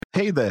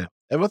Hey there,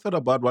 ever thought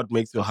about what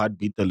makes your heart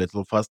beat a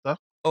little faster?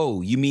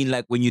 Oh, you mean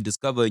like when you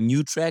discover a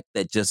new track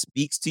that just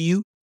speaks to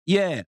you?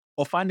 Yeah,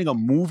 or finding a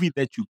movie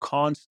that you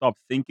can't stop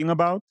thinking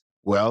about?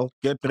 Well,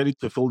 get ready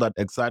to feel that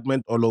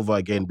excitement all over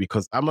again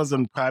because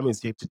Amazon Prime is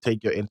here to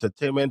take your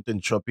entertainment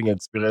and shopping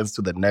experience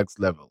to the next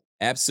level.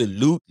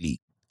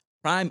 Absolutely.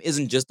 Prime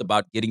isn't just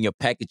about getting your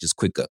packages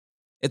quicker.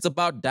 It's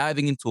about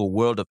diving into a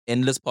world of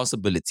endless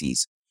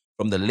possibilities,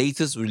 from the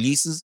latest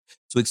releases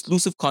to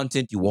exclusive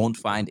content you won't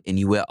find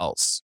anywhere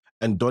else.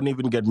 And don't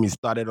even get me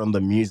started on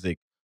the music.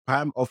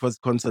 Prime offers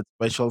concert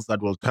specials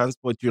that will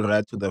transport you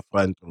right to the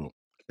front row.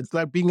 It's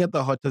like being at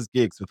the hottest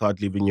gigs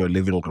without leaving your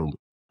living room.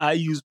 I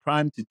use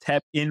Prime to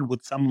tap in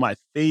with some of my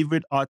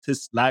favorite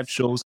artists' live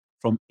shows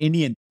from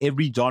any and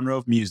every genre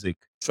of music.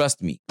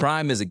 Trust me,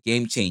 Prime is a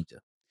game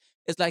changer.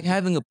 It's like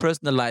having a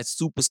personalized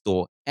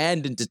superstore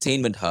and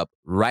entertainment hub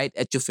right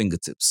at your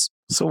fingertips.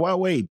 So why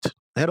wait?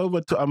 Head over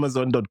to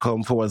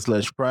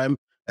amazon.com/prime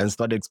and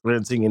start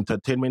experiencing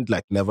entertainment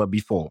like never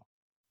before.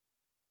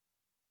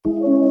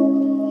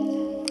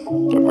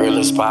 The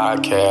realest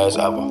podcast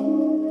ever.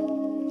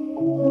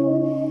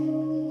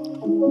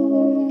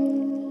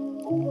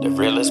 The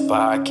realest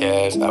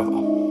podcast ever.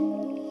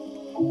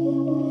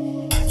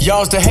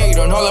 Y'all's the hate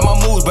on all of my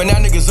moves, but now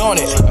niggas on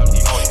it.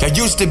 Y'all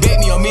used to bait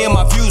me on me and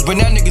my views, but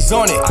now niggas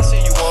on it.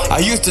 I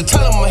used to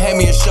tell them I'ma have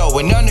me a show,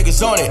 but now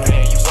niggas on it.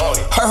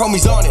 Her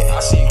homies on it.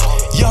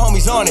 Your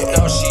homies on it.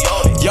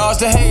 Y'all's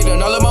the hate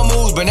on all of my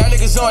moves, but now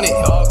niggas on it.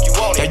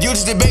 Y'all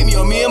used to debate me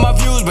on me and my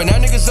views, but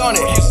now niggas on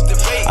it.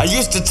 I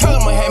used to tell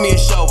them I had me a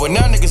show, but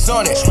now niggas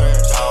on it.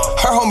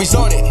 Her homies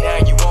on it.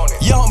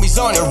 Your homies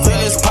on it. The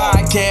realest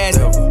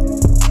podcast ever.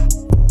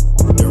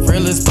 The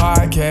realest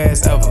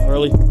podcast ever.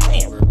 Early.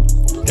 Damn.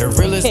 The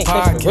realest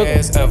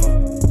podcast ever.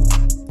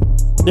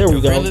 There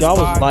we go. Y'all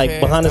was like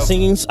behind the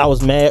scenes. I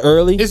was mad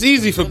early. It's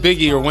easy for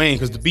Biggie or Wayne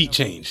because the beat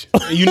changed.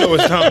 You know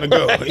it's time to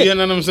go. You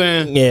know what I'm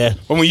saying? Yeah.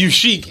 But when you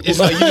Shq, it's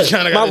like you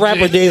kind of My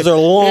rapper days are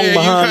long behind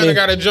you kind me. of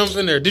got to jump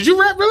in there. Did you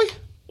rap really?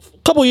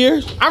 Couple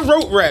years. I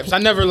wrote raps. I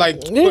never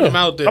put them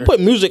out there. I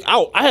put music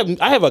out. I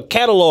have a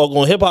catalog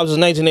on hip hop since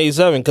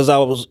 1987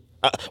 because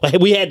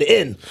we had to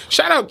end.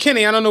 Shout out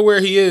Kenny. I don't know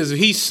where he is.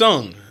 He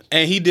sung.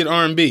 And he did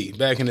R&B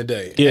back in the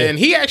day. Yeah. And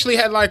he actually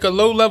had like a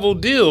low-level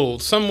deal.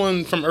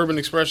 Someone from Urban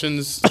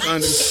Expressions.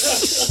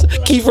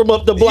 Keith from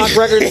Up the Block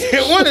Records.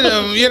 One of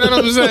them, you know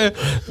what I'm saying?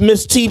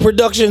 Miss T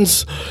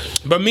Productions.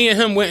 But me and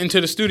him went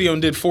into the studio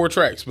and did 4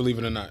 tracks, believe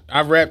it or not.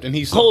 I rapped and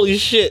he sung. Holy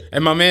shit.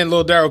 And my man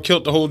Lil Darryl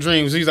killed the whole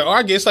dream. He's like,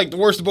 I guess like the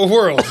worst of both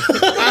worlds.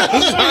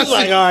 I was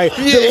like, all right,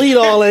 delete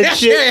all that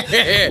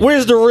shit.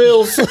 Where's the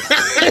reels?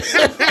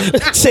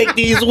 Take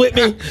these with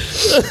me.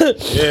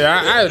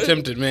 Yeah, I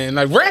attempted, man.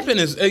 Like rapping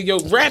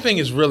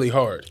is really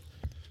hard.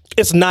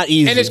 It's not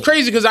easy. And it's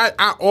crazy because I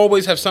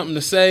always have something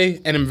to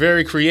say and I'm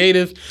very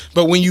creative.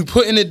 But when you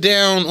putting it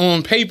down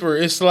on paper,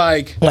 it's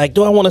like... Like,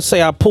 do I want to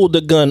say I pulled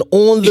the gun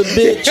on the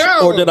bitch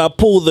or did I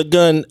pull the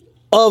gun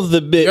of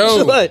the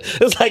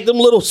bitch? It's like them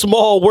little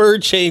small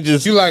word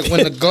changes. You like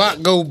when the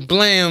Glock go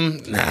blam,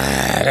 nah,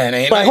 that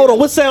ain't... Like, hold on,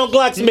 what sound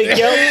Glocks make,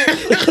 yo?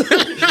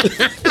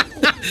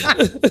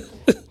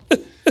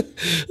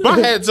 My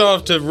hat's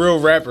off to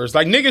real rappers.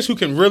 Like niggas who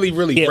can really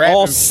rap.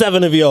 All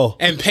 7 of y'all.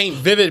 And paint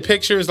vivid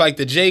pictures like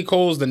the J.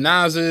 Coles, the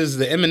Nas's,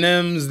 the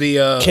Eminems,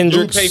 the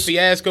Kendricks. Lupe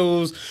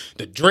Fiascos,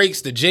 the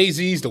Drakes, the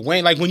Jay-Z's, the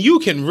Wayne. Like when you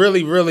can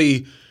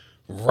really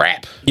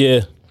rap.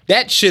 Yeah.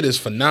 That shit is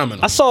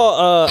phenomenal. I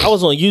saw, I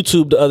was on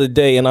YouTube the other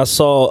day and I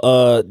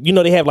saw,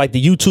 they have like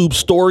the YouTube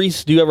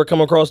stories. Do you ever come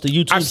across the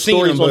YouTube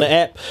stories on the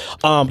app?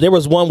 There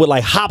was one with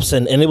like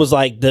Hopsin and it was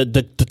like the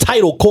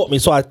title caught me.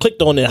 So I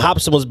clicked on it.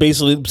 Hopsin was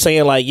basically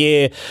saying like,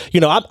 yeah,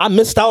 I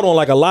missed out on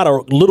like a lot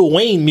of Lil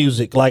Wayne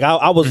music. Like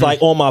I was like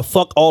on my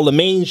fuck all the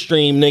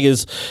mainstream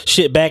niggas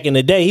shit back in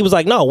the day. He was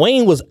like, no,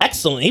 Wayne was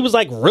excellent. He was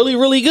like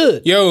really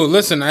good. Yo,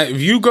 listen,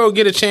 if you go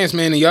get a chance,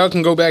 man, and y'all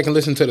can go back and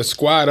listen to the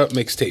Squad Up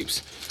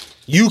mixtapes.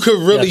 You could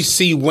really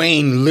see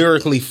Wayne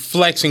lyrically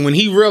flexing when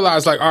he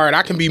realized, like, all right,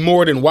 I can be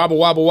more than wobble,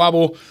 wobble,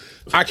 wobble.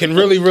 I can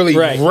really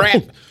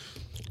rap.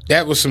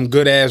 That was some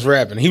good ass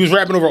rapping. He was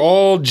rapping over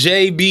all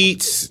J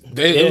beats.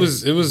 It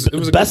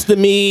was Best of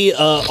Me,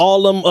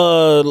 all them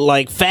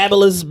like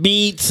Fabulous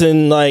beats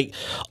and like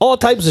all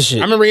types of shit.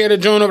 I remember he had a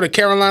joint over the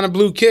Carolina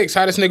Blue Kicks.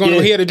 Hottest nigga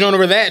on. He had a joint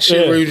over that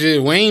shit where he was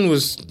just, Wayne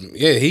was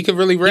he could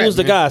really rap. He was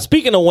the guy.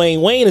 Speaking of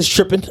Wayne is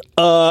tripping.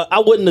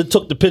 I wouldn't have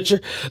took the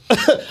picture.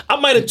 I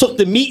might have took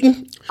the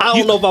meeting. I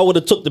don't know if I would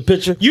have took the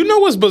picture. You know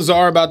what's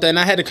bizarre about that? And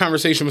I had a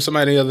conversation with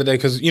somebody the other day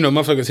because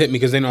motherfuckers hit me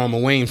because they know I'm a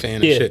Wayne fan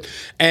and shit.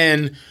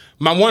 And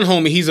my one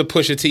homie, he's a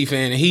Pusha T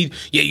fan, and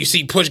you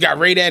see Push got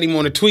right at him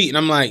on a tweet, and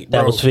I'm like, bro,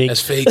 that was fake. That's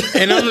fake.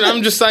 And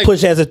I'm just like,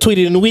 Push hasn't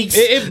tweeted in weeks.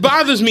 It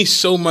bothers me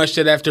so much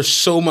that after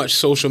so much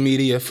social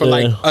media for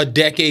like a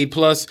decade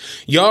plus,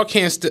 y'all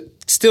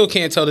still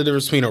can't tell the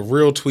difference between a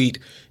real tweet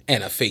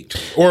and a fake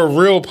tweet, or a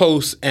real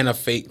post and a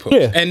fake post,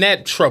 and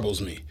that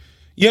troubles me.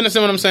 You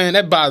understand what I'm saying?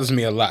 That bothers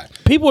me a lot.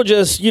 People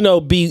just,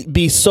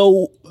 be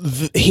so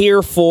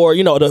here for,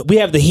 we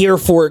have the here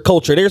for it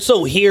culture. They're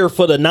so here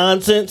for the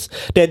nonsense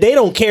that they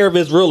don't care if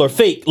it's real or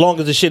fake, long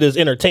as the shit is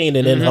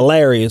entertaining and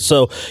hilarious.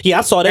 So, yeah,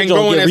 I saw that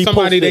joint get reposted.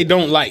 Somebody they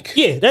don't like.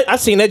 Yeah, I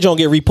seen that joint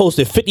get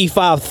reposted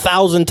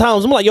 55,000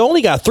 times. I'm like, you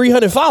only got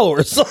 300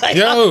 followers. Like,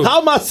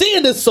 how am I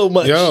seeing this so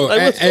much?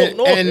 Like, what's going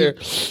on here?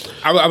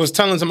 I was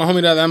telling to my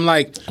homie the other, I'm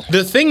like,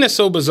 the thing that's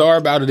so bizarre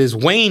about it is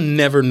Wayne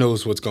never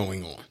knows what's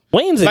going on.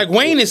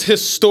 Wayne is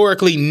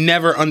historically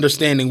never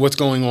understanding what's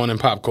going on in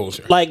pop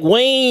culture. Like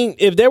Wayne,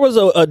 if there was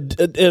like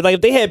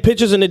if they had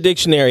pictures in the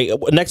dictionary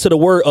next to the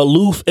word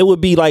aloof, it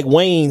would be like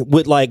Wayne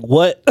with like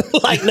what,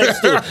 like next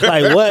to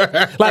like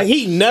what, like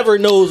he never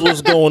knows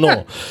what's going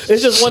on.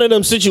 It's just one of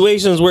them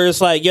situations where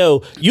it's like,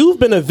 yo, you've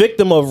been a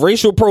victim of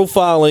racial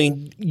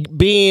profiling,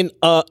 being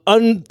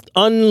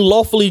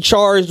unlawfully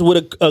charged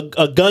with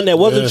a gun that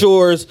wasn't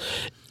yours.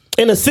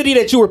 In a city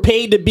that you were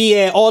paid to be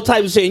at, all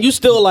types of shit, and you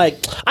still like,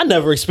 I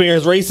never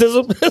experienced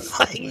racism. It's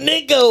like,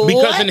 nigga,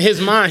 because in his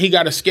mind, he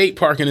got a skate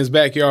park in his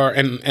backyard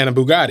and a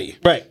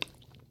Bugatti. Right.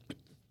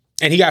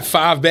 And he got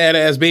 5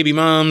 badass baby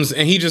moms,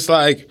 and he just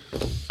like,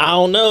 I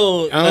don't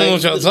know. I don't know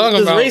what y'all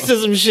talking about. This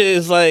racism shit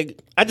is like,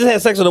 I just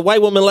had sex with a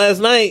white woman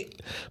last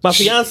night. My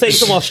fiance's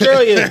from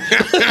Australia.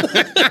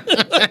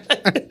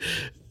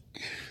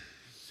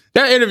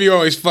 That interview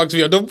always fucks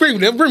me up. Don't bring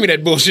me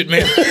that bullshit,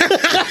 man.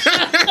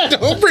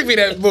 Don't bring me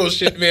that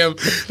bullshit, man.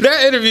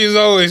 That interview is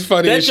always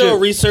funny. That show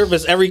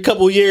resurface every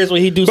couple years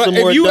when he do some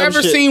more. If you dumb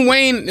ever shit. seen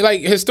Wayne,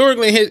 like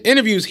historically in his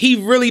interviews, he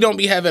really don't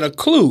be having a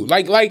clue.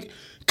 Like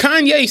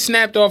Kanye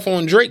snapped off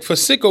on Drake for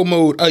Sicko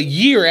Mode a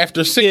year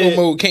after Sicko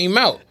Mode came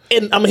out.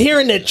 And I'm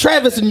hearing that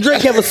Travis and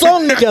Drake have a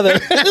song together.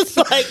 It's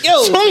like,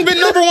 yo, song been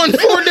 #1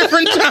 4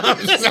 different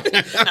times.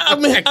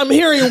 I'm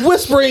hearing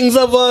whisperings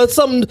of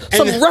some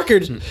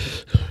record.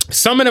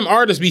 Some of them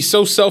artists be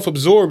so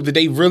self-absorbed that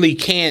they really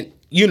can't,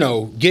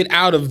 get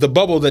out of the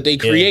bubble that they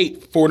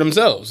create for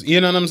themselves. You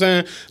know what I'm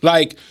saying?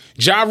 Like,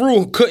 Ja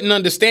Rule couldn't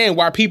understand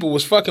why people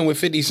was fucking with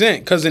 50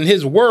 Cent, because in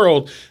his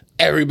world,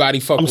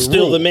 everybody fucking with I'm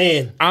still Rule. the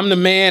man. I'm the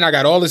man. I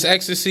got all this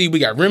ecstasy. We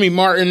got Remy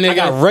Martin, nigga. I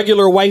got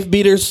regular wife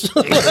beaters.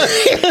 I don't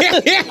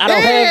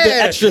have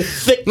the extra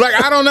thick.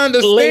 Like, I don't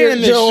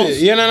understand this shit.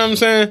 You know what I'm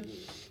saying?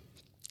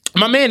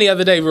 My man the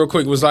other day, real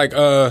quick, was like,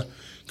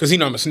 because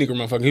I'm a sneaker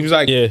motherfucker. He was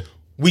like,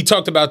 we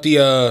talked about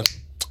the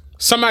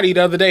somebody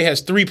the other day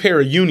has 3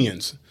 pair of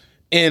Unions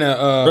in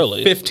a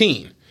really?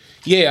 15.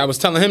 Yeah, I was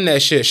telling him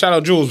that shit. Shout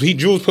out Jules.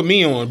 Jules put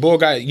me on. Boy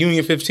got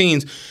Union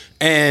 15s.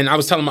 And I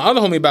was telling my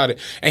other homie about it.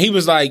 And he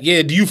was like,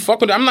 yeah, do you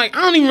fuck with it? I'm like,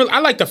 I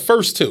like the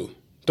first 2.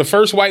 The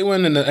first white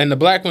one and the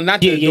black one,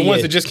 not the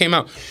ones that just came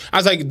out. I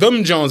was like,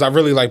 them Jones I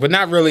really like, but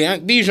not really.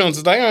 These Jones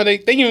is like, oh, they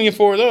Union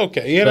 4s,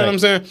 okay. You know what I'm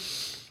saying?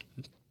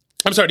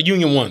 I'm sorry, the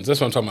Union 1s. That's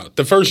what I'm talking about.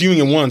 The first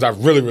Union 1s I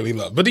really, really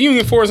love. But the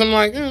Union 4s, I'm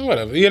like,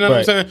 whatever. You know what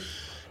I'm saying?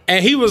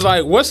 And he was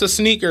like, what's a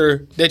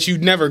sneaker that you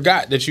never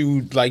got that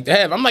you like to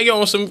have? I'm like,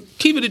 yo, some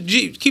keep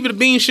it a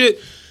bean shit.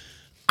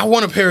 I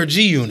want a pair of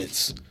G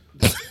units.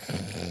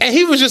 And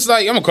he was just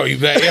like, I'm going to call you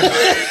back.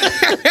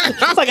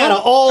 It's like out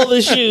of all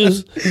the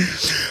shoes.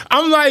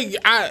 I'm like,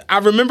 I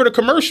remember the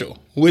commercial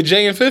with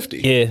Jay and 50.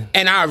 Yeah.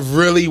 And I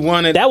really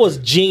wanted. That was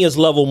genius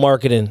level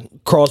marketing.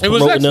 Cross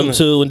promoting them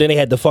too. And then they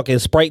had the fucking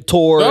Sprite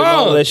tour and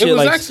all that shit. It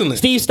was excellent.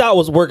 Steve Stout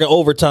was working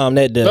overtime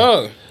that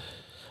day.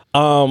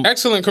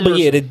 Excellent commercial. But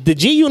yeah, the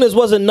G units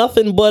wasn't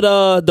nothing but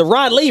the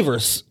Rod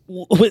Lavers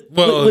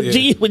with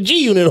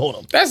G Unit on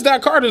them. That's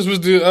Doc Carter's was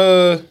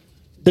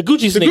the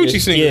Gucci sneakers. The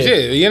Gucci sneakers, yeah.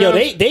 You know?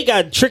 They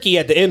got tricky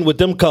at the end with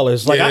them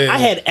colors. Like I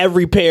had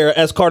every pair of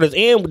S. Carter's,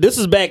 and this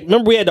is back.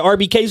 Remember we had the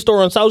RBK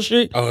store on South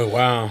Street. Oh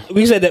wow!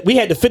 We said that we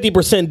had the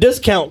 50%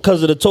 discount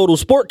because of the Total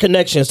Sport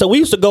connection. So we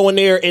used to go in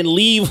there and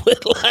leave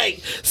with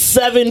like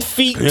 7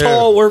 feet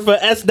tall worth of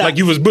S. Like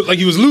you was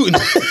looting.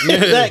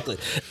 Exactly.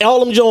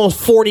 All them Jones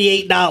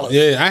 $48.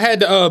 Yeah, I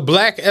had the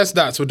black S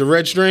dots with the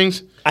red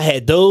strings. I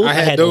had those. I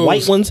had the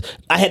white ones.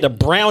 I had the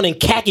brown and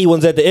khaki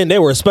ones at the end. They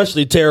were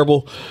especially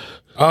terrible.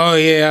 Oh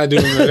yeah, I do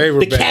remember they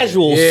were the bad.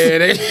 Casuals. Yeah,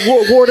 they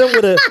wore them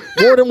with a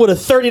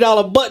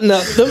 $30 button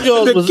up. Them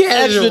Jones was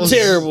extra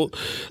terrible.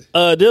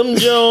 Them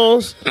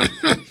Jones.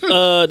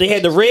 They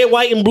had the red,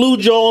 white, and blue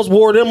Jones.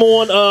 Wore them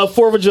on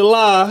 4th of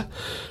July.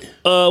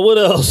 What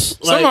else?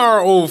 Some of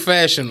our old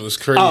fashioned was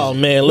crazy. Oh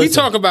man, we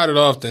talk about it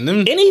often.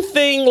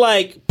 Anything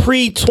like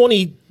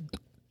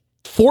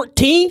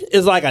pre-2014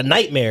 is like a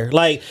nightmare.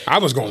 Like I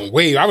was going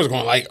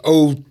like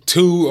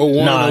 02,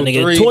 01, nah, 03.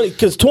 Nigga,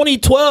 because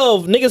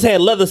 2012 niggas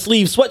had leather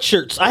sleeve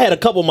sweatshirts. I had a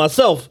couple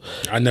myself.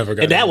 I never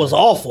got and that was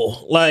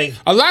awful. Like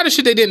a lot of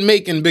shit they didn't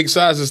make in big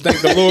sizes.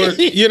 Thank the Lord.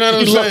 You know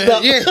what I'm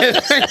saying? Yeah,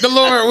 thank the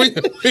Lord.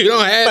 We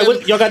don't have.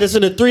 Like, y'all got this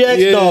in the 3X?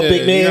 Yeah, no,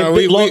 big man.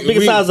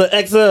 Big size of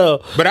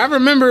XL. But I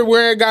remember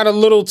where it got a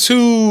little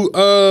too.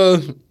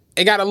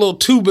 It got a little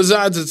too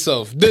besides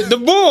itself. The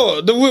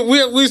bull.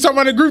 We was talking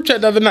about the group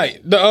chat the other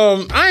night.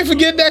 I ain't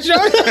forget that,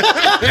 y'all.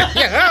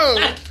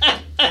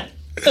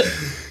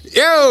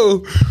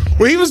 Yo,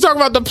 When he was talking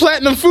about the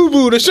platinum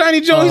FUBU, the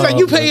shiny Joe, he's like,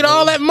 you paid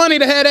all that money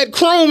to have that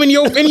chrome in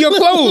your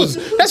clothes.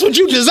 That's what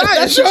you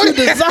desire, shorty.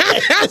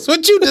 That's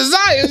what you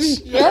desire,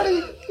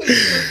 shorty.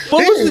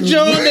 What was the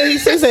John that he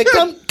said,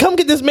 come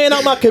get this man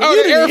out my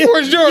community? Oh, the Air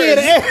Force Jordans. Yeah,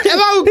 the Air.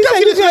 Hello, come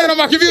get this man out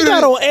my community. He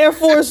got on Air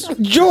Force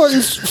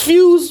Jordans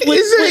fused with...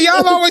 He said,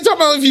 y'all always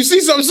talking about if you see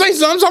something, say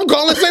something, so I'm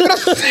calling, say what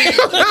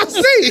I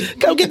see.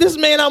 Come get this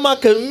man out my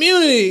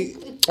community.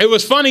 It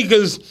was funny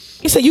because...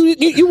 He said,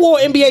 you wore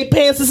NBA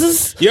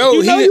pants. Yo,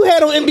 you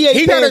had on NBA pants.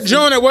 He got a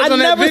joint that was on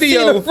that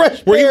video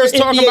where he was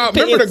talking about,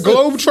 remember the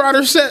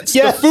Globetrotter sets?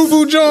 Yes. The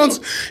FUBU Jones?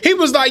 He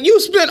was like, you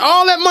spent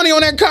all that money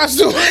on that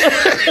costume.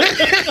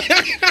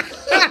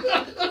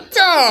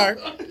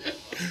 Dog.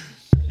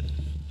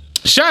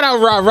 Shout out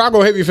Rob. Rob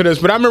gonna hit me for this,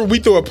 but I remember we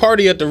threw a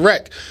party at the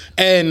Rec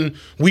and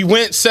we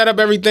went, set up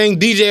everything,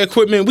 DJ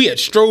equipment. We had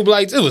strobe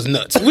lights. It was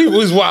nuts. We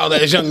was wild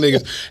as young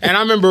niggas. And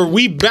I remember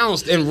we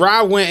bounced and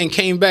Rob went and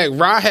came back.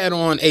 Rob had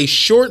on a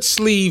short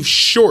sleeve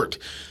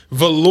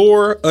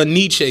velour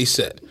Nietzsche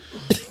set.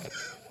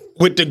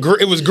 With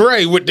it was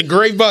gray with the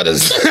gray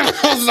butters.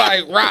 I was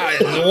like, Rob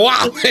is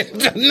wild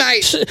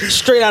tonight.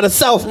 Straight out of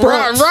South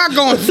Bronx. Rob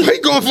going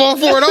fall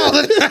for it all.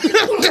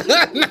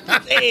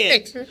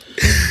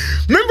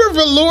 Remember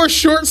velour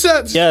short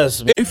sets?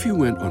 Yes. If you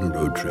went on a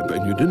road trip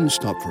and you didn't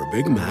stop for a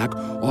Big Mac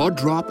or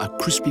drop a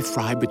crispy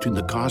fry between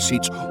the car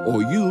seats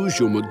or use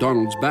your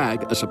McDonald's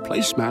bag as a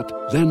placemat,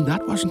 then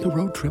that wasn't a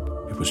road trip.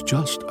 It was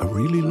just a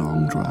really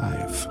long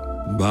drive.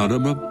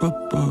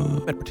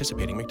 Ba-da-ba-ba-ba. At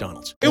participating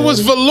McDonald's. It was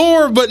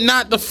velour, but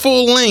not the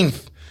full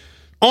length.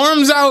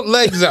 Arms out,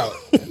 legs out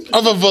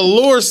of a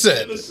velour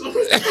set in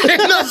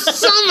the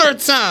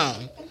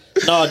summertime.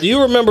 Do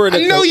you remember?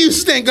 I know you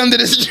stink under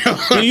this job.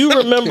 Do you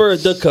remember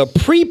the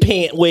capri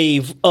pant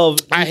wave of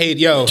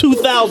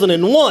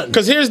 2001?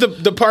 Because here's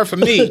the part for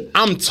me.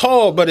 I'm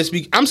tall, but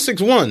I'm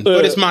 6'1",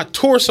 but it's my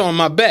torso on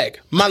my back.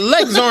 My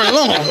legs aren't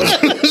long.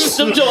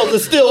 Some jaws are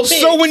still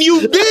big. So when you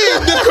big,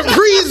 the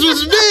capris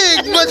was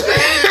big, but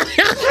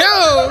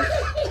yo.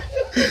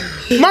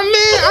 My man,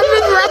 I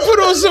remember I put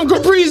on some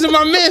capris and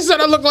my man said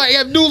I look like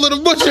Abdullah the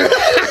Butcher.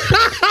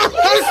 I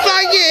was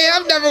like, yeah,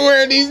 I'm never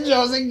wearing these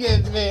Jones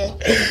again, man.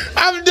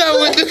 I'm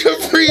done with the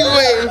capri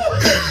wave.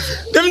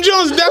 Them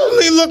Jones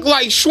definitely look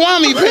like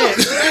Swami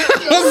pants.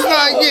 I was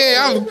like,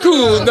 yeah, I'm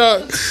cool,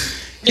 dog.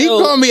 He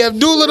called me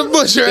Abdullah the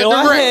Butcher at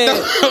the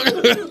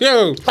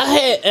Rec. I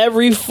had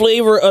every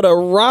flavor of the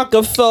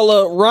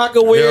Rockefeller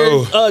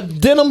Rockaware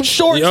denim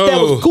shorts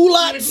that was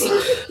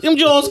culottes. Them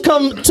Jones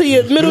come to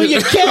your middle of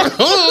your cap.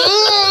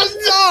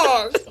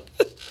 Dog.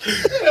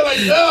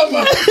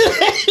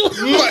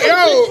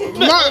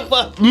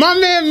 My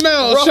man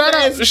Mel,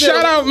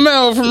 shout out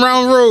Mel from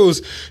Round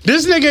Rose.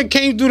 This nigga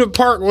came through the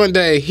park one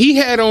day. He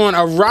had on a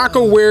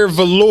Rockaware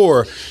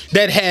velour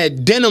that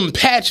had denim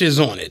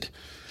patches on it.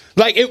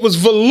 Like it was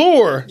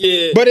velour,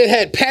 but it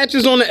had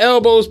patches on the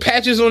elbows,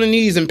 patches on the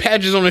knees, and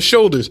patches on the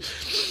shoulders.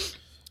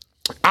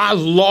 I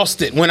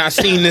lost it when I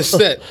seen this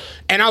set.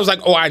 And I was like,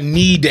 oh, I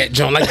need that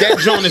joint. Like, that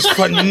joint is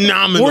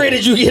phenomenal. Where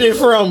did you get it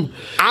from?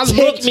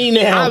 Take me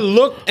now. I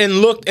looked and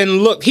looked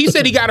and looked. He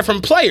said he got it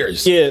from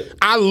Players. Yeah.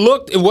 I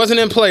looked. It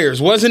wasn't in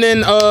Players. Wasn't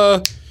in,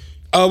 what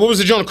was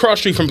the joint across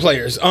street from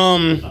Players?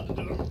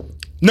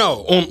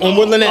 No, on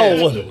Woodland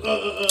Ave.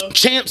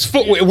 Champs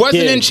Footwear. It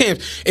wasn't in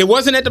Champs. It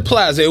wasn't at the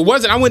Plaza. It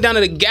wasn't. I went down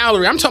to the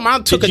gallery. I'm talking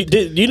about I took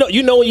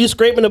you know when you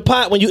scraping the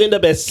pot when you end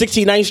up at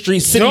 69th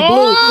Street City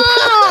Blue?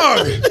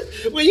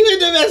 When you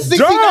end up at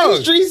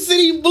 69th Street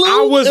City Blue?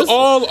 I was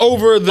all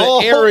over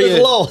the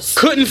area.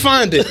 Couldn't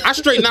find it. I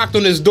straight knocked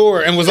on his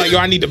door and was like, yo,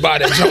 I need to buy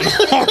that joint.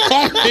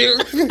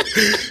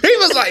 He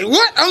was like,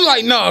 what? I'm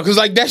like, no, because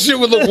like that shit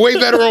would look way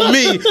better on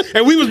me.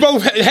 And we was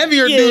both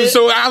heavier dudes,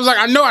 so I was like,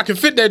 I know I can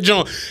fit that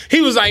joint.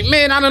 He was like,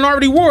 man, I done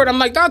already wore it. I'm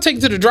like, I'll take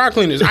it to the dry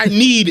cleaners. I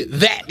need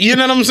that. You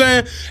know what I'm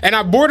saying? And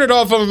I bought it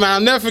off of him, and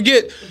I'll never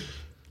forget.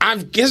 I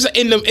guess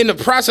in the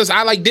process,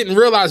 I like didn't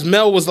realize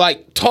Mel was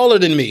like taller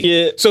than me.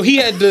 Yeah. So he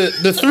had the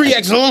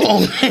 3X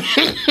long.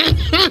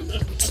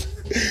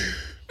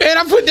 And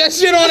I put that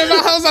shit on in my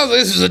house. I was like,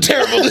 this is a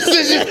terrible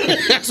decision.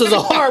 This is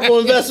a horrible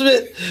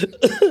investment.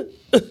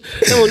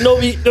 There will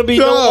be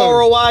no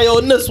ROI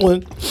on this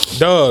one.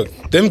 Dog,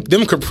 them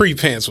capri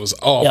pants was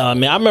awful. Yeah,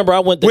 man. I remember I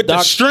went to with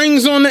the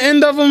strings on the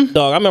end of them.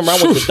 Dog, I remember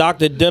I went to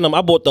Dr. Denim.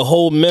 I bought the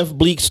whole Memph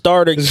Bleak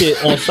starter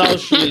kit on South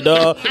Street,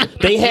 dog.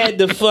 They had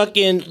the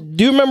fucking.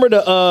 Do you remember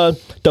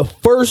the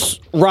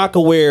first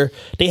Rockaware?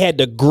 They had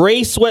the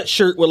gray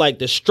sweatshirt with like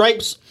the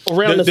stripes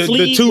around the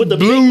sleeve with the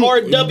blue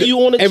big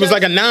RW on the chest. It was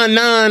like a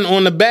 9-9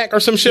 on the back or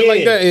some shit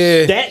like that.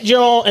 Yeah. That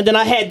John, and then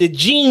I had the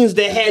jeans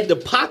that had the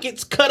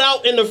pockets cut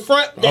out in the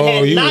front that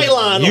had nylon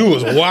on them. You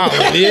was wild.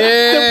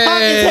 Yeah. The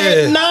pockets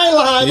had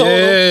nylon on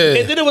them.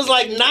 And then it was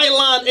like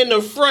nylon in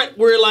the front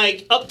where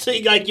like up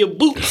to like your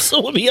boots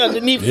would be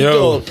underneath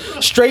your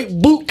straight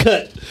boot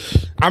cut.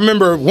 I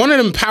remember one of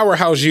them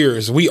Powerhouse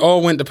years. We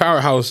all went to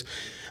Powerhouse.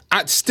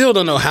 I still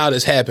don't know how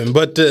this happened,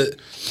 but the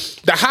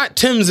hot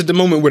Tims at the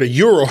moment were the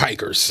Euro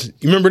hikers.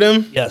 You remember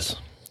them? Yes.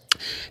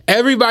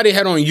 Everybody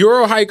had on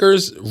Euro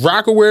hikers,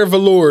 Rockaware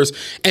velours,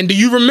 and do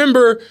you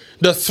remember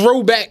the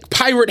throwback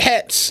pirate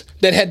hats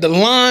that had the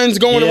lines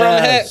going around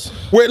the hat,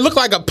 where it looked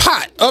like a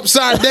pot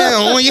upside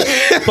down on your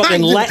head?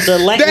 Fucking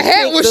the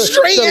hat was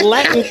straight. The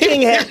Latin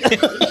King hat.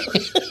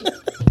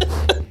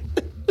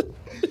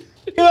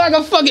 You're like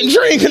a fucking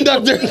train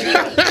conductor.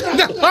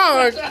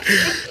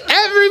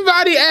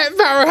 Everybody at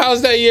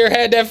Powerhouse that year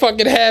had that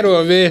fucking hat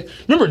on, man.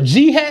 Remember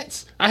G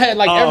hats? I had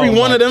like every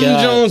one of them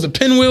Jones, the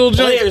pinwheel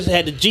Jones. Players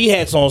had the G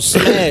hats on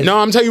smash. No,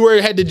 I'm telling you where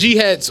it had the G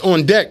hats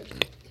on deck.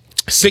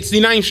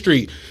 69th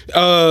Street,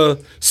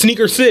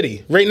 Sneaker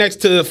City, right next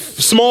to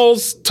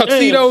Smalls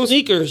Tuxedos.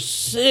 Sneaker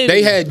City.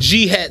 They had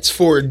G hats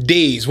for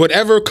days,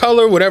 whatever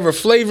color, whatever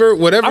flavor,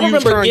 whatever you were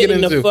trying to get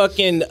into. I remember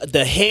getting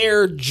the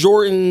hair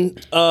Jordan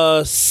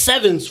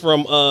 7s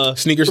from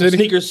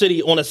Sneaker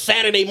City on a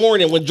Saturday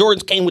morning when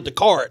Jordans came with the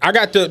card. I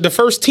got the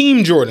first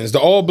team Jordans, the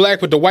all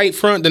black with the white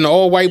front, then the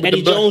all white with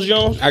Eddie the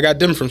Jones. I got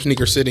them from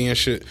Sneaker City and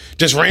shit.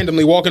 Just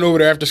randomly walking over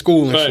there after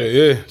school and shit.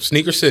 Yeah,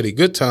 Sneaker City,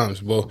 good times,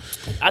 boy.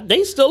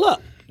 They still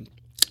up.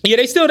 Yeah,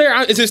 they still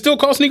there. Is it still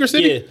called Sneaker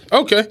City? Yeah.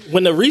 Okay.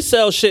 When the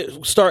resale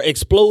shit started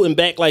exploding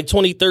back like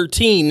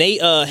 2013, they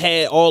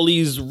had all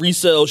these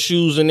resale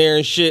shoes in there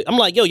and shit. I'm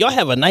like, yo, y'all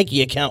have a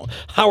Nike account.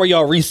 How are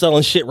y'all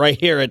reselling shit right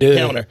here at the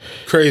counter?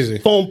 Crazy.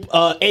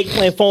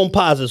 Eggplant foam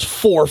posits,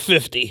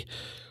 $450.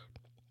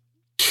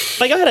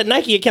 Like, I had a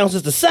Nike account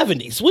since the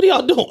 70s. What are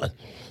y'all doing?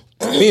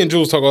 Me and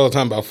Jules talk all the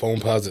time about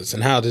foam posits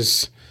and how they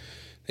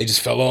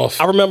just fell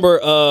off. I remember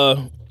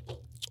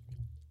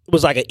it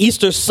was like an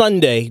Easter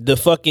Sunday. The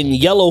fucking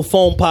yellow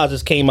foam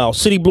posits came out.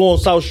 City Blue on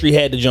South Street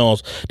had the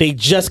Jones. They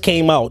just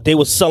came out. They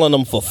was selling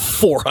them for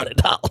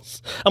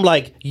 $400. I'm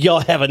like, y'all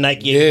have a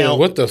Nike account.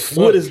 What the fuck?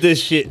 What is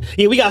this shit?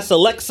 Yeah, we got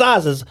select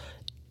sizes.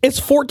 It's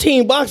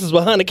 14 boxes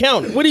behind the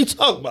counter. What are you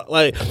talking about?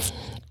 Like,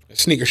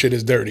 sneaker shit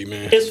is dirty,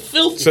 man. It's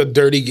filthy. It's a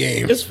dirty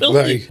game. It's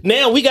filthy.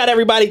 Now we got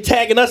everybody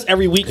tagging us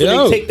every week when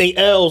they take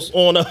their L's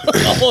on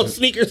on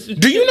sneakers.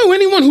 Do you know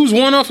anyone who's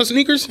won off of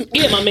sneakers?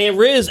 Yeah, my man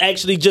Riz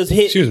actually just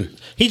hit. Excuse me.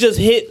 He just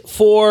hit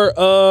for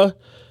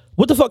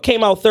what the fuck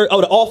came out third? Oh,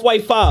 the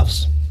Off-White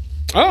 5s.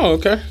 Oh,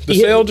 okay. The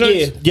sale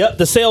joints? Yeah, yep,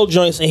 the sale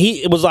joints. And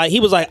he was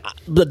like,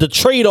 the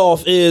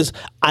trade-off is,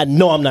 I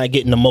know I'm not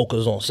getting the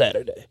mochas on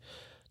Saturday.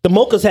 The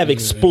mochas have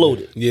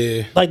exploded.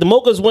 Yeah. Like, the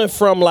mochas went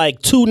from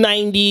like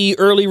 $290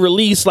 early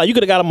release. Like, you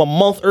could have got them a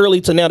month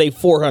early to now they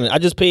 $400. I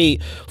just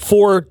paid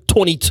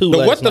 $422.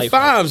 But what the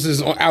 5s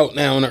is out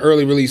now in the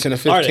early release in the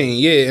 15.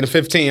 Yeah, in the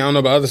 15. I don't know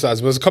about other sizes,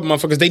 but there's a couple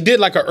motherfuckers. They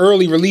did like an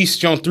early release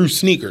jump through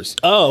sneakers.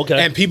 Oh,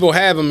 okay. And people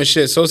have them and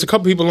shit. So it's a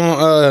couple people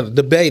on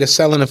the Bay that's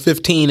selling a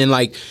 15. And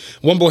like,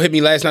 one boy hit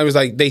me last night. He was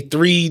like, they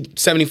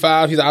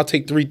 $375. He's like, I'll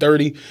take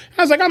 $330.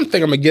 I was like, I'm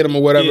thinking I'm going to get them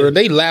or whatever. Yeah.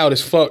 They loud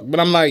as fuck. But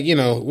I'm like,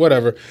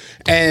 whatever.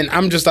 And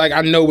I'm just like,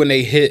 I know when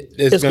they hit,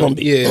 it's gonna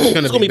be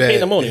bad.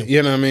 Pandemonium.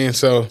 You know what I mean?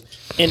 So,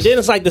 and then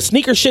it's like the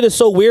sneaker shit is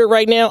so weird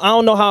right now. I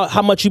don't know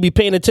how much you be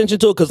paying attention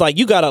to it, because like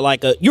you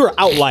gotta you're an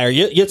outlier.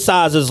 Your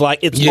size is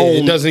like its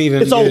own. It doesn't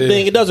even its own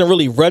thing. It doesn't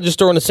really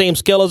register on the same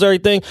scale as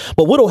everything.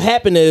 But what'll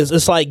happen is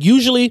it's like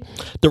usually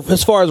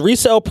as far as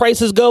resale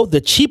prices go,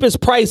 the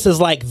cheapest price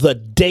is like the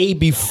day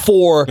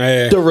before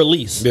the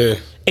release. Yeah.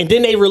 And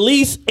then they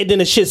release, and then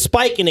the shit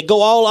spike, and it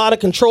go all out of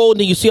control. And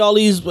then you see all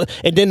these,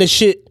 and then the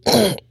shit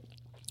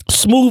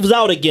smooths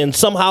out again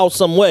somehow,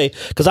 some way.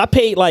 Because I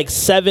paid like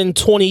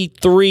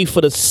 $723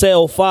 for the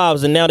sale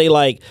 5s, and now they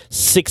like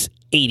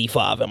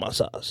 $685 in my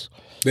size.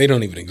 They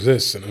don't even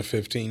exist in a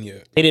 15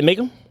 yet. They didn't make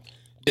them?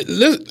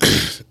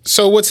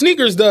 So what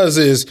sneakers does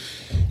is,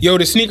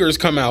 the sneakers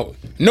come out,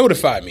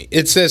 notify me.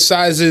 It says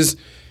sizes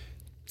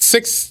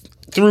 6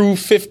 through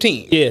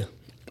 15. Yeah.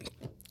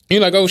 You're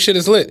like, oh shit,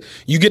 it's lit.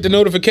 You get the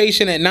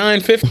notification at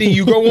 9:50.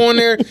 You go on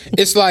there,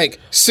 it's like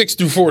 6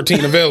 through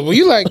 14 available.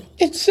 You like,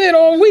 it said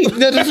all week. What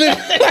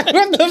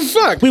the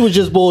fuck? We were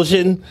just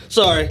bullshitting.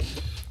 Sorry.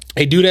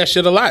 They do that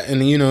shit a lot,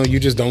 and you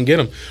just don't get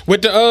them.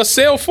 With the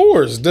sale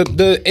 4s,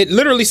 it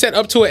literally set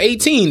up to an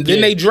 18.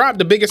 Then they dropped.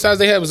 The biggest size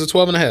they had was a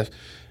 12.5.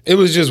 It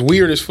was just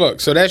weird as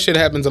fuck. So that shit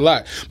happens a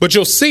lot. But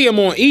you'll see them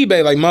on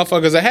eBay, like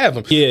motherfuckers that have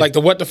them. Yeah. Like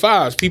the What the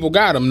 5s, people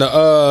got them.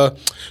 The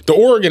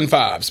Oregon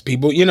 5s,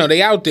 people,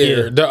 they out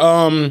there. Yeah.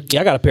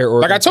 I got a pair of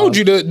Oregon. Like I told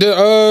you,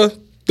 the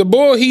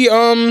boy, he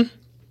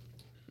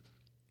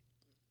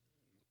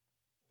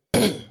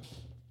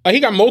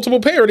got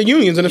multiple pair of the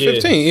Unions in the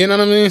 15. You know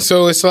what I mean?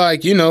 So it's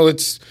like,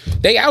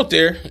 they out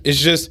there. It's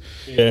just,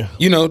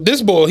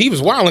 this boy, he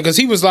was wilding because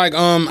he was like,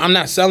 I'm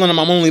not selling them.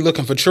 I'm only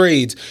looking for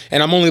trades.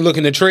 And I'm only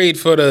looking to trade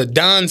for the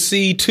Don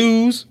C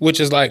 2s, which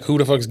is like, who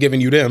the fuck's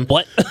giving you them?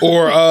 What?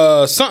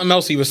 Or something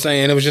else he was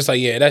saying. It was just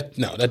like, that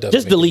doesn't.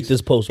 Just delete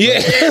this post. Bro.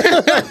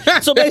 Yeah.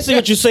 So basically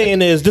what you're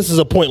saying is this is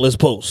a pointless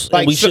post.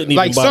 Like, we shouldn't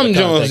even some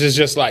Jones is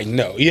just like,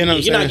 no. You know what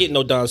I'm saying? You're not getting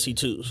no Don C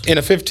 2s. In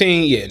a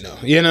 15, no.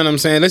 You know what I'm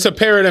saying? There's a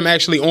pair of them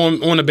actually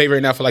on the Bay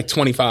right now for like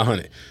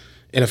 $2,500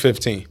 in a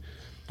 15.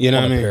 You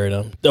know what I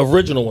mean? The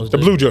original ones. The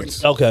blue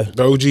joints. Okay.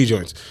 The OG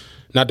joints.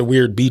 not the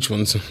weird beach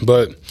ones.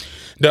 But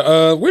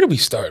the where did we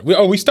start?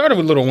 We started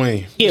with Lil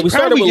Wayne. Yeah, we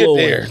started with Lil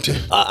Wayne.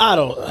 I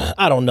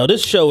don't know.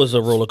 This show is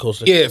a roller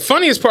coaster. Yeah,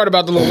 funniest part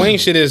about the Lil Wayne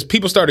shit is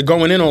people started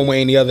going in on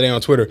Wayne the other day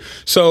on Twitter.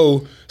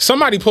 So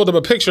somebody pulled up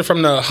a picture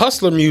from the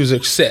Hustler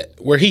Music set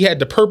where he had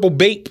the purple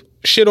Bape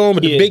shit on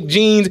with the big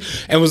jeans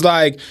and was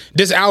like,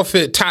 this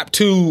outfit top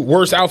 2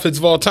 worst outfits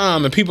of all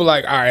time, and people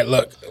like, all right,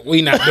 look,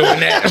 we not doing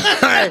that.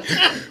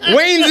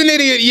 Wayne's an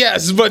idiot,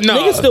 yes, but no.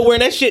 Niggas still wearing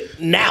that shit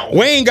now.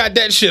 Wayne got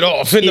that shit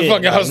off in the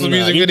fucking Hustler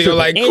music video,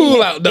 like,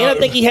 cool out, dog. And I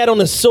think he had on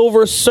the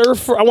Silver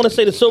Surfer, I want to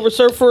say the Silver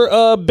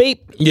Surfer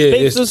Bape. Yeah,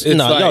 it's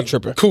no, like, y'all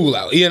tripping. Cool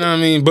out, you know what I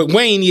mean? But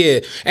Wayne, yeah.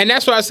 And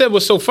that's what I said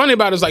what's so funny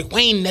about it is like,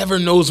 Wayne never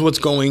knows what's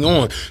going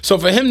on. So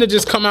for him to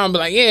just come out and be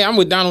like, yeah, I'm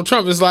with Donald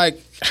Trump, it's like,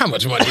 how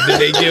much money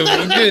did they give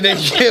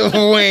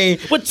Wayne?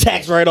 What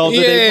tax write-off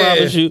did they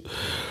promise you?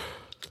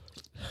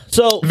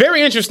 So,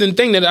 very interesting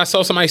thing that I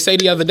saw somebody say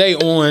the other day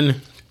on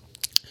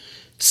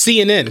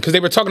CNN, because they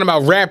were talking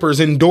about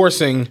rappers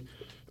endorsing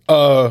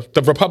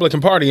the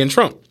Republican Party and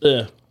Trump.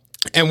 Yeah.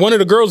 And one of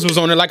the girls was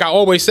on it, like I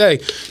always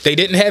say, they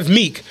didn't have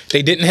Meek,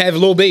 they didn't have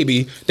Lil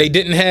Baby, they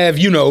didn't have,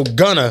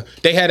 Gunna.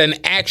 They had an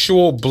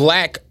actual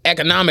black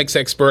economics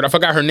expert. I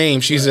forgot her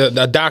name. She's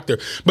a doctor.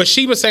 But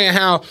she was saying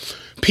how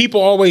people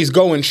always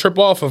go and trip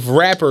off of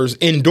rappers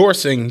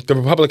endorsing the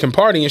Republican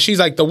Party. And she's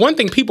like, the one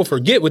thing people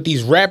forget with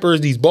these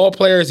rappers, these ball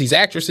players, these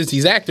actresses,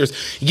 these actors,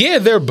 yeah,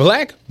 they're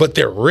black, but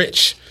they're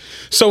rich.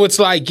 So it's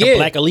like, yeah. The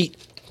black elite.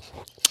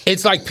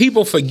 It's like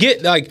people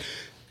forget, like,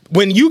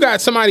 when you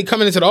got somebody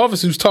coming into the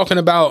office who's talking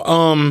about,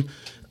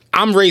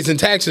 I'm raising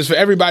taxes for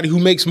everybody who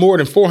makes more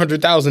than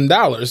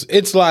 $400,000.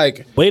 It's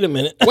like, wait a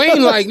minute,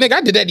 Wayne, like, nigga,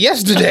 I did that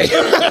yesterday.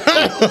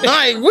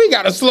 Like, we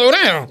gotta slow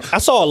down. I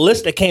saw a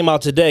list that came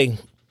out today.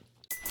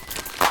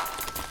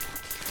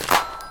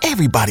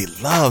 Everybody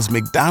loves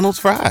McDonald's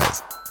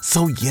fries.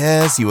 So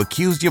yes, you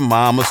accused your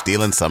mom of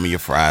stealing some of your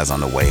fries on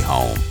the way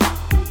home.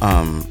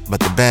 But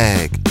the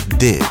bag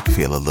did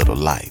feel a little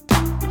light.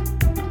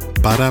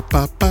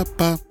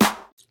 Ba-da-ba-ba-ba.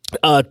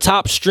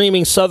 Top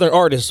streaming Southern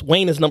artist,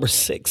 Wayne is number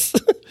 6.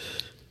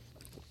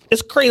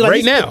 It's crazy. Like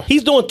right now.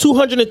 He's doing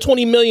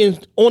 220 million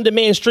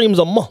on-demand streams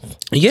a month.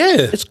 Yeah.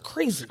 It's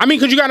crazy. I mean,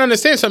 because you got to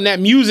understand something. That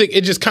music,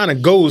 it just kind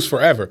of goes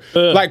forever.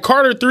 Like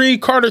Carter 3,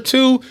 Carter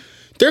 2,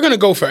 they're going to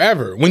go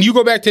forever. When you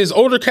go back to his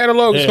older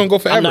catalog, it's going to go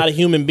forever. I'm Not a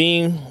Human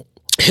Being.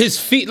 His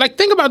feet, like,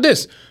 think about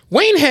this.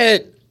 Wayne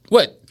had,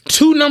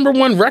 2 number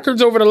 1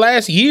 records over the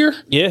last year?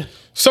 Yeah.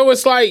 So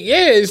it's like,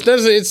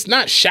 it's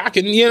not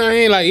shocking. You know what I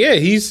mean? Like, yeah,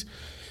 he's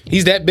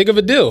that big of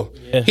a deal.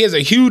 Yeah. He has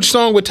a huge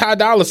song with Ty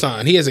Dolla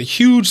 $ign. He has a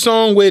huge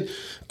song with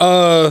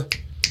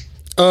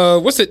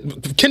what's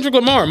it? Kendrick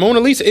Lamar, Mona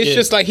Lisa. It's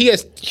just like he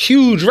has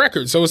huge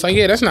records. So it's like,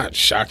 yeah, that's not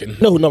shocking. You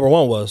know who number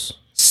 1 was?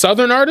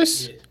 Southern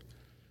artist? Yeah.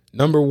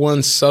 Number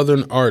 1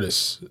 Southern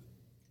artist.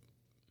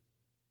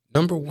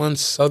 Number 1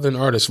 Southern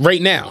artist.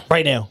 Right now.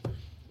 Right now.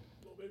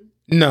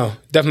 No,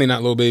 definitely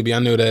not Lil Baby. I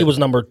know that. He was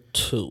number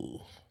 2.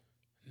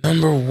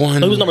 Number 1.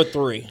 No, he was number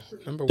 3.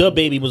 The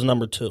Baby was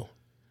number 2.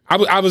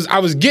 I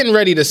was getting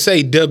ready to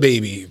say Da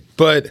Baby,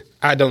 but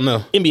I don't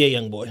know. NBA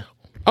Youngboy.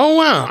 Oh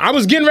wow! I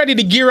was getting ready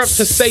to gear up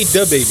to say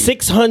Da Baby.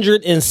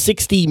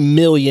 660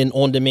 million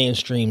on-demand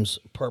streams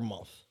per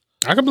month.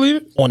 I can believe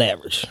it. On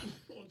average.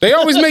 They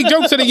always make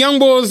jokes to the young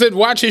boys that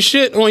watch his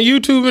shit on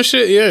YouTube and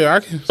shit. Yeah,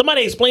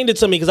 Somebody explained it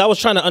to me because I was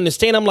trying to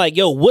understand. I'm like,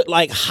 yo, what?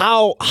 Like,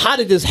 how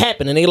did this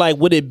happen? And they like,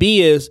 what it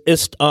be is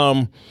it's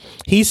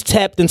he's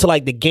tapped into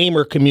like the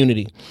gamer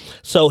community.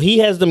 So he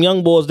has them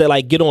young boys that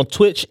like get on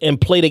Twitch and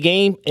play the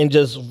game and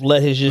just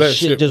let his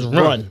shit just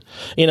run.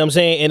 You know what I'm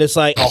saying? And it's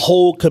like a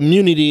whole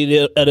community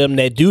of them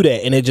that do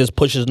that, and it just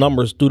pushes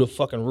numbers through the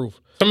fucking roof.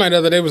 Somebody the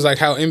other day was like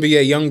how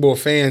NBA YoungBoy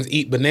fans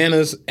eat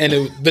bananas, and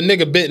the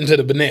nigga bit into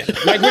the banana,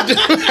 like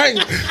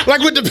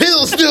with the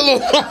pill still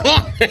on.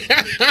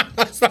 I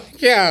was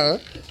like, yeah.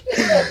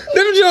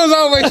 Them Joes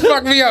always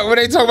fuck me up when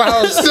they talk about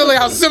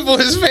how simple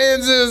his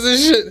fans is and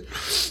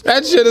shit.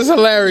 That shit is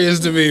hilarious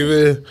to me,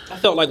 man. I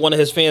felt like one of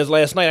his fans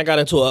last night. I got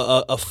into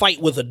a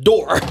fight with a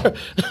door.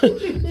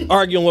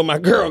 Arguing with my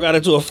girl, got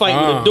into a fight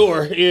with a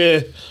door. Yeah.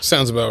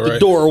 Sounds about right. The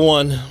door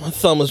won. My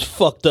thumb was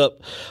fucked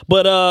up.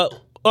 But,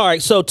 all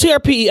right, so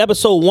TRPE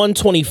episode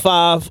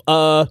 125.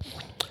 I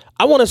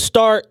want to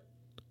start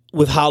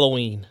with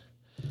Halloween.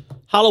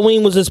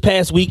 Halloween was this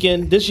past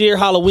weekend. This year,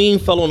 Halloween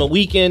fell on a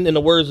weekend, in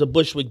the words of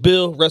Bushwick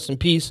Bill. Rest in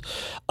peace.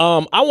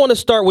 I want to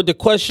start with the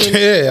question.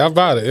 Yeah, how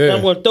about it? Yeah.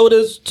 I'm going to throw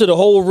this to the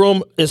whole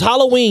room. Is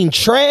Halloween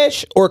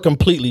trash or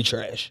completely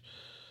trash?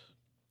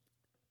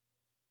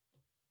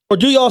 Or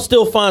do y'all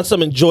still find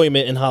some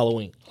enjoyment in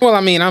Halloween? Well,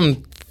 I mean,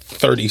 I'm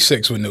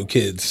 36 with no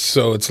kids,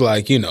 so it's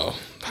like,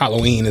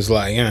 Halloween is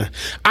like,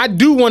 I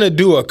do want to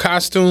do a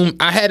costume.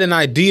 I had an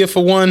idea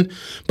for one,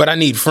 but I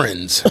need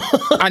friends.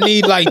 I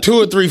need like 2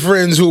 or 3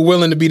 friends who are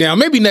willing to be down.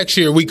 Maybe next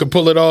year we could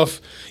pull it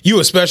off. You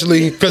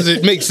especially, because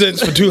it makes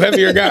sense for 2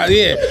 heavier guys.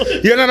 Yeah,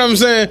 you know what I'm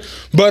saying?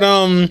 But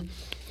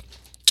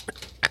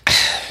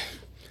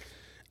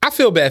I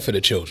feel bad for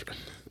the children.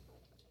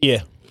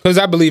 Yeah. Because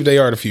I believe they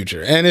are the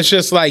future. And it's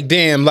just like,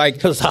 damn, like...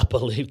 Because I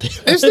believe they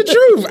are. It's the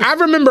truth. I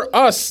remember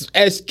us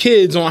as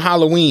kids on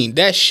Halloween.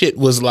 That shit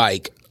was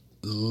like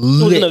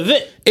lit. It was an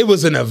event. It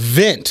was an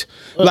event.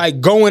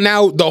 Like going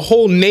out, the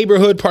whole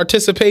neighborhood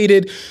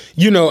participated.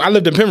 You know, I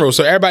lived in Penrose,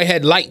 so everybody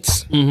had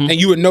lights. And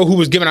you would know who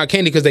was giving out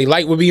candy because they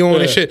light would be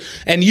on and shit.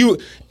 And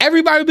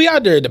everybody would be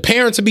out there. The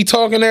parents would be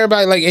talking to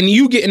everybody, like, and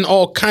you getting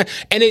all kind.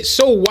 And it's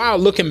so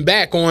wild looking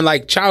back on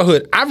like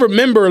childhood. I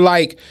remember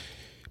like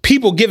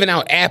people giving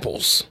out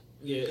apples.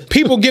 Yeah.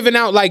 People giving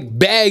out like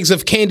bags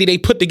of candy they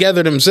put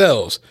together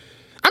themselves.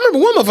 I remember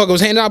one motherfucker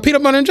was handing out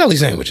peanut butter and jelly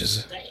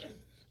sandwiches. Damn.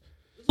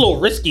 It's a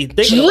little risky.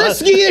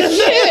 Risky as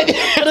shit.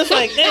 But it's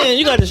like, man,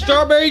 you got the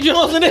strawberry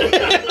Jones in it.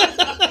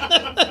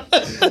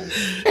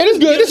 And it's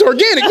good. It's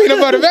organic peanut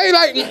butter, baby.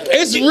 Like,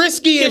 it's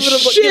risky as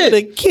shit.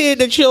 Giving a kid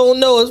that you don't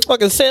know is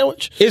fucking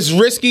sandwich. It's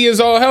risky as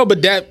all hell,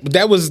 but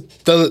that was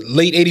the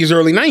late 80s,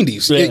 early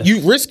 90s.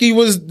 Yeah. Risky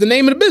was the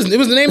name of the business. It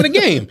was the name of the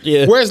game.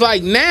 Yeah. Whereas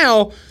like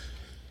now,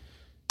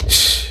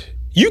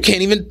 you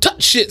can't even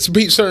touch shit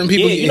certain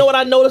people. Yeah, you know what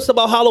I noticed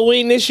about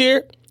Halloween this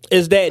year?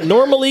 Is that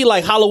normally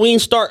like Halloween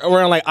start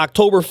around like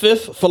October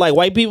 5th for like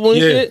white people and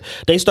shit.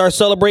 They start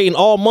celebrating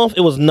all month. It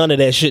was none of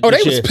that shit. Oh,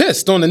 they was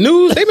pissed on the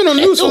news. They've been on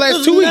the news for the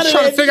last 2 weeks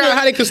trying to figure out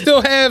how they could still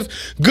have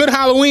good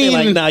Halloween.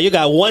 They're like, nah, you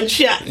got one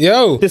shot.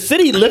 Yo. The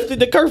city lifted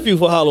the curfew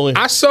for Halloween.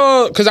 I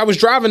saw, because I was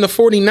driving the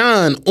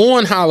 49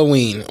 on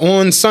Halloween,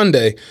 on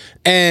Sunday.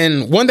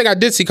 And one thing I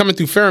did see coming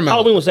through Fairmount.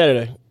 Halloween was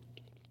Saturday.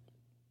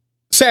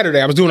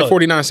 I was doing a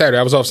 49 Saturday.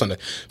 I was off Sunday.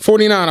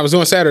 49, I was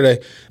doing Saturday.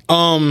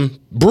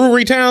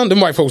 Brewery Town, them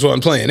white folks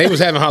wasn't playing. They was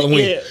having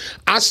Halloween. Yeah.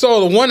 I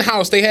saw the one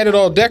house, they had it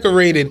all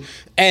decorated,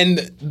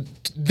 and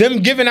them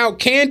giving out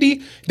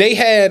candy, they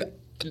had,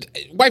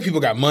 white people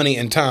got money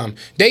and time.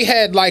 They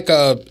had like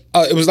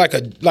it was like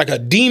a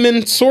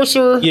demon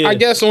sorcerer, I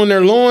guess, on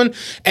their lawn,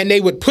 and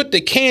they would put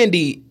the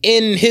candy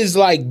in his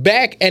like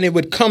back, and it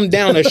would come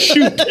down a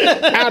chute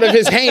out of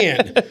his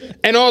hand,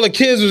 and all the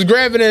kids was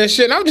grabbing it and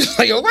shit. And I'm just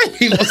like, yo, white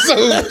people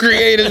so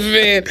creative,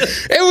 man.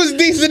 It was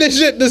decent as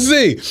shit to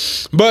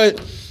see,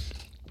 but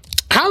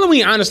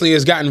Halloween honestly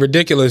has gotten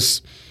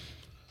ridiculous.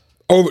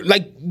 Over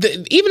like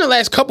even the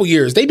last couple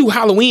years, they do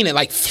Halloween at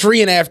like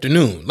 3 in the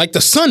afternoon, like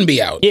the sun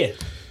be out. Yeah.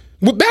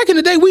 Well, back in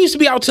the day, we used to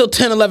be out till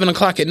 10, 11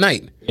 o'clock at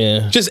night.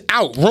 Yeah. Just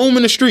out,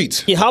 roaming the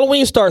streets. Yeah,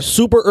 Halloween starts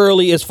super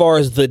early as far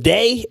as the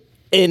day,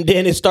 and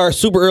then it starts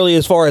super early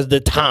as far as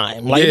the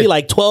time. Like, it'd be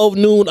like 12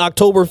 noon,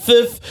 October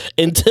 5th,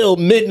 until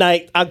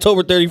midnight,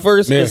 October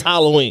 31st, is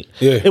Halloween.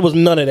 Yeah. It was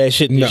none of that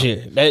shit this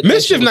year.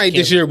 Mischief Night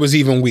this year was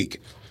even weak.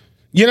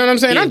 You know what I'm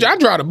saying? Yeah. I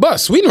drive the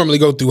bus. We normally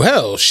go through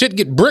hell. Shit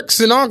get bricks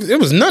and all.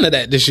 It was none of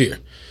that this year.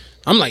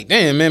 I'm like,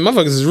 damn, man,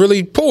 motherfuckers is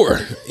really poor.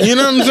 You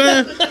know what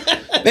I'm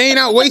saying? They ain't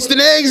out wasting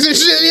eggs and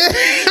shit.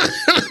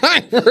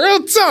 Yeah.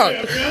 Real talk.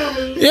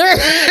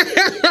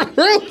 Yeah.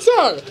 Real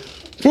talk.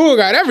 Pool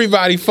got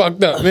everybody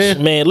fucked up,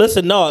 man. Man,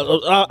 listen,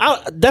 no, I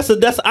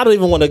don't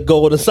even want to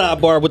go with a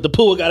sidebar with the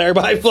pool got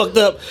everybody fucked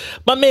up.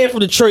 My man from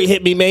Detroit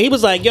hit me, man. He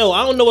was like, yo,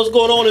 I don't know what's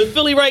going on in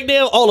Philly right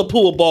now. All the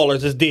pool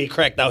ballers is dead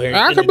cracked out here.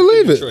 I can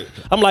believe it.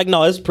 I'm like,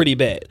 no, it's pretty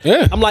bad.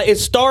 Yeah. I'm like, you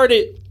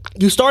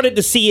started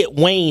to see it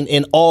wane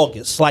in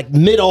August, like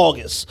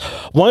mid-August.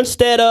 Once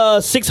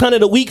that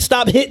 600 a week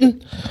stopped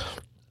hitting,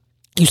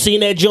 you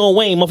seen that John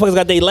Wayne. Motherfuckers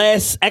got their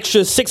last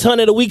extra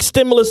 600 a week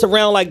stimulus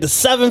around like the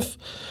 7th.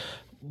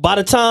 By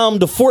the time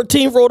the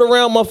 14th rolled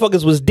around,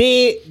 motherfuckers was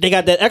dead. They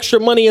got that extra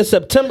money in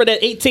September,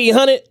 that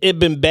 1,800. It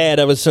been bad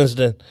ever since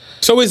then.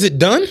 So is it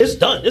done? It's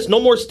done. It's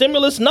no more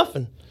stimulus,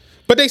 nothing.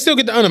 But they still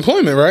get the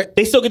unemployment, right?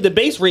 They still get the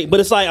base rate,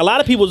 but it's like a lot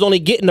of people was only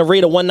getting the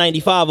rate of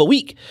 $195 a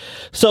week.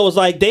 So it's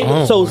like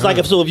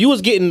if you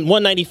was getting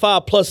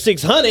 $195 plus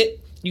 600,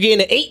 you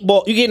getting an 8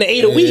 ball, you getting an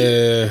 8 a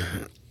week.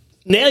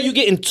 Now you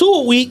getting 2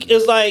 a week.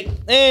 It's like,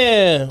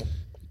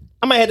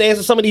 I might have to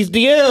answer some of these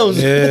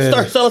DMs and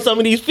start selling some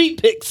of these feet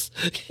pics.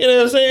 You know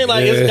what I'm saying?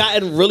 Like, it's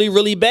gotten really,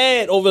 really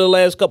bad over the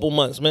last couple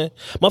months, man.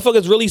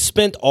 Motherfuckers really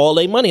spent all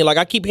their money. Like,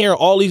 I keep hearing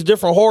all these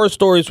different horror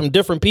stories from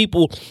different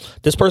people.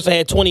 This person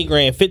had 20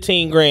 grand,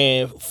 15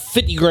 grand,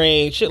 50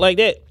 grand, shit like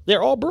that.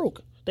 They're all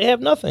broke. They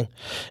have nothing.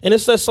 And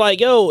it's just like,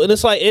 yo, and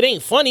it's like, it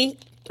ain't funny.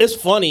 It's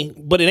funny,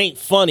 but it ain't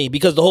funny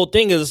because the whole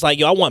thing is, it's like,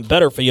 yo, I want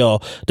better for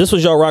y'all. This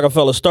was y'all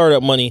Rockefeller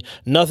startup money.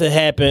 Nothing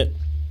happened.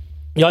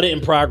 Y'all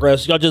didn't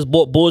progress. Y'all just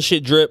bought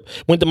bullshit drip.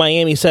 Went to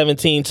Miami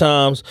 17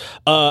 times.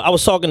 I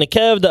was talking to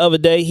Kev the other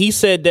day. He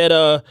said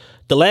that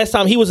the last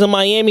time he was in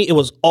Miami, it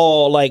was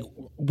all like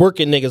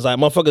working niggas, like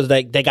motherfuckers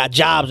that they got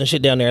jobs and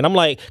shit down there. And I'm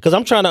like, because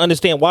I'm trying to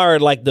understand why are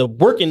like the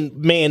working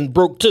man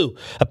broke too.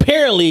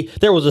 Apparently,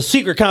 there was a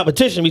secret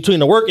competition between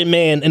the working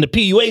man and the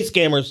PUA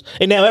scammers,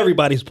 and now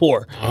everybody's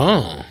poor.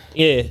 Oh.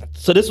 Yeah.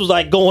 So this was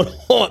like going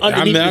on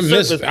underneath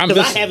the surface because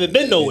I haven't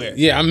been nowhere.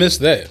 Yeah, I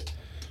missed that.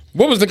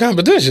 What was the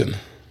competition?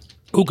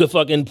 Who could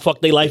fucking fuck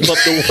their life up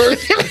the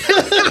worst?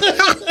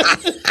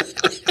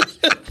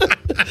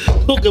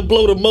 Who could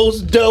blow the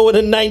most dough in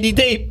a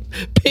 90-day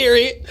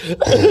period?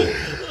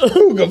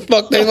 Who could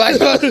fuck their life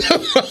up?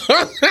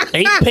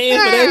 Ain't paying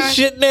for that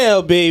shit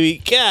now,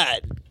 baby. God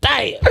damn.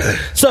 Damn.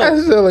 So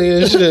That's silly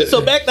as shit.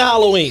 So back to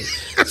Halloween.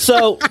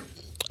 So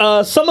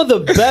some of the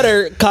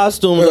better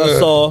costumes I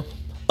saw.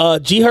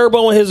 G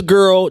Herbo and his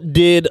girl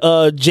did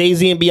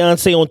Jay-Z and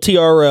Beyonce on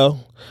TRL.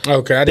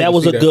 Okay, that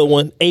was a good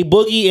one. A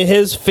Boogie and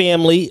his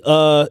family.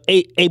 A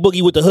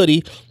Boogie with the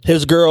hoodie.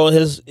 His girl and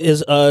his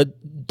I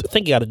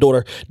think he got a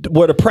daughter.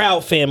 Were the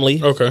Proud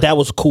Family. Okay, that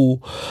was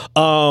cool.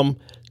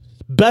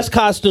 Best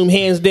costume,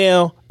 hands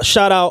down.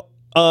 Shout out,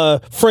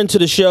 friend to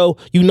the show.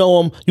 You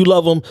know him, you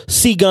love him.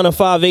 C Gunner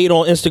 58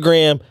 on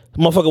Instagram.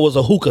 Motherfucker was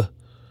a hookah.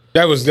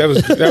 That was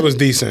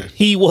decent.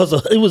 He was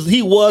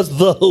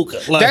the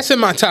hookah. Like, that's in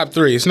my top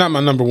 3. It's not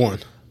my number 1.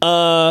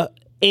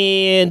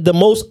 And the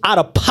most out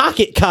of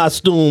pocket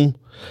costume,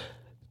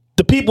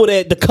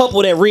 the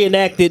couple that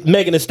reenacted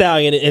Megan Thee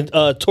Stallion and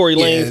Tory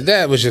Lanez. Yeah,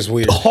 that was just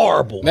weird.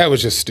 Horrible. That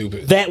was just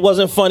stupid. That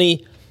wasn't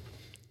funny.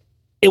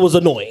 It was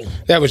annoying.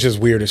 That was just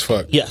weird as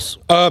fuck. Yes.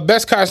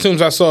 Best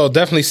costumes I saw,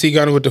 definitely C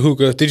Gunner with the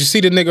hookah. Did you see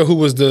the nigga who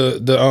was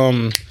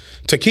the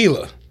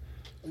tequila?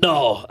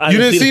 No, you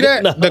didn't see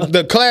that? No.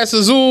 The Class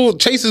Azul,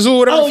 Chase Azul,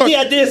 whatever. Oh yeah,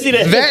 I did see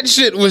that. That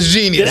shit was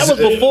genius. Yeah, that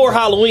was before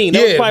Halloween.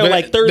 That was probably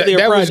like Thursday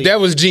or Friday. That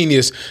was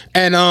genius.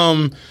 And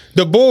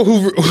the boy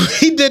who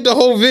he did the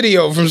whole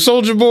video from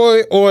Soulja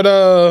Boy or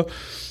the.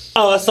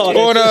 Oh, I saw that.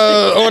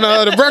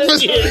 On the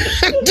breakfast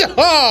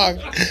dog,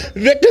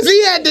 because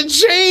he had to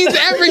change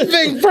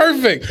everything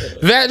perfect.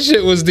 That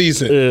shit was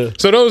decent. Yeah.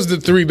 So those are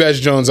the 3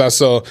 best Jones I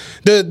saw.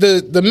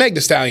 The Meg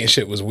Thee Stallion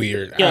shit was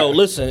weird. Yo,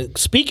 listen.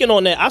 Speaking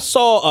on that, I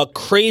saw a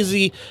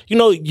crazy,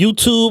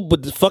 YouTube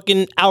with the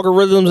fucking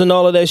algorithms and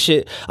all of that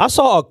shit. I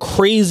saw a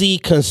crazy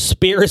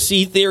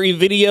conspiracy theory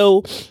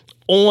video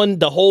on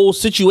the whole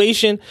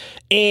situation,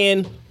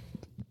 and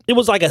it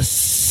was like a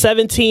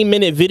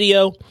 17-minute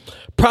video.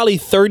 Probably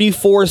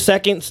 34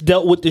 seconds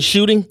dealt with the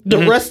shooting. The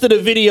rest of the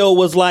video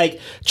was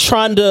like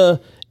trying to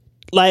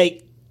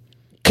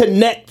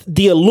connect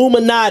the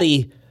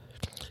Illuminati,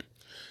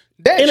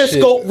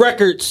 Interscope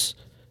Records,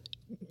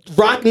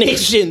 Rock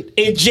Nation,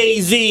 and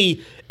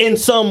Jay-Z in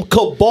some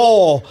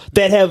cabal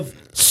that have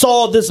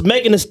saw this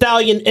Megan Thee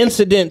Stallion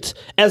incident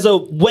as a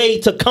way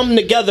to come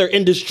together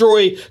and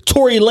destroy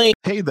Tory Lanez.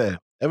 Hey there,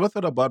 ever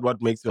thought about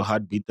what makes your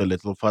heart beat a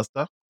little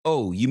faster?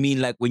 Oh, you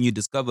mean like when you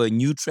discover a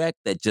new track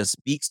that just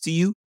speaks to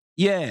you?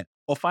 Yeah,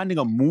 or finding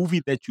a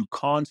movie that you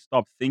can't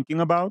stop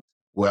thinking about?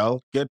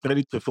 Well, get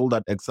ready to feel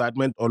that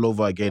excitement all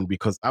over again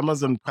because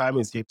Amazon Prime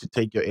is here to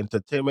take your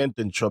entertainment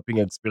and shopping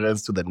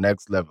experience to the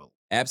next level.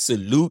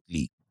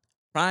 Absolutely.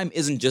 Prime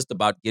isn't just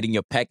about getting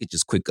your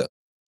packages quicker.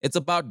 It's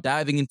about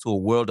diving into a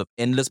world of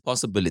endless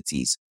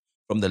possibilities,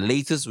 from the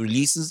latest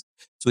releases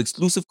to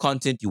exclusive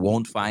content you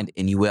won't find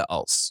anywhere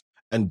else.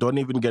 And don't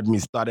even get me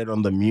started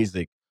on the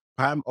music.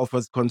 Prime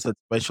offers concert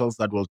specials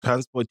that will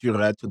transport you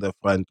right to the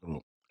front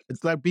row.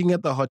 It's like being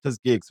at the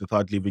hottest gigs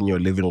without leaving your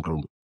living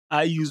room.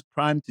 I use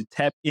Prime to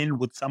tap in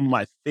with some of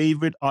my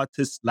favorite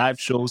artists' live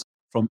shows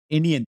from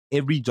any and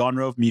every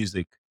genre of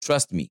music.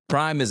 Trust me,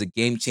 Prime is a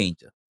game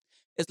changer.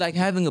 It's like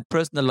having a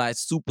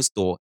personalized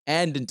superstore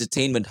and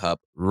entertainment hub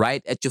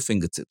right at your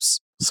fingertips.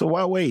 So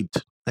why wait?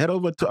 Head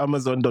over to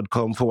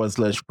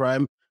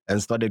amazon.com/Prime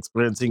and start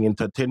experiencing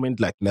entertainment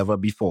like never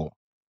before.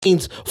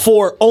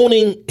 For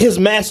owning his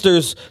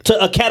masters to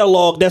a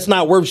catalog that's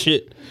not worth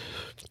shit.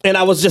 And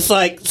I was just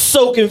like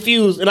so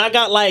confused. And I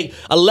got like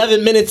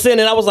 11 minutes in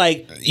and I was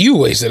like, you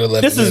wasted 11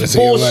 minutes. This is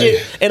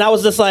bullshit. And I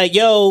was just like,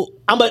 yo,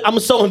 I'm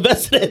so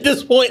invested at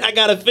this point. I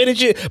gotta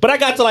finish it. But I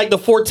got to like the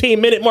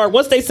 14-minute mark.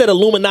 Once they said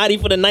Illuminati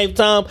for the 9th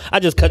time, I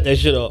just cut that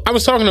shit off. I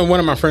was talking to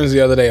one of my friends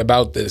the other day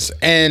about this.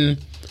 And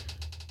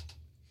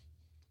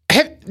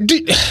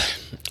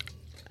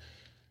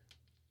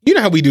you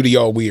know how we do the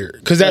y'all weird,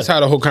 because that's how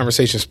the whole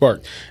conversation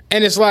sparked.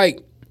 And it's like,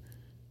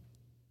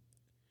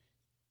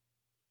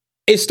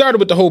 it started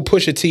with the whole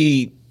Pusha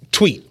T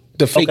tweet,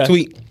 the fake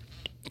tweet.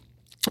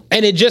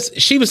 And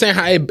she was saying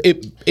how it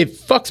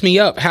fucks me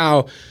up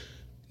how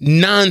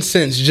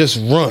nonsense just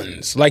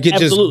runs. Like it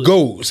just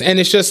goes. And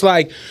it's just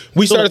like,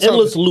 we started talking.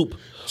 Endless loop.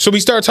 So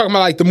we started talking about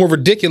like the more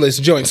ridiculous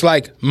joints,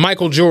 like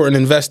Michael Jordan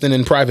investing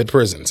in private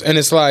prisons. And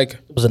it's like,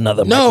 it was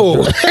another Michael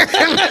Jordan.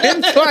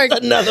 It's like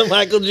another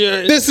Michael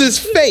Jordan. This is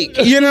fake.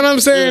 You know what I'm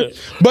saying? Yeah.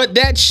 But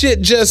that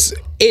shit just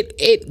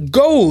it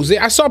goes.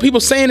 I saw people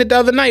saying it the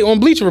other night on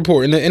Bleacher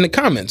Report in the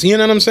comments. You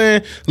know what I'm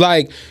saying?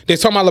 Like they're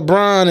talking about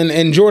LeBron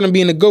and Jordan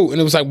being the GOAT, and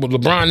it was like, well,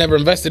 LeBron never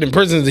invested in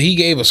prisons. He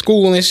gave a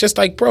school, and it's just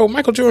like, bro,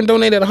 Michael Jordan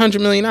donated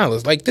 $100 million.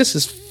 Like this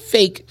is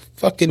fake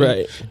fucking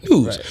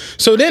news. Right.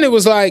 So then it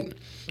was like,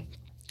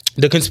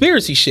 the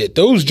conspiracy shit,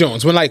 those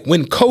Jones,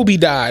 when Kobe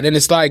died, and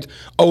it's like,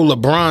 oh,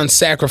 LeBron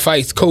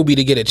sacrificed Kobe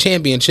to get a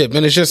championship,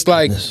 and it's just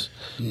like,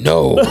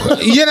 no,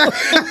 you know,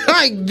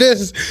 like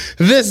this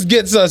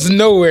gets us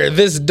nowhere.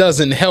 This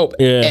doesn't help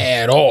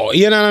at all.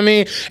 You know what I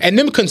mean? And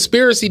them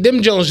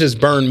Jones just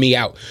burned me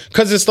out,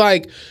 because it's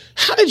like,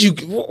 how did you?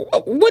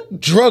 What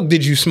drug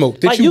did you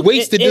smoke that you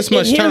wasted this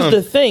much time? Here's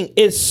the thing: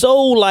 it's so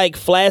like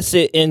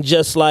flaccid and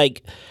just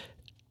like.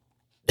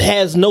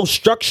 has no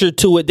structure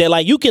to it that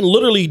like you can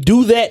literally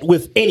do that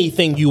with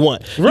anything you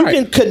want. Right.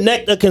 You can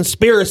connect a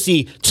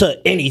conspiracy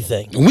to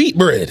anything. Wheat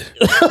bread.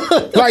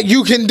 Like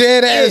you can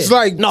dead ass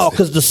like no,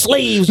 because the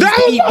slaves used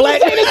to eat black.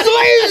 The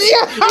slaves,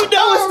 yeah. You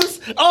know,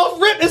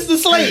 it's the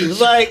slaves.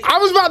 Like I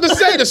was about to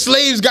say, the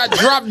slaves got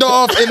dropped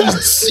off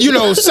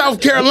in South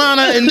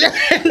Carolina and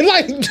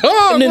like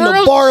dog, and then the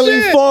real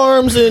barley shit.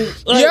 farms and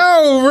like,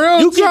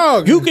 real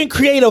talk. You can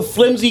create a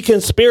flimsy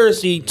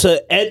conspiracy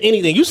to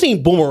anything. You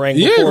seen Boomerang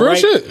before, real right?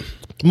 shit.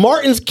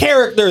 Martin's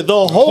character,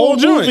 the whole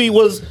movie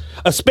was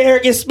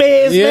asparagus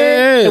spans,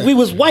 man. If we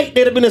was white,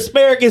 there'd have been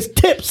asparagus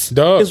tips.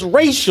 Duh. It's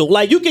racial.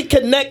 Like you can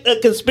connect a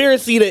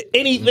conspiracy to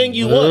anything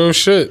you want. Real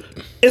shit.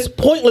 It's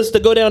pointless to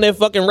go down that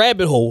fucking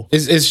rabbit hole.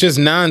 It's just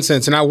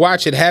nonsense. And I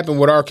watch it happen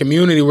with our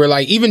community where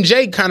like even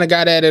Jake kind of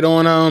got at it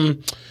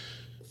on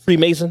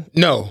Freemason?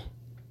 No.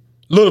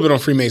 A little bit on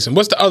Freemason.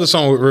 What's the other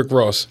song with Rick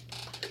Ross?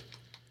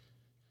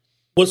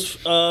 What's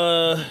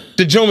the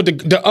joint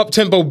with the up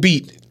tempo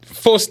beat?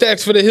 4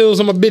 stacks for the hills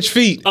on my bitch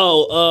feet.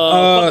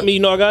 Fuck me, you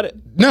know I got it?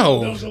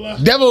 No.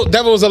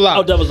 Devil's a lie.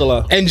 Oh, Devil's a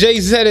lie. And Jay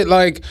said it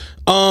like,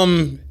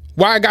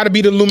 why I gotta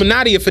be the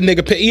Illuminati if a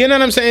nigga pay? You know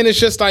what I'm saying? It's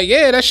just like,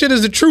 yeah, that shit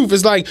is the truth.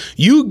 It's like,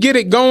 you get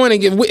it going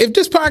and if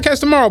this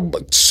podcast tomorrow,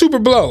 super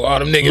blow, all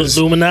them niggas.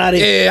 Illuminati.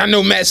 Yeah, I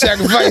know Matt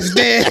sacrificed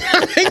Dan.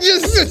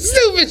 Just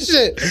stupid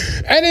shit.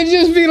 And it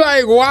just be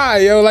like, why,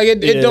 yo? Like,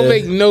 it don't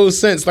make no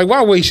sense. Like,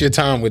 why waste your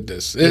time with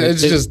this?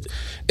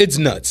 It's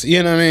nuts.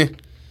 You know what I mean?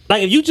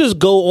 Like, if you just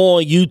go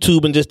on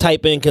YouTube and just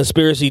type in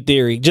conspiracy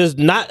theory, just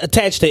not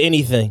attached to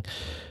anything,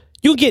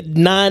 you get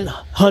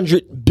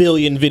 900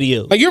 billion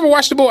videos. Like, you ever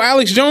watched the boy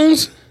Alex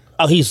Jones?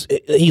 Oh, he's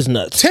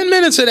nuts. 10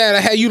 minutes of that, I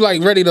had you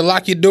like ready to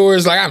lock your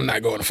doors. Like, I'm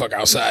not going the fuck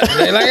outside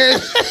today. Like,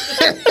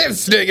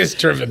 this nigga's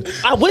tripping.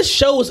 I wish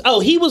shows. Oh,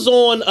 he was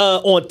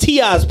on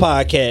T.I.'s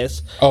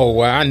podcast. Oh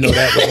wow, I know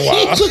that.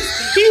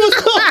 He was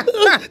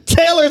on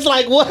Taylor's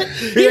like what?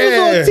 He was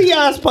on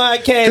T.I.'s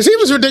podcast because he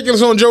was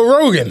ridiculous on Joe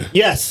Rogan.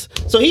 Yes,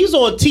 so he's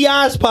on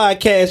T.I.'s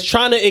podcast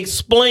trying to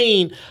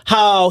explain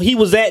how he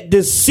was at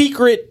this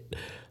secret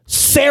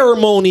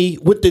ceremony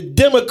with the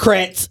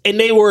Democrats and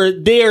they were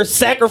there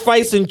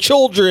sacrificing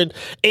children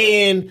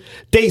and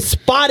they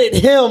spotted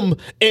him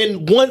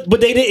but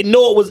they didn't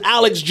know it was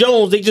Alex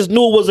Jones. They just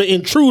knew it was an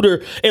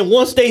intruder, and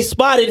once they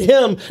spotted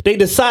him they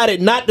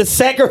decided not to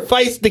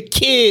sacrifice the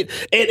kid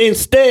and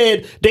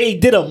instead they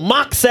did a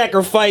mock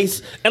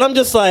sacrifice. And I'm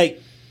just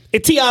like,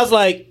 and T.I.'s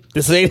like,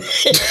 this ain't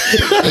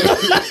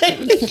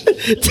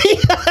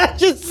T.I.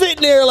 just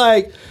sitting there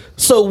like,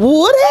 so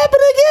what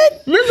happened again?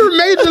 Remember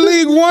Major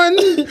League One?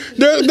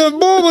 The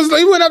boy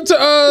he went up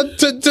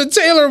to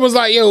Taylor and was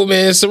like, yo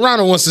man,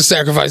 Serrano wants to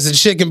sacrifice the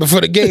chicken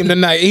before the game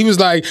tonight. He was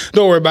like,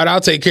 don't worry about it,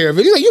 I'll take care of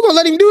it. He's like, you gonna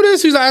let him do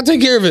this? He's like, I'll take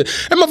care of it.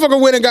 That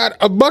motherfucker went and got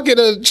a bucket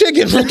of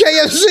chicken from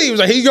KFC. He was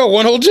like, here you go,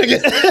 one whole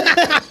chicken.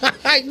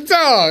 Like,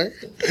 dog.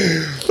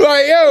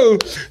 Like, yo,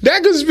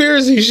 that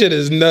conspiracy shit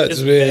is nuts,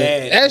 it's man.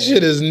 bad, that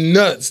shit is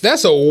nuts.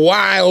 That's a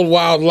wild,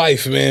 wild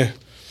life, man.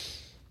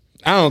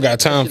 I don't got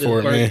time for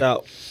it, man.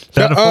 Out. Is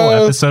that a full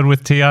episode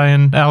with T.I.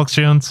 and Alex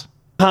Jones?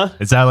 Huh?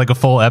 Is that like a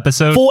full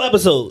episode? Full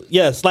episode,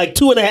 yes. Like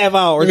 2.5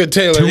 hours. Look at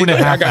Taylor. 2.5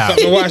 I got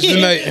something to watch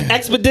tonight.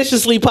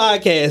 Expeditiously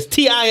podcast.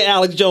 T.I. and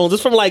Alex Jones.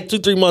 It's from like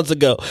 2-3 months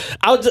ago.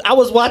 I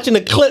was watching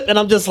the clip and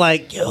I'm just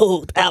like,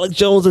 yo, Alex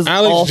Jones is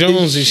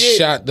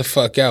shot the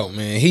fuck out,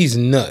 man. He's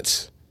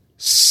nuts.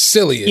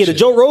 Silly as shit. The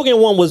Joe Rogan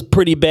one was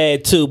pretty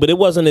bad too, but it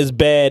wasn't as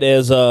bad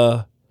as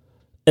the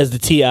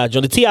T.I.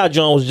 Jones. The T.I.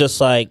 Jones was just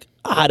like,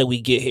 how did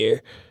we get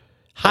here?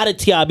 How did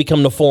T.I.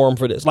 become the forum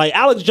for this? Like,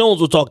 Alex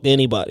Jones will talk to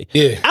anybody.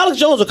 Yeah. Alex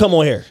Jones will come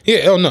on here.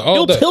 Yeah, oh no,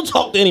 all day. He'll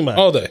talk to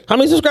anybody. All day. How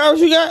many subscribers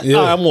you got?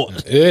 Yeah. I'm one.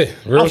 Yeah,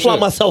 real I'll fly shit.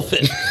 myself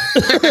in.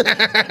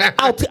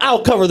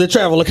 I'll cover the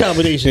travel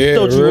accommodation. Yeah,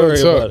 Don't you real worry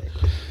talk. about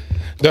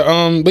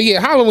it. But yeah,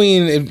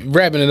 Halloween,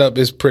 wrapping it up,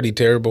 is pretty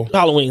terrible.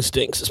 Halloween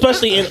stinks.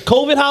 Especially in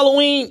COVID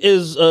Halloween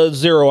is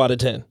 0 out of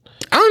 10.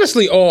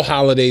 Honestly, all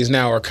holidays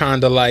now are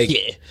kind of like,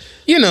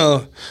 you know,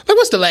 like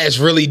what's the last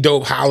really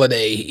dope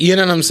holiday? You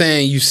know what I'm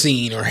saying? You've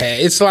seen or had.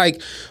 It's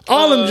like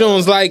all them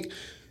Jones, like,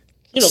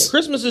 you know,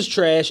 Christmas is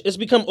trash. It's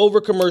become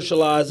over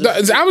commercialized.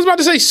 I was about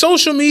to say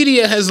social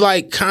media has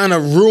like kind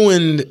of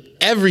ruined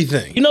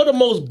everything. You know the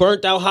most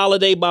burnt out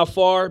holiday by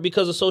far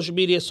because of social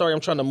media? Sorry, I'm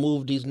trying to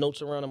move these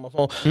notes around on my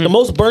phone. The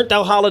most burnt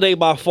out holiday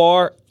by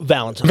far,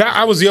 Valentine's.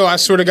 I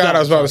swear to God, I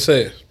was about to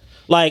say it.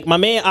 Like my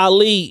man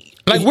Ali.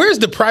 Like, where's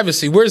the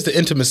privacy? Where's the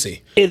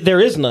intimacy? There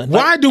is none.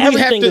 Why do we have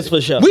everything to? Is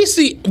for show.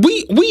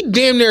 We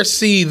damn near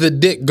see the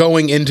dick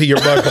going into your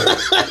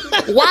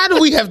butthole. Why do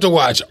we have to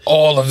watch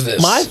all of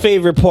this? My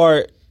favorite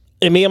part,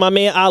 and me and my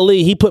man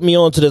Ali, he put me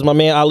on to this. My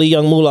man Ali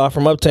Young Moolah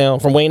from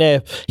Uptown, from Wayne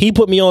Ave, he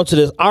put me on to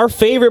this. Our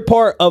favorite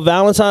part of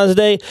Valentine's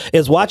Day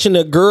is watching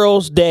the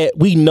girls that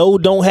we know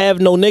don't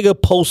have no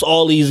nigga post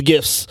all these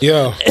gifts.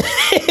 Yeah.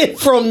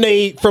 from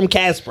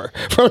Casper,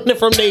 from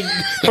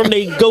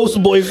they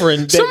ghost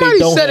boyfriend. That Somebody they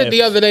don't said have. it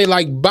the other day,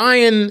 like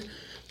buying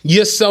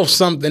yourself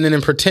something and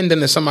then pretending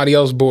that somebody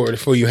else bored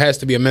for you has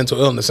to be a mental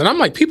illness. And I'm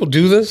like, people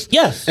do this?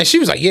 Yes. And she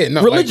was like, yeah,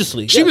 no.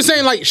 Religiously. Like, she was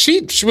saying like,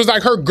 she was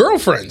like her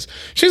girlfriends.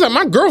 She's like,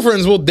 my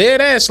girlfriends will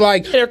dead ass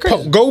like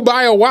go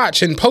buy a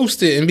watch and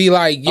post it and be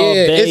like, yeah,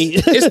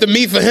 it's the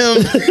me for him.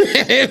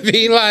 And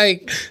be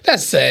like,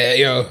 that's sad,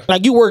 yo.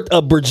 Like you worked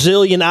a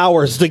bajillion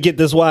hours to get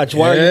this watch.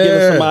 Why are you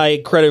giving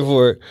somebody credit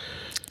for it?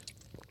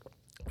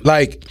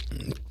 Like,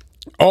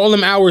 all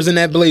them hours in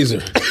that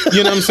blazer.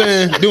 You know what I'm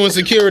saying? Doing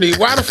security.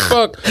 Why the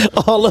fuck?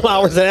 All them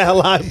hours at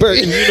Allied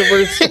Burton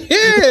University.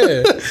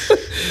 Yeah.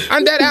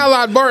 And that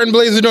Allied Barton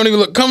blazer don't even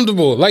look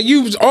comfortable. Like,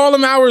 you all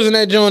them hours in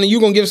that joint and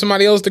you gonna give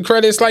somebody else the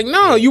credit. It's like,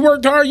 no, you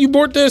worked hard, you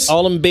bought this.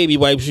 All them baby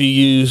wipes you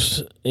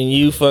used and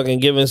you fucking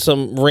giving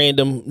some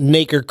random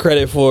naker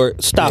credit for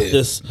it. Stop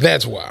this.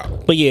 That's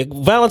wild. But yeah,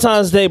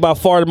 Valentine's Day, by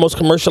far the most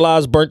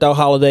commercialized, burnt out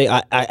holiday.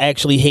 I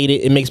actually hate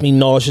it. It makes me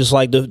nauseous.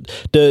 Like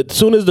the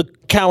soon as the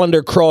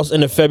calendar crossed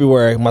into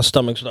February, my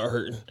stomach start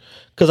hurting.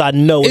 Because I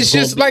know it's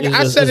just like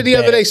I said it the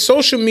other day.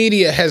 Social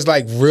media has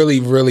like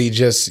really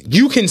just,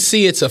 you can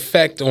see its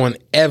effect on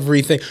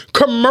everything.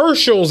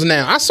 Commercials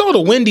now. I saw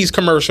the Wendy's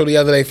commercial the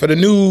other day for the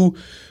new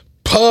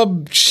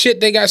pub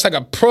shit they got. It's like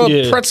a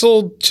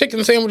pretzel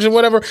chicken sandwich or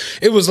whatever.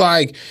 It was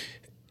like,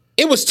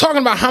 it was talking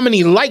about how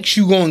many likes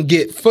you gonna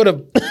get for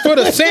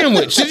the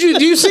sandwich.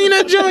 Do you see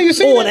that, John? You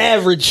see on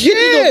average? Yeah,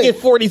 you gonna get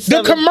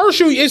 47. The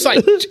commercial,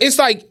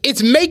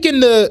 it's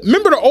making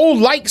remember the old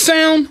like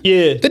sound?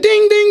 Yeah, the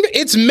ding ding.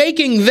 It's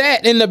making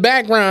that in the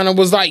background. It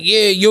was like,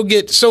 yeah, you'll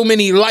get so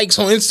many likes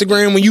on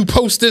Instagram when you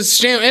post this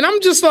channel. And I'm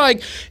just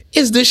like,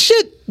 is the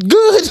shit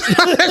good?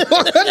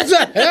 What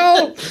the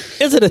hell?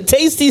 Is it a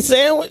tasty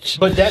sandwich?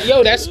 But that's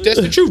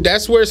the truth.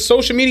 That's where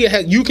social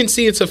media you can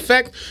see its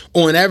effect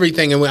on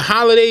everything. And with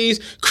holidays,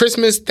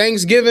 Christmas,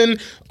 Thanksgiving,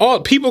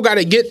 all people got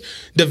to get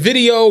the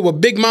video with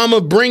Big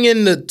Mama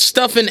bringing the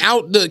stuffing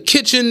out the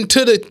kitchen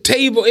to the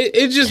table.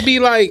 It just be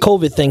like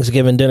COVID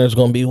Thanksgiving dinner is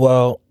gonna be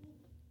wild.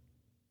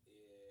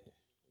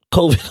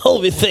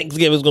 COVID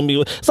Thanksgiving is gonna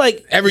be. It's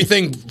like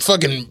everything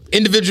fucking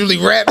individually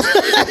wrapped.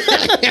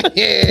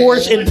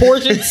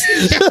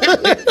 Portions.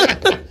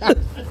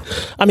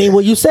 I mean,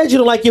 well, you said you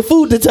don't like your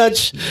food to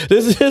touch.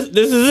 This is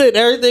it.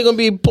 Everything gonna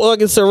be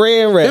plug and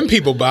saran wrap. Them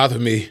people bother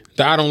me.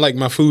 That I don't like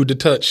my food to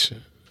touch.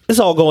 It's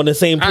all going to the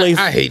same place.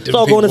 I hate them. It's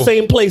all going to the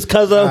same place,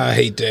 cuzzo. I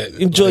hate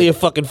that. Enjoy your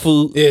fucking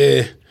food.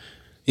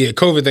 Yeah.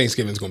 COVID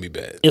Thanksgiving is gonna be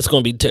bad. It's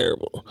gonna be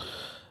terrible.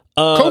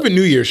 COVID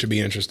New Year should be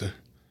interesting.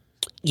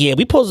 Yeah,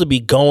 we supposed to be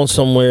going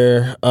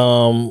somewhere.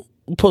 We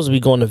supposed to be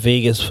going to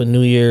Vegas for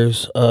New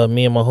Year's.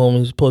 Me and my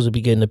homies supposed to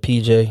be getting a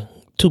PJ.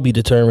 To be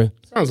determined.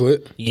 Sounds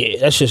lit. Yeah,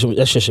 that shit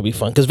should be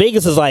fun. Because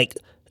Vegas is like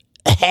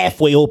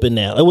halfway open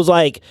now. It was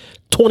like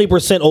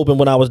 20% open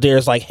when I was there.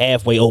 It's like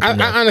halfway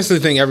open. I honestly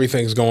think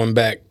everything's going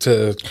back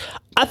to.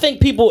 I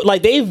think people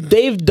like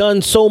they've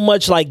done so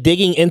much like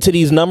digging into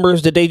these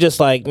numbers that they just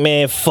like,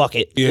 man, fuck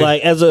it. Yeah.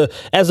 Like as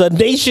a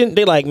nation,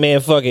 they like,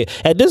 man, fuck it.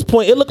 At this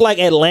point, it looked like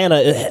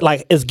Atlanta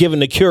like is giving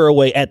the cure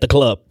away at the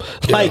club.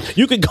 Yeah. Like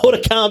you could go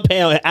to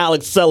Compound and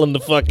Alex selling the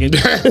fucking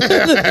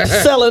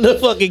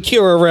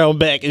cure around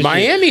back. And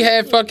Miami shit.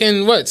 had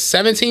fucking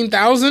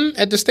 17,000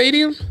 at the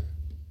stadium.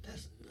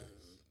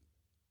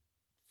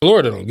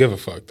 Florida don't give a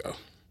fuck though.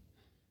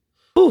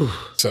 Whew.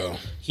 So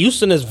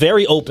Houston is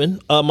very open.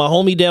 My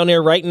homie down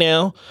there right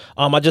now.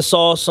 I just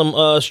saw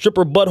some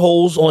stripper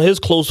buttholes on his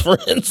close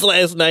friends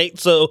last night.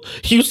 So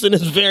Houston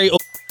is very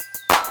open.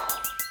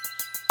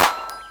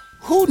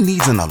 Who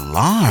needs an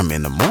alarm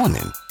in the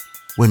morning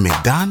when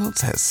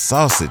McDonald's has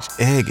sausage,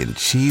 egg, and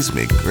cheese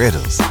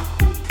McGriddles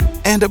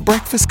and a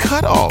breakfast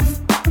cutoff?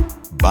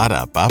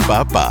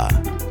 Ba-da-ba-ba-ba.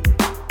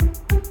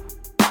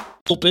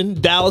 Open.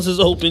 Dallas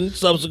is open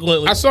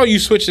subsequently. I saw you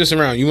switch this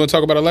around. You want to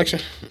talk about election?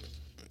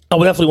 I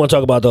would definitely want to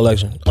talk about the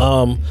election.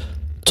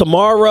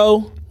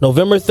 Tomorrow,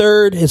 November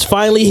 3rd, is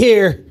finally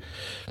here.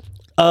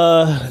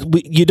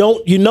 You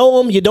know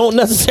him, you don't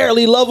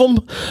necessarily love him,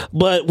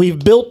 but we've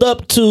built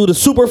up to the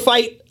super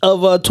fight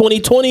of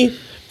 2020.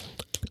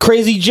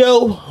 Crazy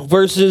Joe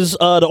versus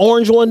the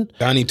orange one,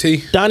 Donnie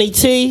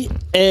T,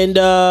 and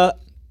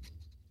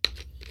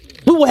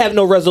we will have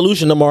no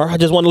resolution tomorrow. I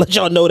just want to let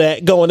y'all know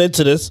that going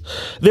into this.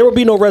 There will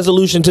be no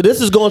resolution to this.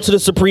 Is going to the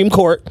Supreme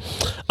Court.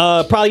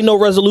 Probably no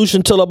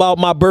resolution till about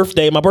my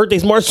birthday. My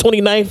birthday's March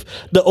 29th.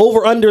 The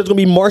over-under is going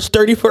to be March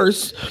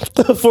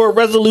 31st for a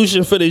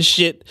resolution for this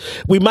shit.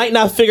 We might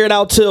not figure it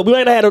out we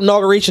might not have an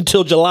inauguration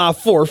till July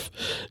 4th.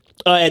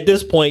 At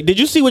this point, did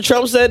you see what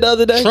Trump said the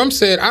other day? Trump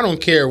said, "I don't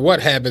care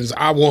what happens,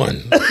 I won."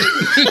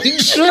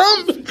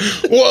 Trump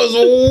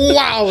was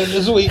wild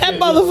this week. That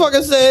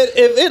motherfucker said,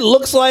 "If it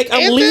looks like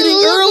I'm leading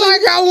early,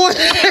 like I won,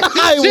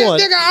 I won.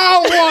 Nigga,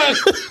 I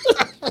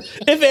won."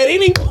 If at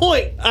any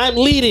point I'm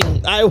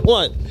leading, I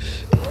won.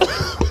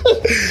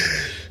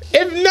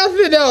 If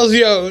nothing else,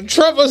 yo,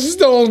 Trump a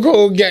stone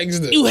cold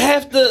gangster. You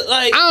have to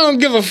like. I don't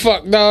give a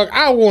fuck, dog.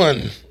 I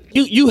won.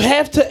 You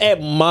have to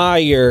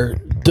admire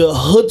the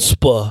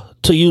chutzpah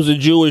to use a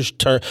Jewish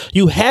term.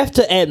 You have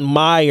to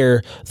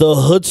admire the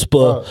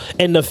chutzpah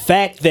and the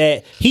fact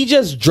that he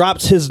just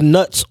drops his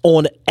nuts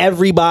on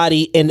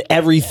everybody and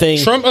everything.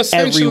 Trump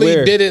essentially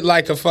everywhere. did it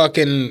like a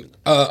fucking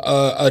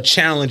a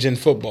challenge in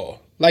football.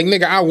 Like,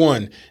 nigga, I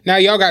won. Now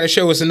y'all got to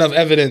show us enough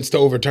evidence to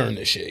overturn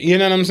this shit. You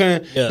know what I'm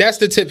saying? Yeah. That's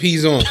the tip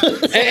he's on.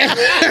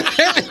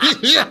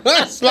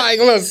 It's like,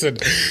 listen,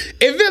 if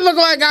it look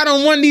like I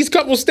done won these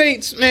couple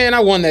states, man,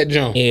 I won that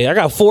jump. Yeah, I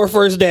got 4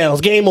 first downs.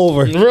 Game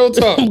over. Real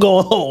talk. I'm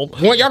going home.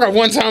 Y'all got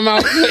one time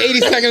out,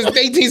 18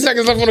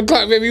 seconds left on the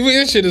clock, baby.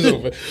 This shit is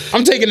over.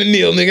 I'm taking a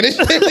kneel, nigga.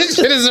 This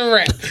shit is a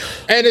wrap.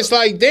 And it's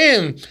like,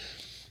 damn.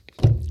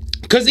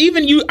 Because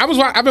even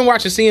I've been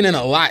watching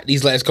CNN a lot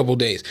these last couple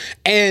days.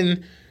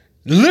 And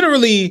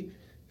literally,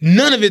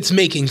 none of it's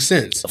making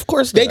sense. Of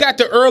course they not. got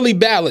the early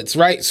ballots,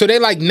 right? So they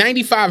like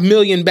 95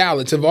 million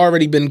ballots have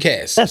already been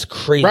cast. That's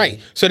crazy. Right.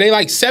 So they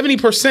like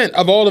 70%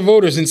 of all the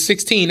voters in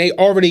 16, they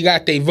already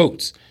got their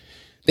votes.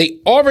 They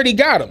already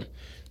got them.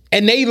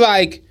 And they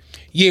like,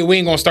 yeah, we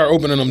ain't gonna start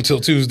opening them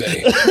until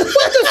Tuesday. What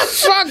the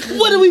fuck?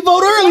 What did we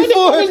vote early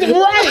for?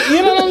 Right.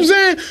 You know what I'm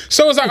saying?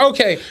 So it's like,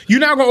 okay,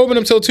 you're not gonna open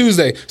them till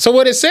Tuesday. So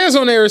what it says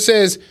on there, it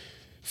says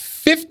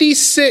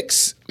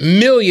 56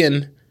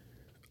 million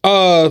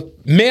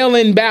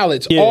mail-in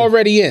ballots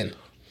already in.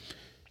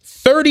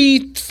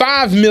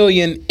 35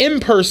 million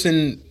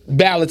in-person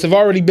ballots have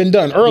already been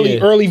done.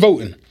 Early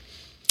voting.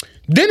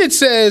 Then it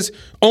says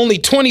only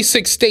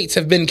 26 states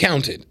have been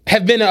counted,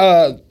 have been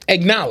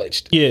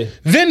acknowledged. Yeah.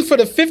 Then for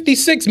the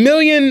 56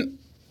 million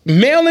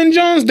mail-in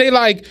Jones, they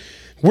like,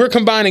 we're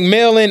combining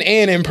mail-in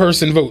and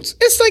in-person votes.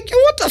 It's like,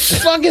 what the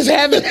fuck is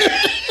happening?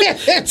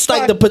 It's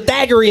like the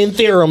Pythagorean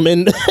theorem,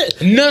 and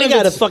they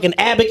got a fucking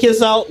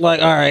abacus out.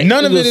 Like, all right,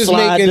 none of it is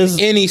making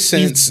any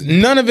sense.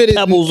 None of it is.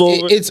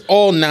 It's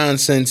all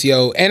nonsense,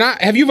 yo. And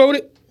have you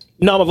voted?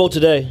 No, I'm gonna vote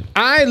today.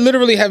 I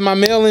literally have my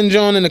mail-in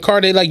John in the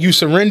car. They like, you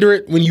surrender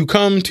it when you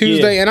come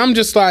Tuesday, and I'm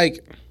just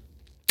like,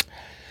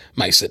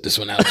 might sit this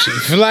one out,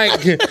 chief.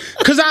 Like,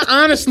 because I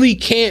honestly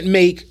can't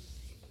make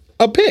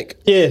a pick.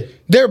 Yeah.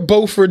 They're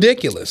both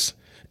ridiculous.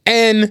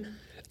 And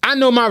I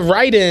know my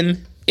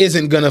write-in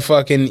isn't gonna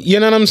fucking, you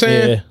know what I'm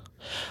saying? Yeah.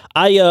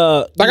 I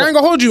ain't gonna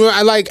hold you.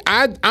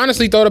 I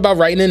honestly thought about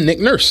writing in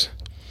Nick Nurse.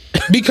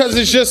 Because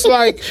it's just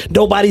like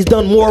nobody's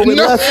done more with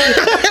us.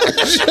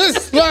 It's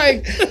just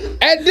like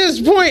at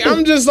this point,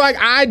 I'm just like,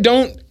 I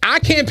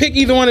can't pick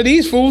either one of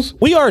these fools.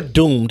 We are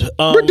doomed.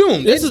 We're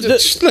doomed.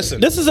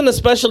 Listen, this is an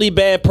especially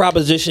bad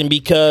proposition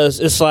because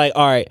it's like,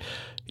 all right,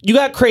 you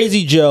got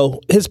Crazy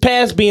Joe, his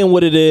past being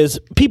what it is,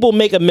 people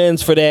make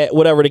amends for that,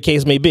 whatever the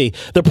case may be.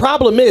 The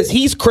problem is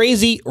he's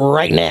crazy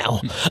right now.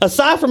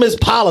 Aside from his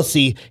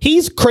policy,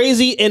 he's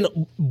crazy and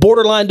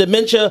borderline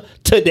dementia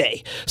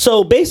today.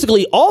 So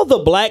basically all the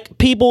black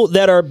people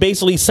that are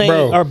basically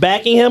saying, are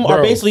backing him,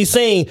 are basically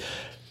saying,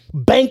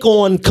 bank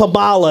on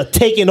Kamala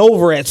taking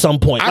over at some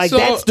point.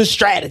 That's the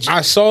strategy.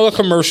 I saw a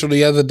commercial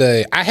the other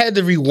day. I had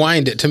to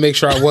rewind it to make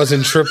sure I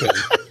wasn't tripping.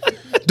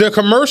 The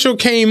commercial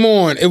came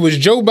on. It was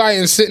Joe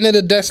Biden sitting at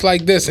a desk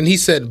like this, and he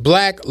said,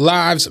 "Black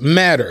Lives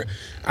Matter."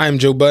 I'm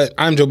Joe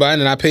Biden,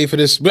 and I pay for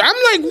this. But I'm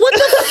like, what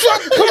the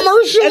fuck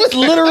commercial? That's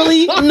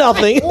literally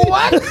nothing.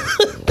 What?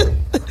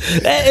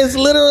 That is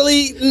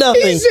literally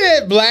nothing. He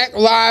said, "Black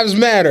Lives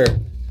Matter."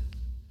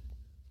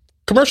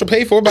 Commercial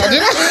paid for by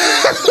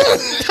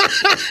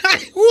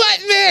what,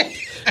 man?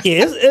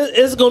 Yeah,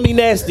 it's gonna be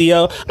nasty,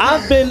 yo.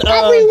 I've been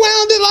I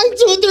rewound it like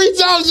 2 or 3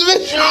 times.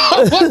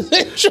 I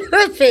wasn't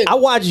tripping. I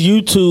watch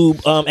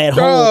YouTube at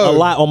home a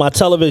lot on my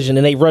television,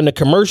 and they run the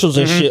commercials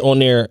and shit on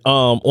there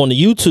on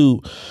the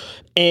YouTube,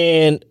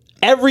 and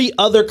every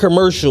other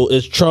commercial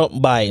is Trump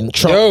Biden,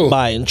 Trump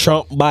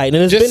Biden, and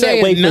it's been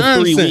that way for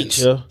 3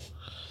 weeks. Yo.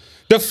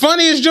 The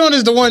funniest joint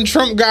is the one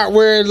Trump got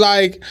where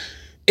like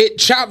it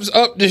chops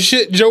up the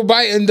shit Joe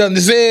Biden done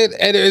said,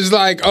 and it's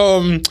like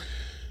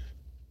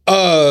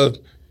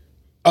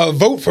a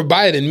vote for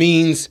Biden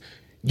means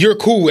you're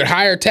cool with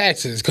higher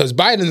taxes because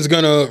Biden's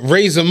gonna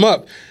raise them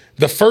up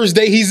the first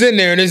day he's in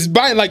there, and it's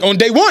Biden like on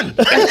day 1.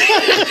 What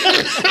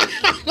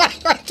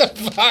the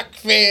fuck,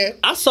 man?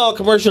 I saw a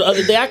commercial the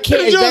other day. I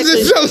can't exactly.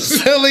 Is so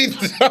silly,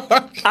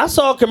 dog. I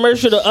saw a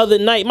commercial the other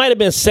night. Might have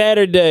been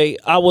Saturday.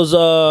 I was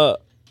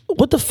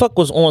what the fuck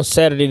was on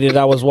Saturday that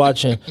I was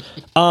watching?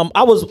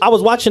 I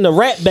was watching the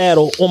rap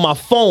battle on my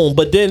phone,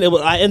 but then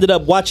I ended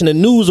up watching the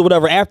news or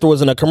whatever afterwards,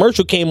 and a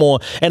commercial came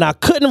on, and I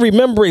couldn't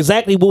remember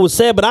exactly what was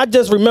said, but I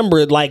just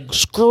remembered like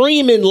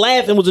screaming,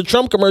 laughing. It was a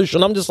Trump commercial,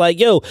 and I'm just like,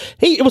 yo,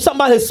 it was something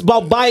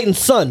about Biden's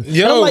son.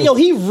 And I'm like, yo,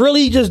 he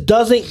really just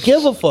doesn't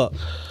give a fuck.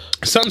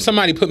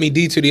 Somebody put me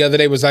D to the other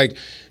day was like,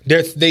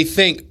 they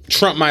think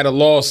Trump might have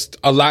lost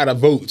a lot of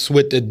votes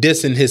with the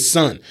dissing his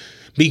son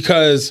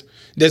because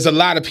there's a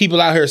lot of people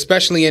out here,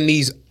 especially in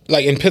these,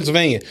 like in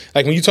Pennsylvania,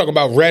 like when you talk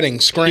about Reading,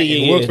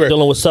 Scranton, Wilkes-Barre,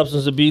 dealing with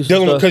substance abuse,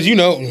 because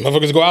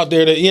motherfuckers go out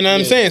there to, you know what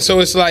I'm saying. So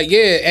it's like,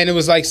 and it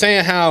was like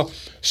saying how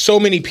so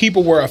many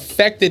people were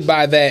affected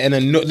by that,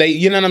 and they,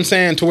 you know what I'm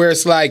saying, to where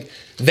it's like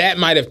that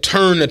might have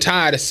turned the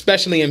tide,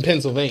 especially in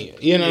Pennsylvania.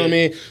 You know what I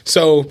mean?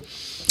 So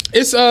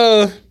it's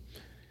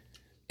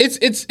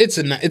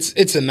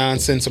It's a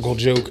nonsensical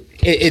joke.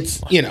 It's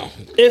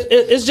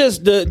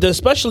just the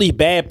especially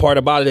bad part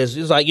about it is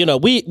it's like,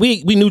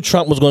 we knew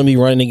Trump was going to be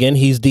running again.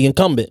 He's the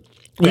incumbent.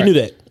 We knew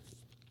that.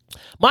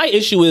 My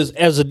issue is,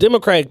 as a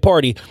Democratic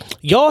Party,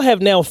 y'all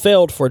have now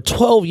failed for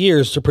 12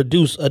 years to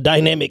produce a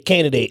dynamic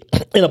candidate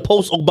in a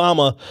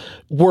post-Obama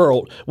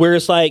world where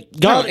it's like...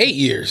 8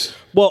 years.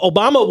 Well,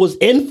 Obama was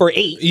in for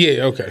 8.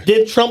 Yeah, okay.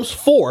 Then Trump's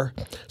 4.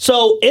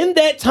 So in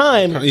that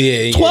time,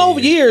 12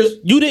 years,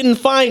 you didn't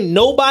find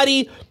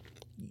nobody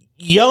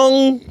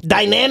young,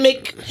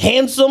 dynamic,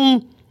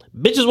 handsome...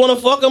 Bitches want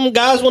to fuck them,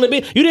 guys want to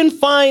be... You didn't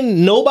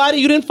find nobody.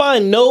 You didn't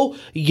find no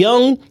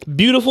young,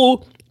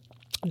 beautiful...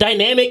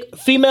 dynamic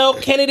female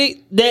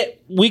candidate that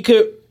we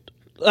could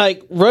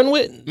run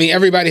with. I mean,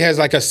 everybody has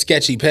like a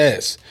sketchy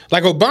past.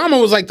 Like Obama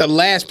was like the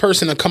last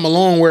person to come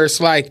along where it's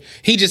like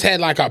he just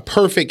had like a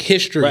perfect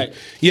history. Right.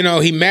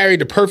 He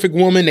married the perfect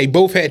woman. They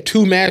both had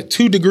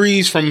 2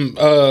 degrees from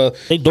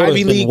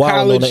Ivy League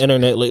college. On the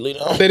internet lately.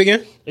 No. Say it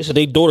again. They said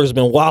their daughter's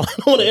been wilding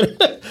on the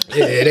internet.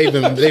 Yeah,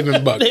 they've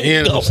been bucking.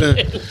 You know what I'm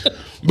saying?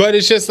 But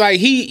it's just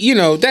like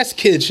that's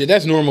kid shit.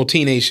 That's normal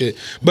teenage shit.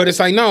 But it's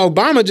like, no,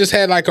 Obama just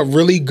had like a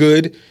really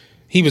good,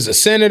 he was a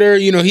senator,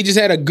 he just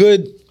had a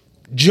good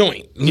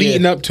joint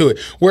leading up to it.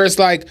 Where it's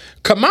like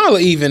Kamala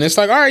even, it's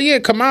like, all right, yeah,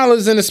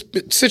 Kamala's in a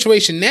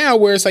situation now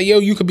where it's like, yo,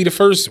 you could be the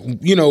first,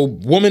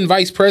 woman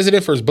vice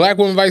president, first black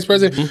woman vice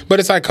president. Mm-hmm. But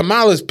it's like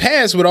Kamala's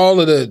passed with all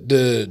of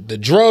the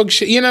drug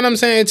shit. You know what I'm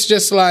saying? It's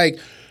just like.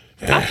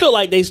 I feel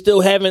like they still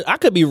haven't, I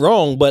could be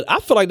wrong, but I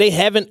feel like they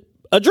haven't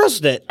address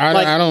that.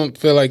 I don't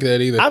feel like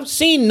that either. I've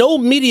seen no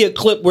media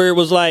clip where it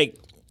was like,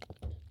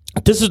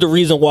 this is the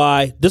reason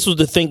why, this was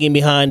the thinking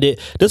behind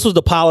it, this was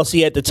the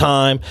policy at the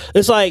time.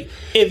 It's like,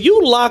 if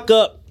you lock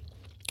up,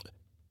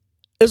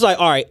 it's like,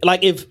 all right,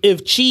 like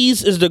if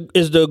cheese is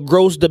the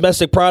gross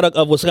domestic product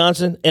of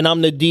Wisconsin and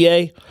I'm the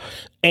DA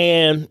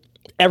and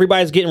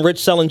everybody's getting rich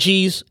selling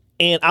cheese,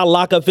 and I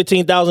lock up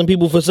 15,000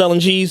 people for selling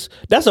cheese,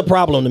 that's a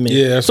problem to me.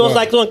 Yeah, so it's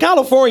like, so in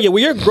California,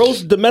 where your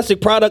gross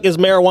domestic product is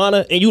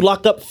marijuana and you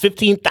lock up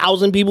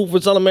 15,000 people for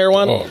selling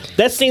marijuana,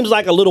 that seems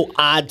like a little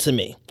odd to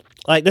me.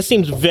 Like, that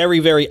seems very,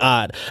 very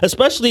odd.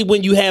 Especially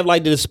when you have,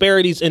 like, the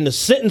disparities in the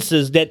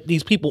sentences that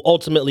these people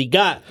ultimately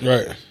got.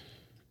 Right.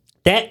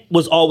 That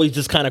was always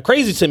just kind of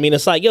crazy to me. And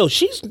it's like, yo,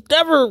 she's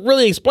never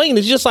really explained.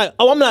 It's just like,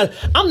 I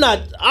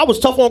was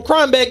tough on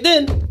crime back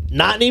then.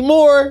 Not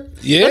anymore.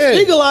 Yeah. Let's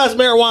legalize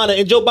marijuana.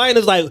 And Joe Biden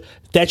is like,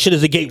 that shit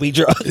is a gateway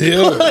drug.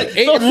 Yeah.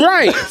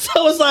 Right.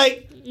 So it's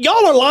like,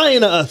 y'all are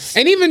lying to us.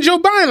 And even Joe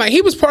Biden, like,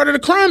 he was part of the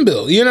crime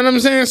bill. You know what I'm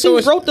saying? So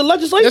he wrote the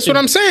legislation. That's what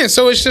I'm saying.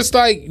 So it's just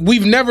like,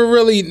 we've never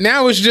really,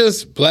 now it's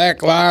just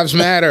Black Lives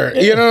Matter.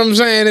 You know what I'm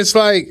saying? It's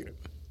like,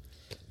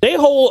 They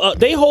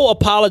whole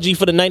apology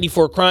for the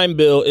 94 crime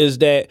bill is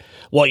that,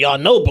 well, y'all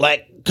know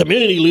black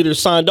community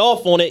leaders signed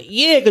off on it.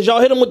 Yeah, because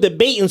y'all hit them with the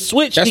bait and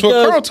switch. That's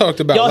what Carl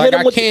talked about. Like,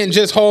 I can't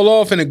just hold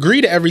off and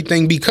agree to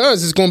everything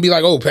because it's going to be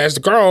like, oh,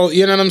 Pastor Carl,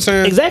 you know what I'm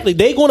saying? Exactly.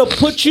 They're going to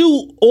put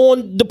you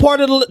on the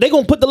part of they're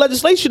going to put the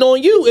legislation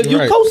on you if you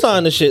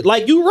co-sign the shit.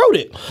 Like, you wrote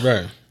it.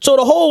 Right. So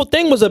the whole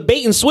thing was a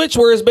bait and switch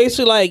where it's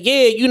basically like,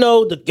 yeah,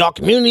 y'all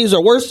communities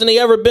are worse than they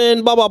ever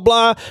been, blah, blah,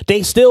 blah.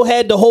 They still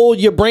had the whole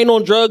your brain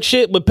on drug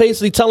shit, but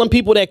basically telling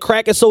people that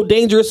crack is so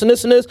dangerous and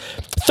this and this.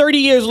 30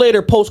 years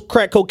later,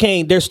 post-crack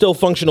cocaine, there's still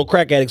functional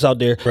crack addicts out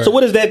there. Right. So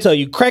what does that tell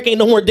you? Crack ain't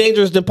no more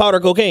dangerous than powder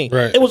cocaine.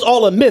 Right. It was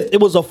all a myth.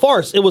 It was a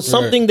farce. It was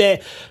something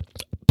that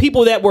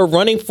people that were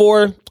running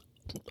for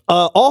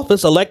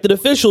office, elected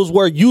officials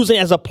were using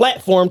as a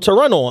platform to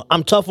run on.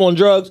 I'm tough on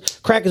drugs.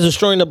 Crack is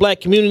destroying the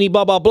black community,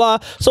 blah, blah, blah.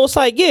 So it's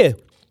like, yeah,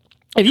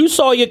 if you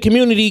saw your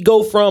community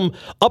go from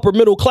upper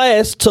middle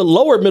class to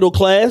lower middle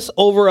class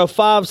over a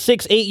 5,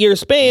 6, 8 year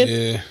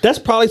span, that's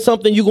probably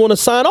something you're going to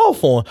sign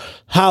off on.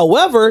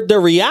 However, the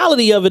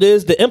reality of it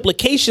is the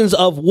implications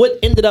of what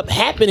ended up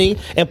happening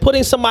and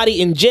putting somebody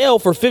in jail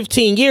for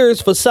 15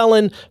 years for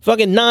selling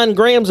fucking 9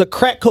 grams of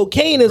crack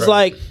cocaine is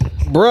like,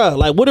 bruh,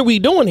 like, what are we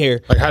doing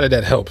here? Like, how did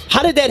that help?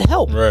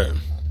 Right.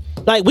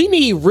 Like, we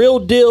need real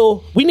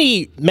deal. We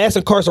need mass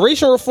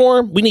incarceration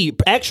reform. We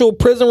need actual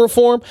prison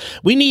reform.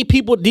 We need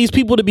these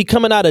people to be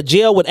coming out of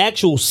jail with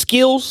actual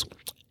skills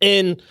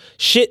and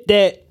shit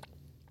that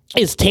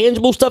is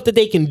tangible stuff that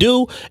they can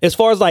do as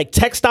far as like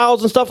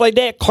textiles and stuff like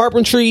that,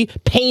 carpentry,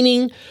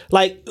 painting,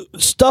 like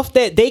stuff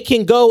that they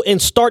can go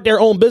and start their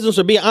own business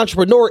or be an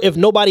entrepreneur if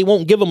nobody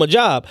won't give them a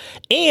job.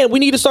 And we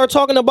need to start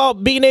talking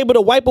about being able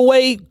to wipe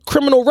away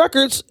criminal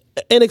records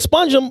and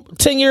expunge them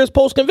 10 years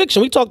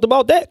post-conviction. We talked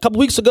about that a couple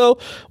weeks ago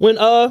when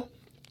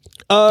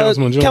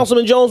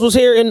Councilman Jones was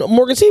here and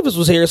Morgan Stevens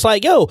was here. It's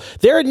like, yo,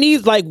 there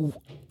needs like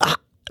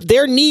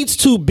there needs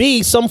to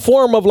be some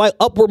form of like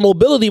upward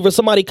mobility for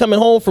somebody coming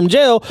home from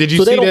jail,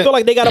 so they don't feel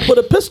like they got to put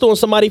a pistol in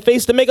somebody's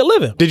face to make a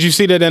living. Did you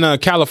see that in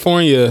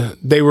California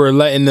they were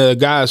letting the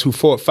guys who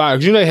fought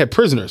fires? You know they had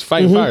prisoners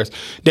fighting fires.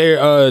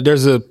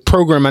 There's a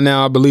program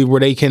now I believe where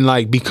they can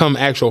like become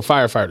actual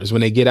firefighters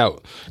when they get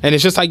out, and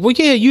it's just like, well,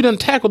 yeah, you done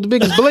tackled the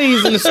biggest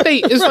blaze in the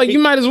state. It's like you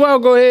might as well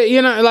go ahead,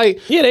 you know, like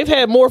they've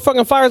had more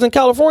fucking fires in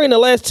California in the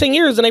last 10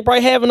 years than they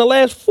probably have in the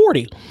last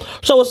 40.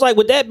 So it's like,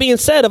 with that being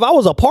said, if I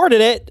was a part of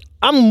that,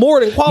 I'm more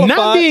than qualified.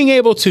 Not being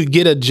able to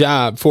get a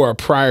job for a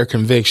prior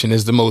conviction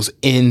is the most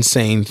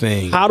insane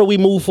thing. How do we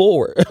move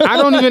forward? I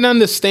don't even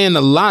understand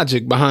the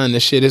logic behind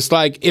this shit. It's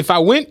like, if I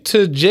went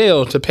to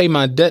jail to pay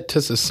my debt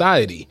to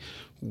society,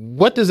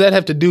 what does that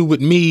have to do with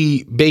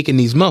me baking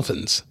these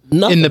muffins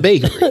in the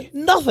bakery?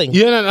 Nothing.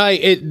 You know, like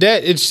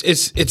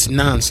it's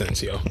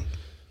nonsense, yo.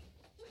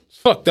 It's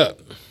fucked up.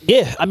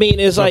 Yeah, I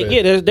mean, it's like,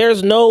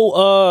 there's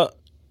no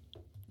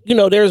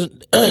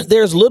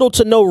there's little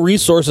to no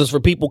resources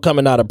for people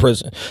coming out of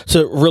prison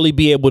to really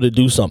be able to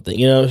do something.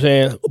 You know what I'm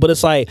saying? But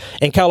it's like,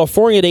 in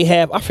California, they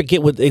have, I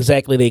forget what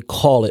exactly they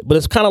call it, but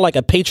it's kind of like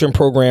a patron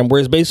program where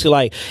it's basically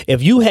like,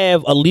 if you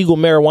have a legal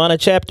marijuana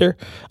chapter,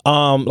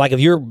 like if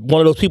you're one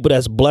of those people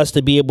that's blessed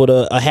to be able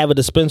to have a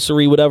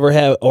dispensary,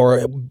 whatever,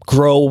 or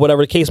grow,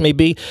 whatever the case may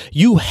be,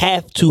 you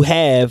have to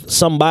have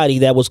somebody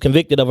that was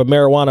convicted of a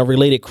marijuana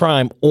related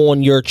crime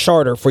on your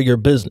charter for your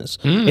business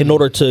in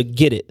order to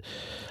get it.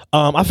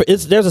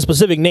 There's a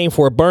specific name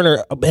for it.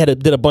 Burner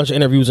did a bunch of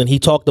interviews and he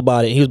talked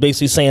about it. He was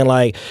basically saying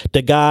like,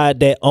 the guy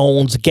that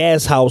owns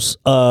Gas House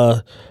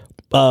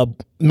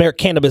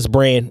cannabis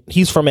brand,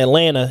 he's from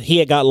Atlanta. He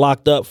had got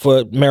locked up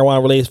for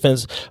marijuana related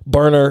offense.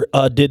 Burner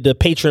did the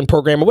patron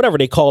program or whatever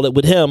they called it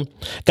with him,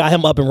 got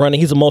him up and running.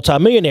 He's a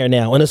multimillionaire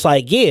now. And it's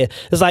like,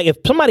 it's like, if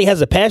somebody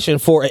has a passion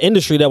for an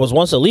industry that was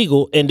once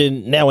illegal and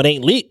then now it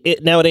ain't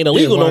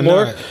illegal no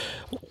more.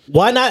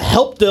 Why not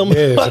help them?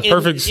 Yeah, it's a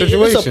perfect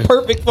situation. It's a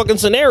perfect fucking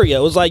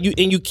scenario. It's like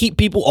you keep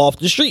people off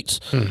the streets.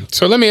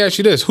 So let me ask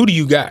you this: who do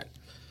you got?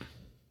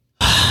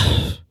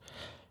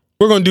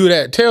 We're gonna do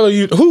that. Taylor,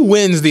 who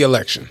wins the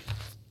election?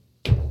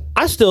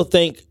 I still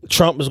think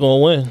Trump is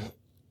gonna win.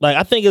 Like,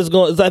 I think it's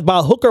like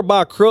by hook or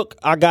by crook,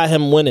 I got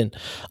him winning.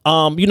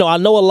 I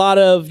know a lot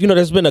of,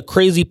 there's been a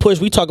crazy push.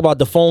 We talk about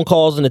the phone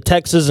calls and the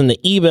texts and the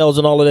emails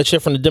and all of that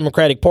shit from the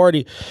Democratic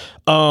Party.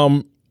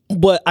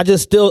 But I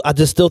just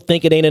still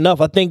think it ain't enough.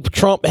 I think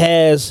Trump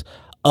has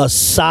a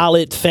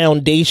solid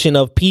foundation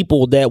of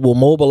people that will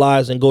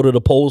mobilize and go to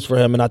the polls for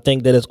him. And I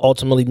think that it's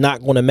ultimately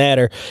not going to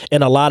matter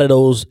in a lot of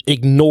those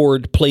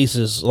ignored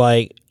places,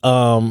 like,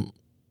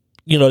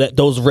 that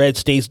those red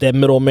states, that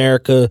middle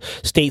America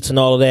states and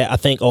all of that. I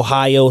think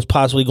Ohio is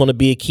possibly going to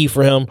be a key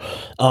for him.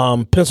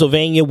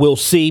 Pennsylvania, we'll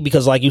see,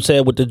 because like you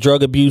said, with the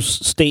drug abuse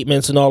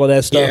statements and all of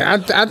that stuff.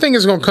 Yeah, I think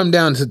it's going to come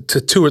down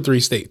to 2 or 3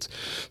 states.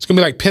 It's going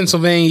to be like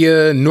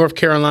Pennsylvania, North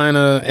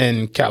Carolina,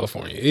 and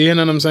California. You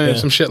know what I'm saying?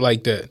 Yeah. Some shit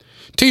like that.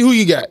 T, who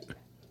you got?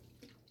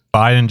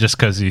 Biden, just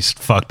because he's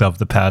fucked up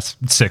the past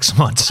 6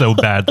 months so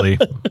badly.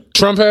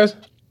 Trump has?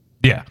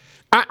 Yeah.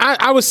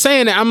 I was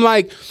saying that. I'm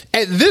like,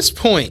 at this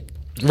point,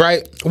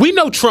 right? We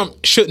know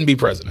Trump shouldn't be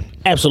president.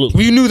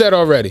 Absolutely. We knew that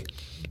already.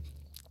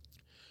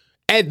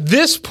 At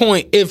this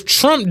point, if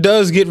Trump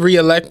does get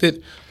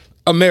reelected,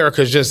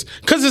 America's just,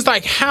 because it's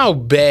like, how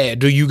bad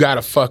do you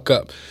gotta fuck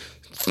up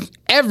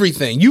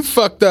everything? You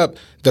fucked up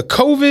the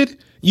COVID,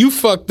 you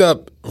fucked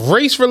up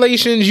race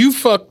relations, you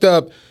fucked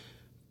up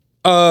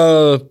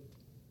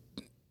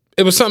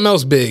it was something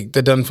else big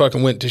that done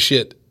fucking went to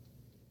shit.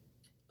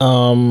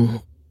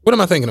 What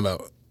am I thinking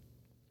about?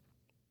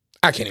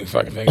 I can't even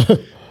fucking think.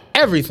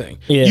 Everything.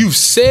 Yeah. You've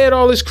said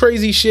all this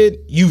crazy shit.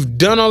 You've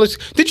done all this.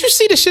 Did you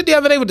see the shit the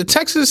other day with the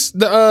Texas,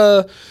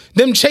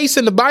 them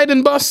chasing the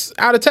Biden bus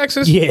out of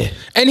Texas? Yeah.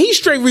 And he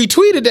straight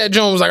retweeted that.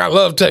 John was like, I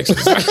love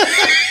Texas.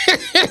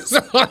 So,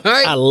 like,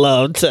 I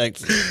love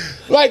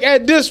Texas. Like,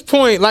 at this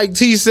point, like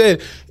T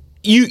said,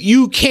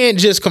 you can't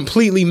just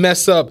completely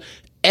mess up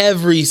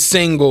every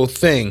single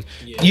thing.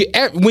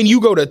 Yeah. When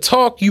you go to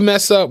talk, you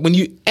mess up.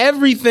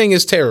 Everything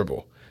is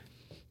terrible.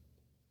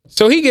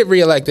 So he get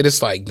reelected.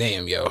 It's like,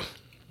 damn, yo.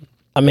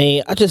 I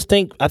mean, I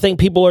think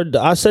people are.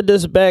 I said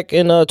this back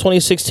in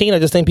 2016. I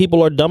just think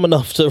people are dumb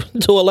enough to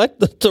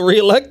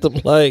reelect them.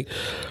 Like,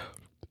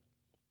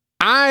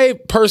 I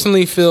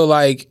personally feel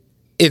like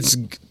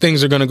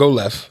things are gonna go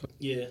left.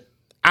 Yeah.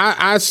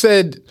 I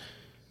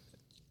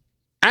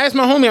asked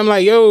my homie, I'm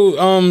like,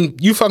 yo,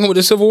 you fucking with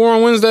the Civil War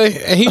on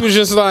Wednesday? And he was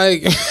just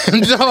like,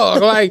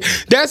 dog, like,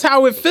 that's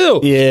how it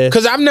feels. Yeah.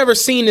 Because I've never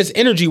seen this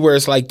energy where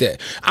it's like that.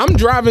 I'm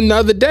driving the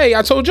other day,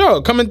 I told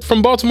y'all, coming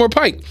from Baltimore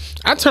Pike.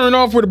 I turn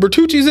off where the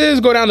Bertucci's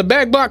is, go down the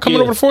back block, coming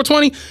over to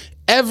 420.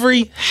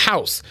 Every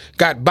house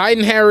got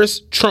Biden,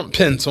 Harris, Trump,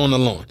 Pence on the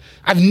lawn.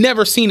 I've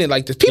never seen it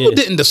like this. People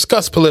didn't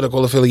discuss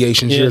political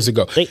affiliations years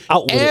ago.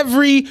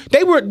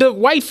 The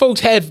white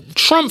folks had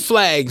Trump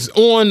flags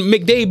on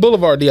McDade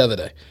Boulevard the other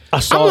day.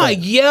 I'm like,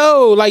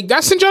 yo, like, I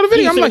sent y'all the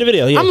video. I'm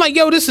like,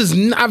 yo,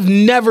 I've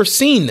never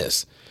seen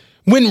this.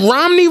 When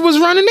Romney was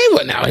running, they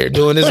wasn't out here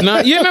doing this.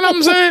 Not, you know what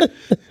I'm saying?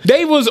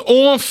 They was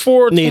on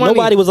 420.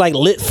 Nobody was like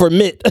lit for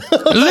Mitt.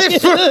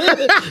 Lit for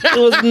It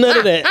was none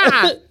of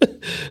that.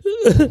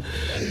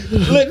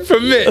 Lit for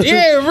Mitt.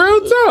 Yeah,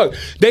 real talk.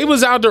 They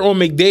was out there on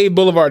McDade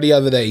Boulevard the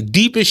other day,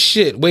 deep as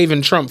shit,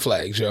 waving Trump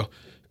flags, yo.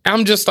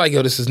 I'm just like,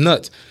 yo, this is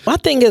nuts. My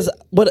thing is,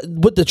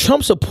 with the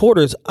Trump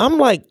supporters, I'm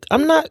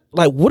not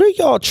like, what are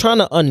y'all trying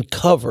to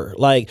uncover?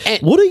 Like,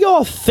 what do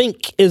y'all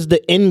think is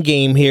the end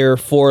game here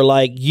for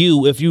like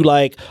you, if you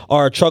like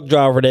are a truck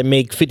driver that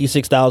make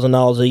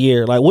 $56,000 a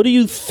year? Like, what do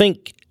you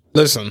think?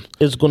 Listen,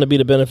 is going to be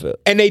the benefit?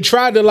 And they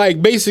tried to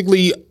like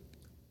basically,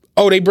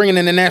 they bringing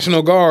in the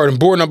National Guard and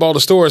boarding up all the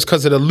stores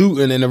because of the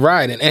looting and the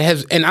rioting.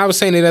 And I was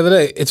saying it the other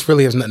day, it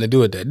really has nothing to do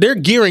with that. They're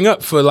gearing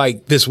up for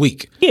like this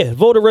week. Yeah,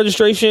 voter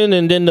registration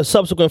and then the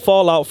subsequent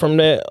fallout from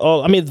that.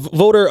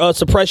 Voter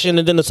suppression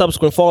and then the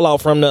subsequent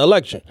fallout from the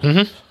election.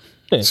 Mm-hmm.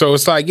 Yeah. So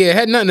it's like, it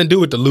had nothing to do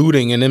with the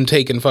looting and them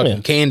taking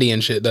fucking candy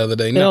and shit the other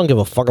day. They don't give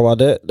a fuck about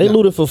that. They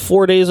looted for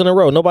 4 days in a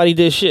row. Nobody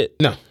did shit.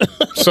 No.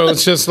 So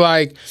it's just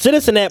like...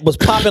 Citizen app was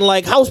popping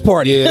like house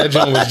party. Yeah, that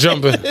joint was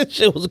jumping. That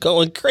shit was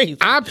going crazy.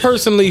 I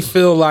personally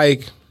feel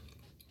like...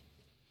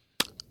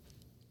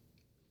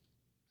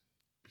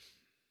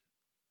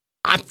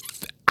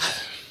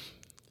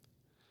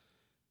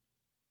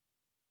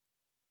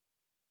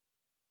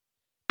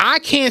 I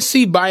can't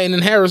see Biden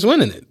and Harris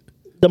winning it.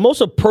 The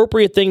most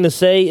appropriate thing to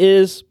say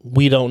is,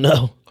 we don't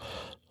know.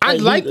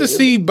 I'd like to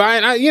see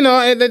Biden, at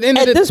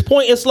this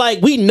point, it's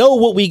like, we know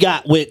what we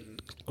got with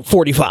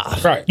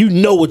 45. Right. You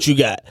know what you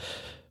got.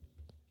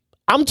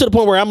 I'm to the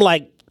point where I'm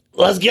like,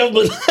 let's give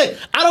them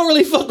I don't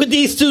really fuck with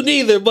these two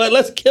neither, but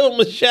let's give them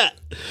a shot.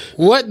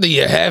 What do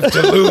you have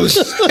to lose?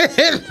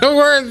 In the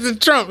words of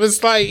Trump,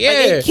 it's like, yeah.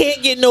 It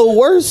can't get no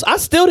worse. I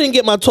still didn't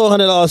get my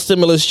 $1,200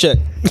 stimulus check.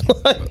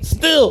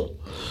 Still.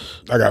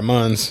 I got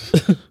mines.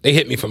 They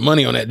hit me for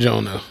money on that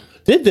Joan though.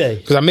 Did they?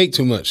 Because I make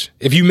too much.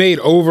 If you made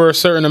over a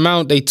certain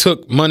amount, they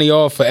took money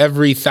off for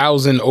every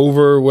 1,000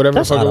 over whatever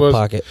That's the fuck out it was. Of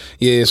pocket.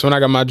 Yeah, so when I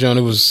got my Joan,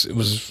 it was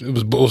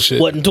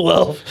bullshit. Wasn't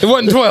 12. It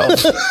wasn't 12.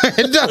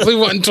 It definitely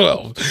wasn't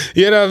 12.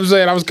 You know what I'm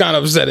saying? I was kind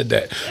of upset at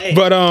that. Hey.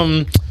 But I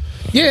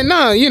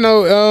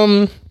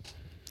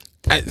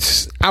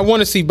want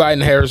to see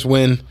Biden Harris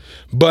win.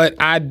 But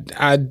I'm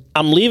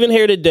leaving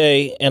here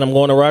today, and I'm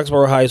going to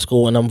Roxborough High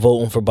School, and I'm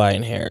voting for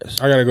Biden Harris.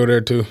 I gotta go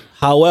there too.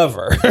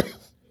 However,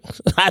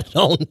 I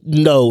don't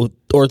know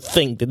or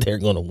think that they're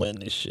going to win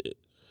this shit.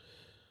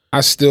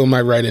 I still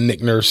might write a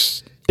Nick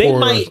Nurse. They or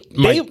might.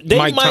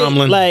 Mike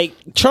Tomlin. Like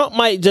Trump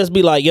might just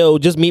be like, "Yo,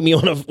 just meet me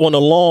on the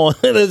lawn.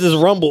 Let's just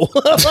rumble."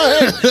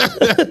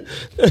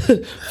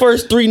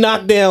 First 3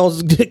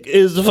 knockdowns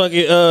is the fucking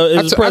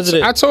is the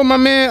president. I told my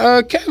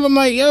man Kevin, I'm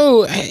like,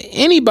 "Yo,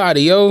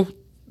 anybody, yo."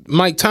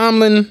 Mike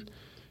Tomlin,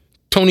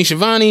 Tony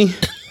Schiavone,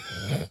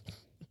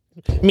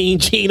 Mean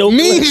Gene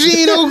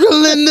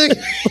Okerlund,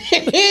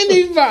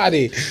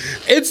 anybody.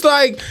 It's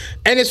like,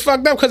 and it's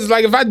fucked up because it's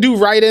like if I do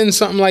write in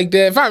something like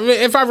that,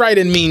 if I write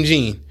in Mean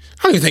Gene,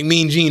 I don't even think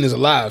Mean Gene is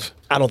alive.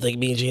 I don't think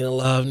Mean Gene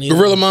alive neither.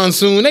 Gorilla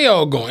Monsoon, they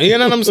all going. You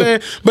know what I'm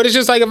saying? But it's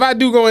just like if I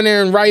do go in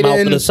there and write Mouth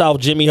in of the South,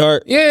 Jimmy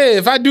Hart. Yeah,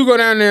 if I do go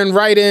down there and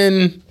write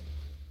in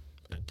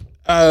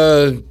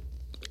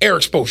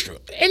Eric Spoelstra.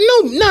 And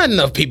not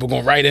enough people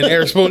gonna write in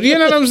Eric Spoelstra. You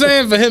know what I'm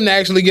saying? For him to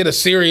actually get a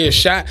serious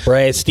shot.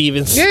 Brad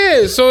Stevens.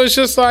 Yeah, so it's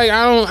just like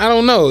I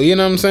don't know. You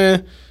know what I'm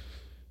saying?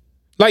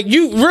 Like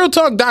real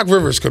talk, Doc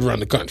Rivers could run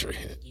the country.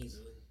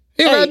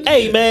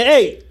 Hey,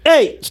 man,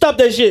 hey, stop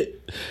that shit.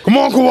 Come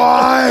on,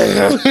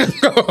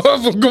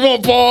 Kawhi. Come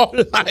on, Paul.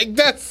 Like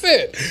that's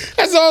it.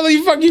 That's all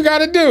you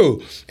gotta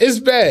do. It's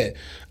bad.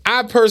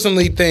 I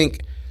personally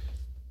think,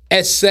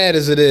 as sad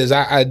as it is,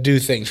 I do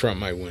think Trump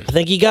might win. I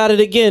think he got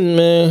it again,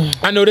 man.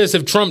 I know this.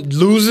 If Trump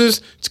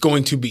loses, it's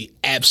going to be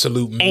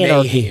absolute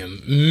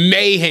mayhem.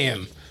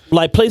 Mayhem.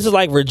 Like places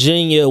like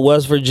Virginia,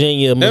 West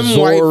Virginia, Missouri, them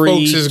white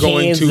folks is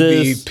going Kansas.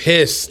 to be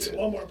pissed.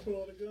 Walmart put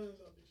all the guns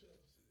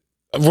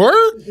on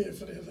Word? Yeah,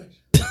 for the election.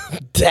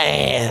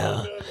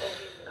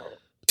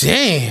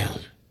 Damn.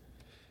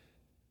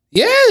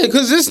 Yeah,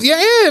 because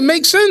it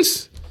makes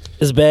sense.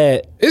 It's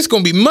bad. It's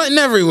gonna be mutton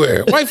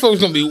everywhere. White folks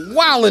gonna be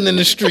wilding in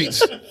the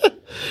streets.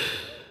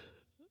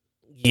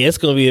 Yeah, it's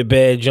gonna be a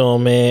bad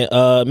joint, man.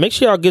 Make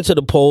sure y'all get to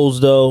the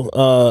polls though.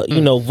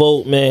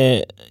 Vote,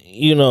 man.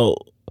 We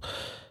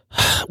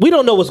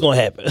don't know what's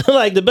gonna happen.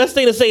 Like the best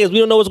thing to say is we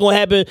don't know what's gonna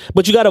happen,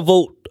 but you gotta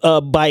vote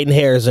Biden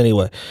Harris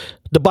anyway.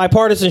 The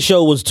bipartisan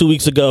show was 2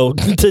 weeks ago.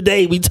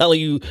 Today we telling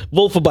you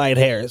vote for Biden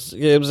Harris.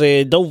 You know what I'm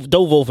saying? Don't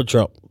vote for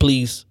Trump,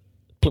 please.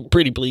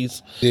 Pretty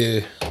please. Yeah.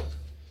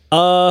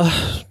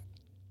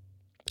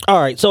 All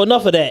right, so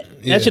enough of that.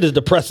 Yeah. That shit is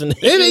depressing.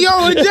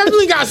 It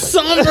definitely got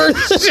somber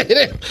shit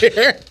in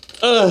there.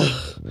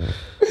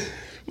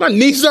 My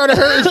knee started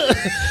hurting.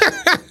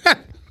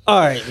 All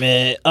right,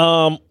 man.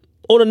 On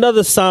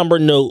another somber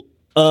note,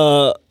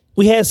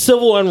 we had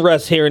civil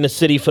unrest here in the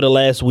city for the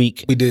last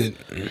week. We did.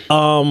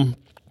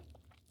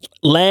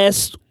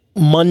 Last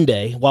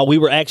Monday while we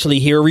were actually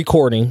here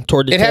recording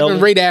toward the It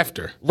happened right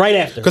after. Right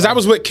after. Because I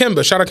was with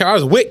Kimba. Shout out Kimba. I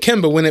was with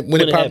Kimba when it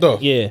popped happened,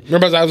 off. yeah.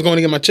 Remember I was going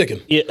to get my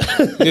chicken. Yeah.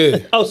 Yeah.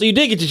 Oh, so you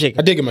did get your chicken?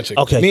 I did get my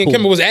chicken. Okay, Me and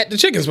cool. Kimba was at the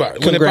chicken spot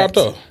when Congrats. it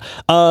popped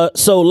off.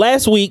 So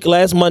last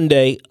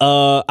Monday,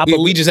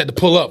 We just had to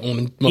pull up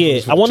on the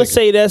yeah, I want to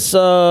say that's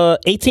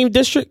 18th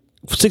district.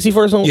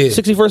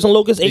 61st and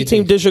Locust,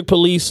 18th District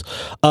Police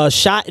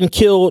shot and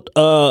killed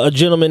a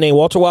gentleman named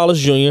Walter Wallace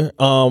Jr.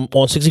 On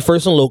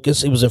 61st and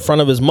Locust. He was in front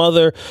of his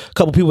mother, a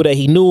couple people that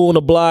he knew on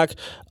the block,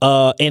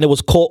 and it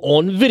was caught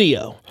on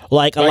video.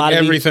 Like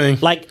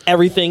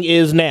everything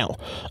is now.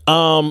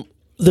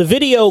 The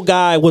video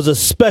guy was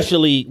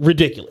especially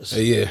ridiculous.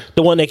 Yeah.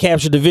 The one that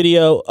captured the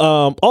video.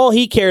 All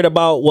he cared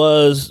about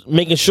was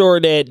making sure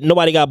that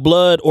nobody got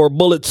blood or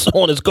bullets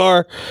on his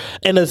car.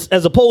 And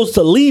as opposed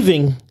to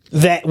leaving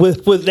that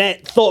with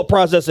that thought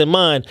process in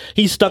mind,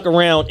 he stuck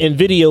around and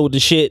videoed the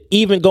shit,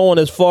 even going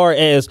as far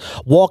as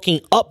walking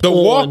up. The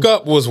walk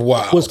up was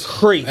wild. Was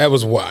crazy. That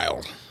was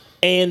wild.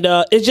 And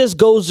it just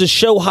goes to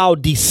show how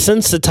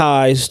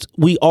desensitized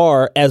we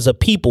are as a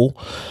people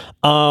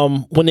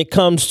when it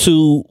comes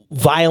to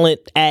violent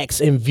acts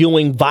and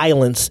viewing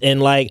violence.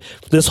 And like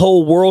this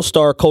whole world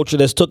star culture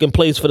that's taken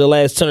place for the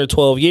last 10 or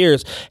 12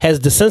 years has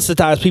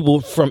desensitized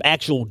people from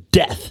actual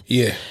death.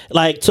 Yeah.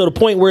 Like to the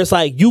point where it's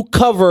like you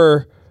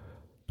cover...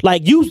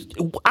 Like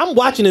I'm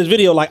watching this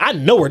video like I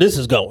know where this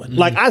is going.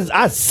 Like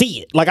I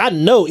see it. Like I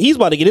know he's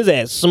about to get his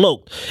ass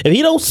smoked. If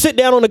he don't sit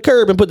down on the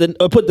curb and put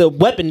the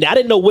weapon down, I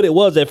didn't know what it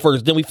was at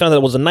first. Then we found out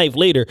it was a knife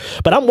later.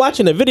 But I'm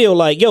watching the video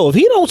like, yo, if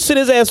he don't sit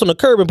his ass on the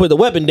curb and put the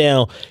weapon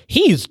down,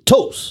 he's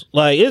toast.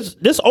 Like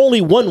there's only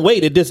one way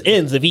that this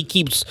ends if he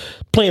keeps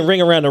playing ring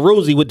around the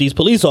rosy with these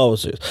police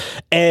officers.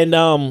 And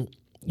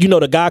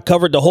the guy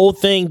covered the whole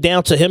thing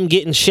down to him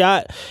getting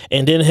shot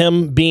and then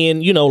him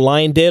being,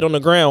 lying dead on the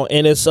ground.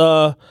 And it's,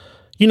 a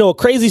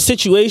crazy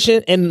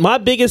situation. And my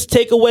biggest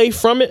takeaway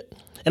from it,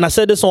 and I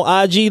said this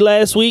on IG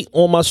last week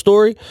on my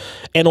story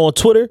and on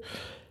Twitter,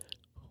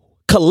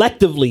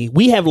 collectively,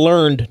 we have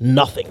learned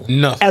nothing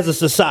as a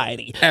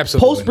society.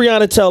 Absolutely. Post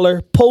Breonna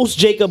Taylor, post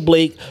Jacob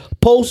Blake,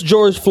 post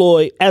George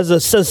Floyd, as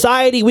a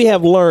society, we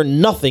have learned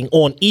nothing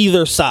on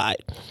either side.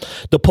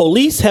 The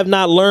police have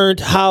not learned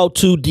how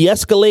to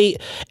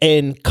de-escalate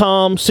and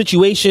calm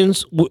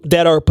situations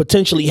that are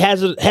potentially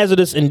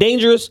hazardous and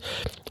dangerous.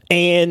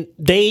 And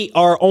they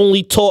are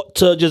only taught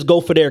to just go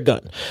for their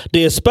gun.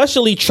 The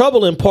especially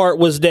troubling part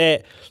was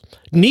that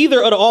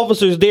neither of the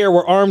officers there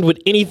were armed with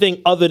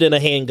anything other than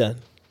a handgun.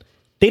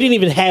 They didn't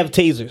even have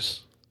tasers.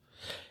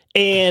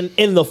 And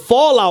in the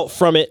fallout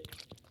from it,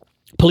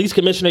 Police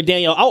Commissioner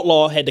Daniel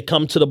Outlaw had to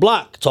come to the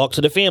block, talk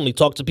to the family,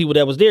 talk to people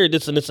that was there,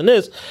 this and this and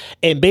this,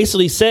 and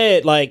basically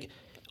said, like,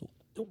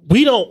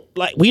 we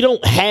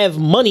don't have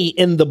money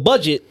in the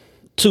budget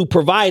to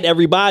provide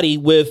everybody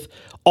with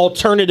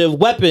alternative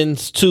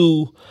weapons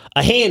to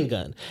a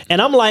handgun.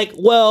 And I'm like,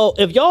 well,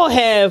 if y'all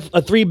have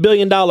a $3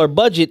 billion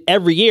budget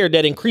every year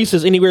that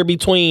increases anywhere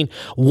between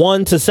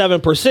 1% to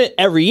 7%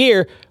 every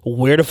year,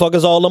 where the fuck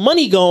is all the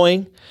money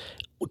going?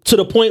 To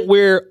the point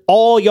where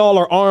all y'all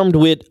are armed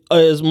with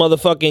is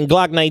motherfucking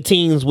Glock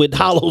 19s with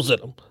hollows in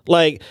them.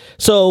 Like,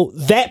 so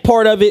that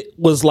part of it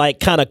was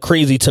like kind of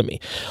crazy to me.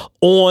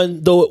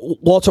 On the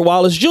Walter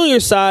Wallace Jr.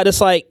 side,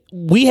 it's like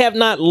we have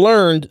not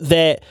learned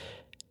that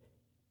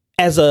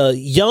as a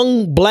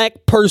young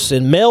black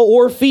person, male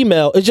or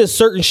female, it's just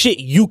certain shit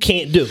you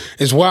can't do.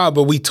 It's wild,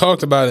 but we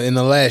talked about it in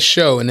the last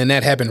show, and then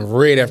that happened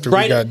right after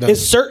we got done.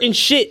 It's certain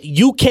shit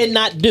you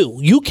cannot do.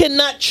 You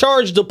cannot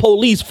charge the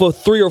police for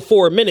 3 or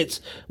 4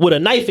 minutes with a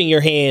knife in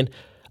your hand.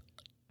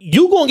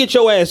 You gonna get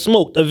your ass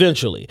smoked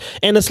eventually.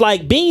 And it's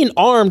like being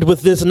armed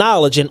with this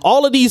knowledge in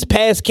all of these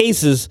past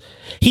cases,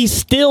 he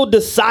still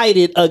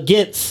decided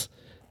against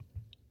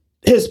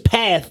his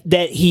path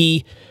that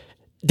he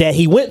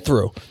went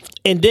through.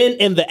 And then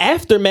in the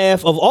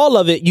aftermath of all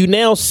of it, you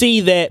now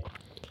see that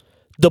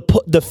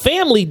the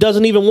family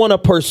doesn't even want to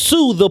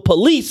pursue the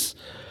police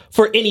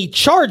for any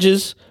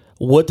charges.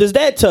 What does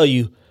that tell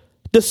you?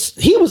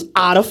 He was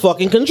out of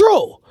fucking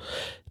control.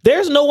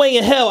 There's no way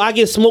in hell I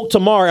get smoked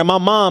tomorrow and my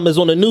mom is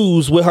on the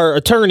news with her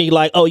attorney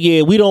like, oh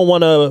yeah, we don't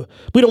want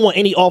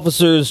any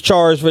officers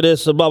charged for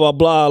this, blah, blah,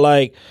 blah.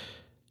 Like,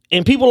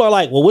 and people are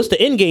like, well, what's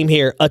the end game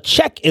here? A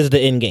check is the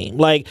end game.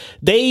 Like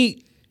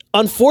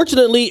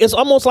unfortunately, it's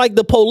almost like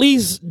the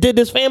police did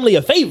this family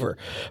a favor.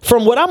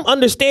 From what I'm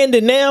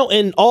understanding now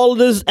and all of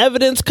this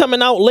evidence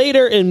coming out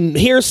later and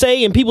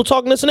hearsay and people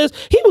talking this and this,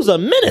 he was a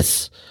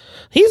menace.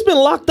 He's been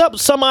locked up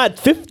some odd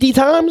 50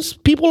 times,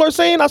 people are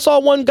saying. I saw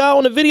one guy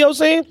on the video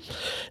saying.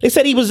 They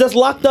said he was just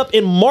locked up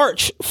in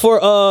March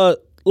for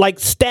like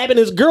stabbing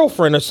his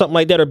girlfriend or something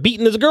like that, or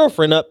beating his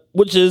girlfriend up,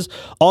 which is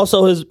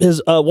also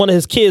his one of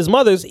his kids'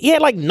 mothers. He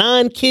had like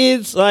 9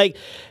 kids, like.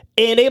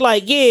 And they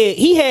like, yeah,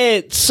 he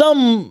had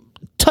some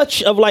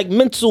touch of like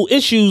mental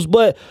issues,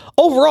 but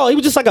overall, he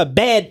was just like a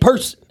bad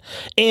person.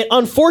 And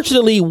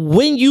unfortunately,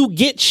 when you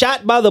get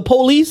shot by the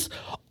police,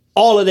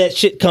 all of that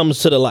shit comes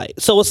to the light.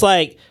 So it's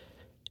like,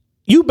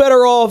 you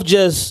better off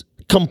just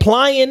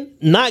complying,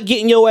 not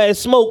getting your ass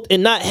smoked,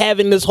 and not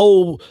having this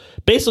whole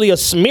basically a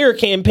smear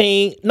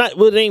campaign. Not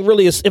well, it ain't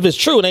really if it's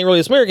true, it ain't really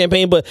a smear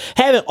campaign, but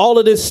having all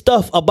of this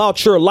stuff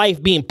about your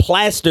life being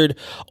plastered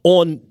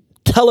on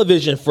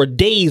television for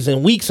days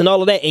and weeks and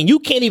all of that, and you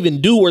can't even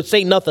do or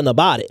say nothing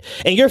about it,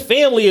 and your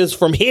family is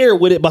from here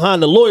with it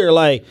behind the lawyer,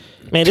 like,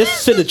 man,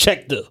 just send a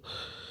check to.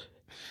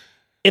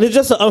 And it's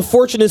just an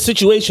unfortunate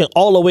situation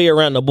all the way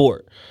around the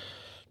board.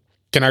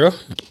 Can I go?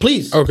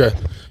 Please. Okay.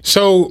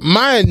 So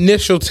my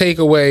initial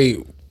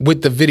takeaway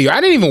with the video, I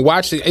didn't even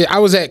watch it. I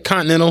was at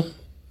Continental,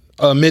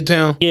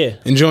 Midtown. Yeah.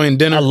 Enjoying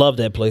dinner. I love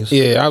that place.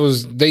 Yeah,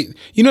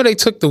 they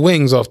took the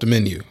wings off the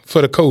menu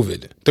for the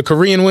COVID. The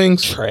Korean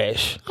wings.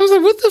 Trash. I was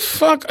like, what the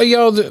fuck are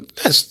y'all doing?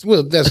 That's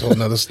a whole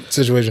nother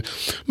situation.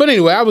 But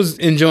anyway, I was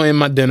enjoying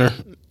my dinner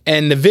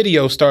and the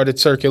video started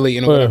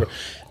circulating or whatever.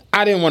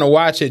 I didn't want to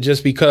watch it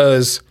just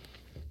because,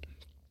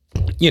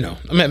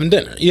 I'm having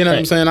dinner. You know what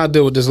I'm saying? I'll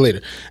deal with this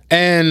later.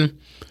 And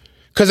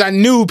because I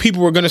knew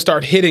people were going to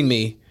start hitting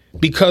me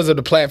because of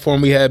the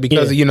platform we had,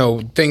 because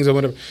of, things or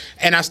whatever.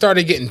 And I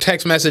started getting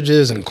text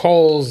messages and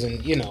calls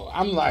and,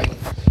 I'm like,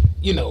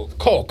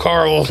 call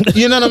Carl.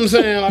 You know what I'm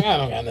saying? Like, I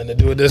don't got nothing to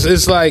do with this.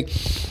 It's like,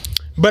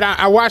 but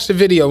I watched the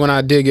video when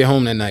I did get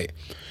home that night.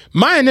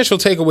 My initial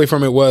takeaway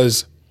from it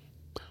was,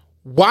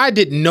 why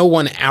did no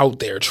one out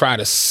there try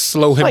to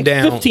slow him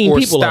down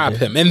or stop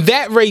him? And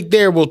that right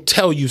there will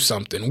tell you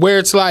something, where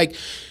it's like,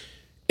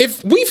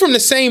 if we from the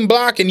same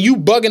block and you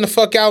bugging the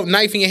fuck out,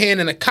 knife in your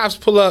hand, and the cops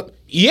pull up,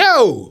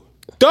 yo,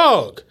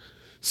 dog,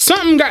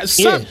 somebody's,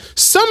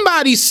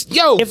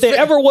 if there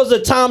ever was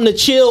a time to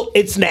chill,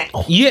 it's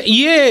now. Yeah,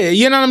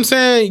 you know what I'm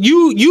saying?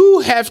 You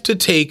have to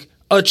take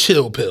a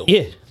chill pill.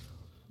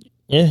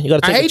 Yeah, you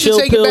gotta take I hate a chill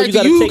to take pill. it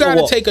back. You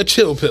gotta take a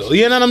chill pill.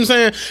 You know what I'm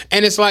saying?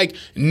 And it's like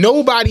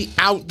nobody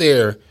out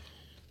there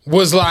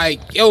was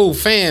like, yo,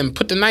 fam,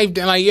 put the knife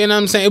down. Like, you know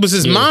what I'm saying? It was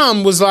his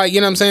mom was like, you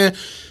know what I'm saying?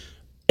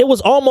 It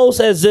was almost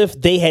as if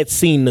they had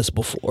seen this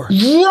before.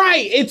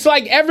 Right. It's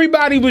like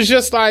everybody was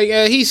just like,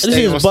 he's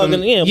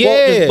bugging.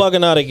 Just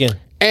bugging out again.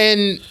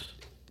 And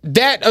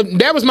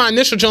that was my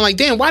initial joke. Like,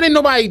 damn, why didn't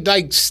nobody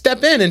like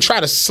step in and try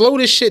to slow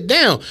this shit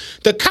down?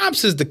 The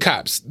cops is the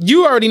cops.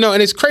 You already know,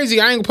 and it's crazy.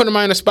 I ain't gonna put him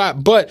on the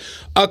spot, but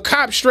a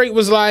cop straight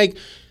was like,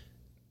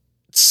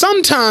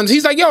 sometimes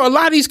he's like, yo, a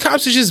lot of these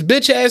cops are just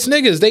bitch ass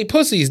niggas. They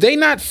pussies. They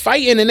not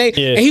fighting, and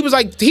he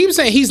was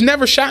saying he's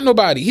never shot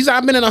nobody. He's like,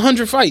 I've been in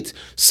 100 fights.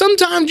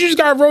 Sometimes you just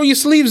gotta roll your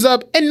sleeves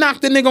up and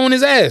knock the nigga on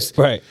his ass.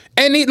 Right.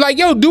 And he like,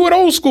 yo, do it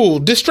old school.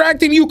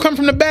 Distract him. You come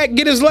from the back,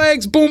 get his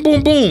legs, boom,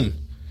 boom, boom.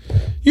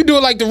 You do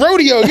it like the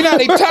rodeo. You know how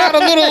they tied a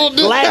little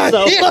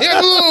lasso.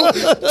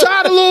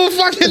 Tied a little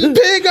fucking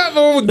pig up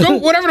or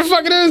goat, whatever the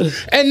fuck it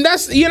is. And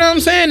that's, you know what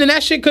I'm saying? And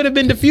that shit could have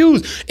been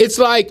diffused. It's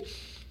like,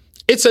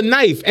 it's a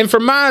knife. And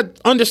from my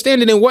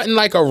understanding, it wasn't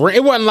like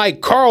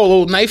Carl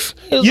old knife.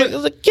 It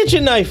was a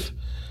kitchen knife.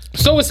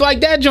 So it's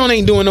like that joint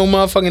ain't doing no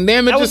motherfucking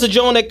damage. That was the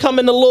joint that come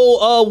in the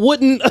little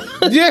wooden,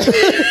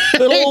 the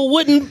little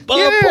wooden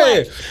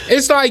plaque.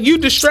 It's like you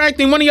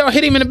distracting. One of y'all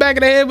hit him in the back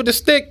of the head with the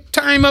stick,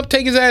 tie him up,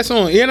 take his ass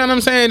on. You know what I'm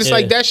saying? It's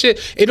like that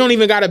shit. It don't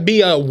even got to be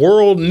a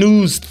world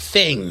news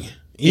thing.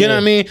 You know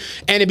what I mean?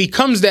 And it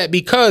becomes that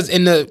because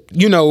in the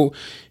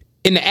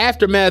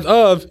aftermath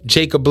of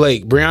Jacob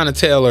Blake, Breonna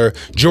Taylor,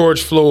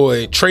 George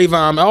Floyd,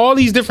 Trayvon, all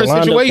these different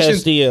situations.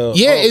 Castillo.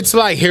 It's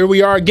like here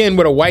we are again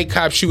with a white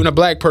cop shooting a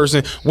black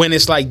person when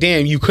it's like,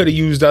 damn, you could have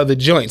used other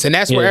joints. And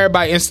that's where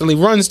everybody instantly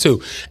runs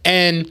to.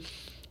 And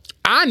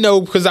I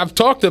know because I've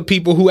talked to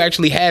people who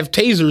actually have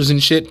tasers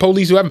and shit,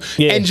 police who have them,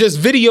 and just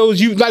videos.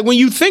 You like when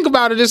you think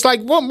about it, it's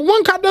like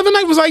one cop the other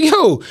night was like,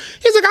 yo,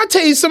 he's like, I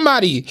tased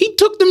somebody. He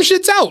took them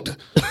shits out.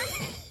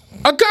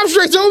 A cop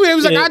straight told me, it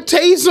was like, I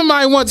tased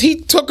somebody once, he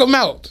took him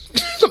out.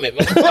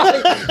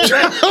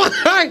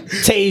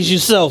 Tase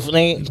yourself,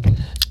 man.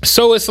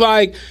 So it's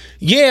like,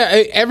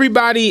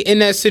 everybody in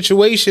that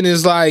situation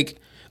is like,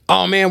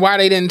 oh man, why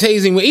they didn't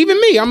tase him?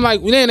 Even me, I'm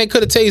like, man, they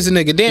could have tased the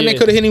nigga. Damn, they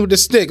could have hit him with the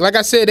stick. Like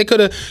I said, they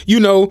could have,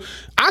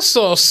 I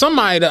saw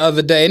somebody the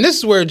other day, and this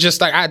is where just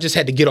like, I just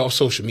had to get off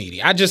social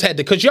media. I just had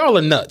to, because y'all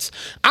are nuts.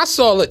 I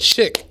saw a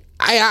chick.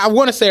 I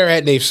want to say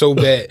her name so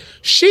bad.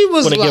 She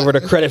was like, give her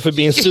the credit for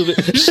being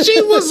stupid.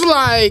 She was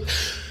like,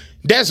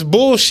 that's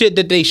bullshit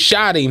that they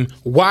shot him.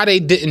 Why they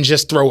didn't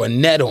just throw a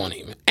net on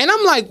him? And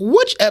I'm like,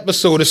 which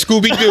episode of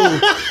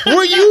Scooby-Doo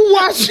were you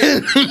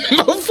watching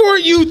before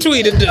you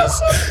tweeted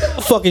this?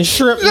 Fucking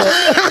shrimp net.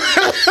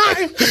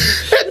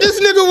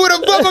 This nigga with a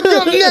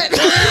bubblegum net.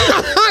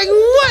 Like,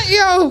 what,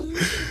 yo?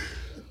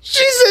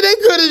 She said they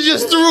could have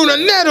just thrown a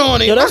net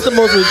on him. Yo, that's the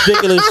most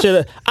ridiculous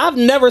shit. I've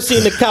never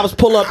seen the cops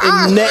pull up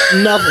and net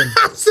nothing.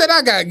 I said,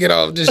 I gotta get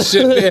off this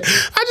shit, man. I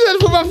just had to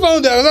put my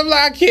phone down. I'm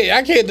like,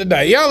 I can't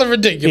deny. Y'all are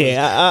ridiculous.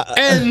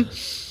 And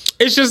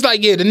it's just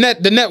like, the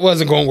net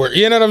wasn't gonna work.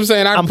 You know what I'm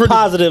saying? I'm pretty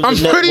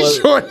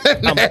sure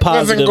that net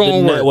wasn't gonna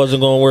work. Net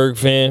wasn't gonna work,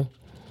 fam.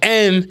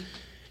 And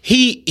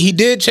he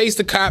did chase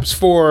the cops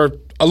for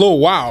a little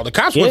while. The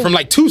cops went from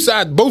like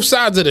both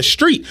sides of the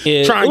street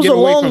trying to get away from. It was a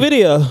long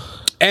video.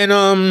 And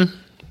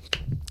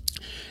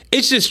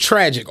it's just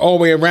tragic all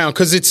the way around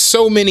because it's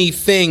so many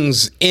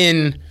things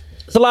in.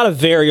 It's a lot of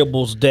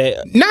variables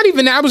that. Not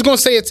even. I was gonna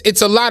say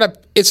it's a lot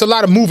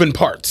of moving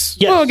parts.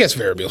 Yes. Well, I guess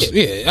variables.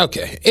 Yeah.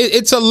 Okay.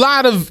 It's a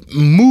lot of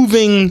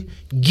moving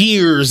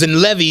gears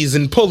and levies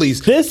and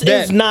pulleys. This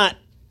is not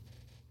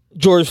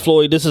George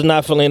Floyd. This is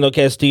not Philando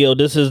Castillo.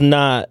 This is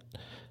not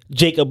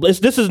Jacob.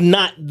 This is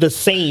not the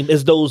same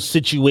as those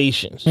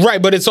situations.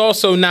 Right, but it's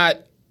also not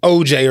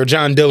OJ or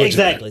John Dillinger.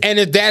 Exactly. And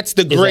that's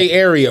the gray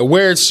area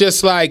where it's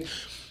just like,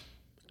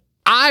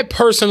 I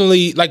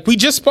personally, like we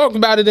just spoke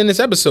about it in this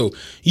episode,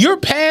 your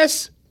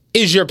past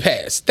is your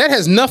past. That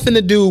has nothing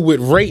to do with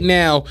right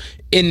now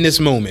in this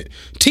moment.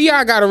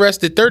 T.I. got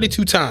arrested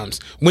 32 times.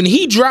 When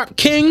he dropped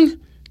King,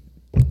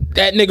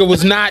 that nigga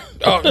was not,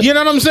 you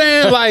know what I'm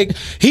saying? Like,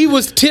 he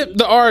was Tip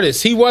the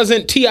artist. He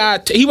wasn't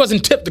T.I., he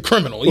wasn't Tip the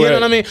criminal. You know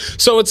what I mean?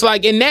 So it's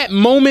like, in that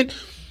moment,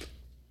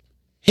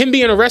 him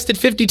being arrested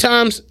 50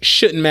 times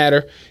shouldn't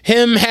matter.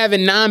 Him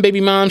having 9 baby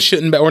moms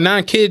shouldn't matter, or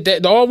 9 kids,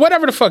 or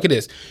whatever the fuck it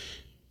is,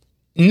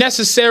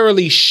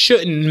 necessarily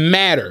shouldn't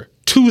matter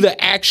to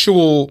the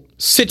actual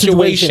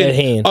situation at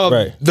hand. of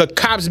the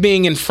cops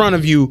being in front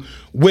of you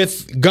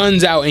with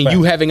guns out and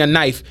you having a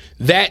knife.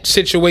 That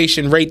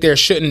situation right there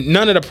shouldn't,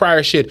 none of the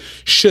prior shit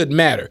should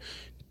matter.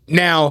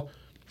 Now,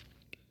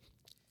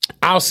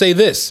 I'll say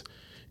this.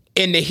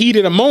 In the heat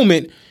of the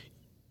moment,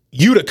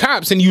 you the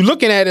cops and you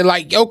looking at it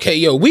like, okay,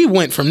 yo, we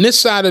went from this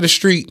side of the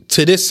street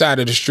to this side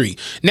of the street.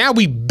 Now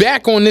we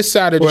back on this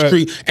side of the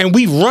street and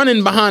we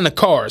running behind the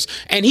cars.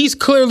 And he's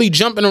clearly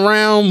jumping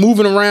around,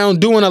 moving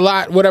around, doing a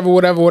lot,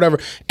 whatever,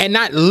 and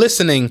not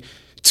listening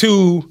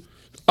to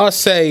us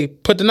say,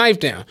 put the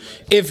knife down.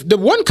 If the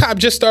one cop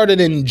just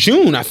started in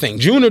June, I think,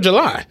 June or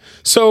July.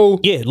 So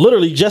yeah,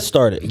 literally just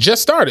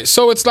started.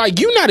 So it's like,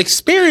 you're not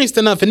experienced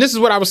enough. And this is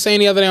what I was saying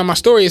the other day on my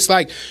story. It's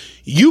like,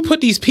 you put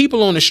these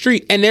people on the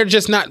street and they're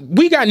just not.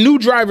 We got new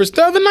drivers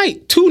the other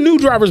night. 2 new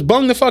drivers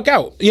bung the fuck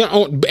out. You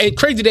know, and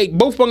crazy, they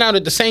both bung out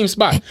at the same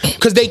spot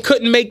because they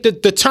couldn't make the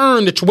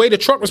turn the way the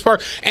truck was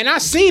parked. And I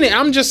seen it.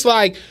 I'm just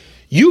like,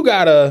 you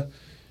gotta,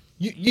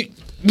 you got to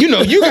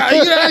twirl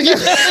that.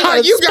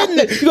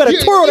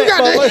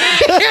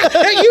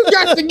 You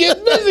got to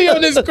get busy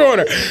on this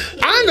corner.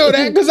 I know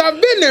that because I've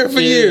been there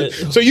for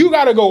years. So you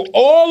got to go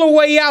all the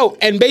way out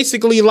and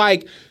basically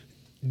like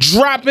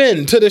drop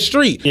into the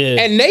street,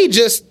 and they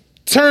just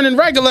turning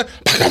regular.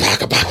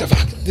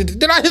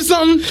 Did I hit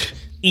something?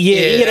 Yeah,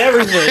 you hit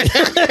everything.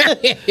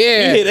 You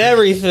hit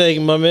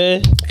everything, my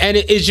man. And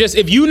it's just,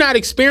 if you're not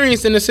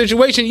experienced in the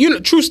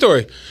situation, true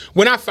story.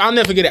 When I'll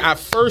never forget it. I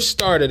first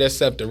started at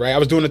SEPTA, right? I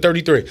was doing the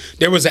 33.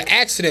 There was an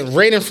accident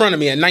right in front of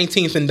me at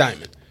 19th and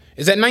Diamond.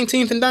 Is that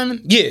 19th and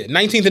Diamond? Yeah,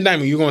 19th and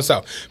Diamond. You're going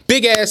south.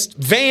 Big ass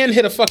van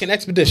hit a fucking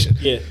Expedition.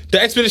 Yeah,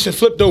 the Expedition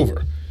flipped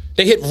over.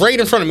 They hit right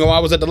in front of me while I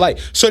was at the light.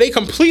 So they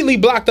completely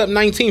blocked up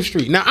 19th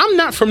Street. Now, I'm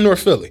not from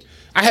North Philly.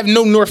 I have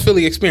no North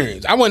Philly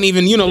experience. I wasn't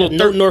even,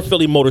 North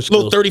Philly motor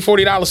skills. Little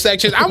 $30, $40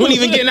 sections. I wasn't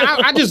even getting,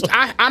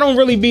 I don't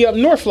really be up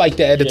north like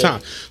that at the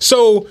time.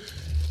 So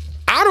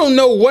I don't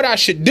know what I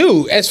should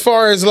do as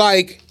far as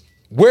like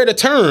where to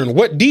turn,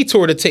 what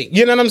detour to take.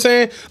 You know what I'm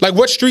saying? Like,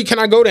 what street can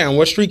I go down?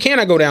 What street can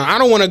I go down? I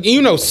don't want to,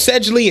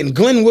 Sedgley and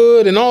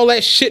Glenwood and all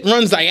that shit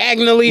runs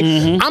diagonally.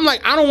 Mm-hmm. I'm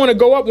like, I don't want to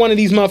go up one of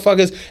these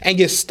motherfuckers and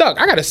get stuck.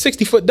 I got a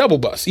 60-foot double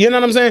bus. You know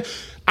what I'm saying?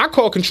 I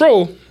call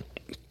control.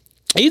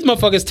 These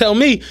motherfuckers tell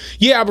me,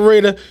 yeah,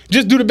 operator,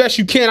 just do the best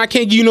you can. I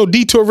can't give you no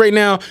detour right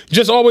now.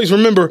 Just always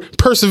remember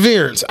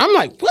perseverance. I'm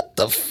like, what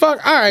the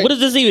fuck? All right. What does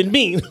this even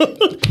mean?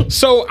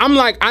 So I'm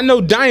like, I know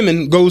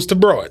Diamond goes to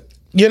Broad.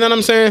 You know what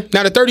I'm saying?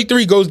 Now, the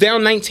 33 goes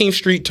down 19th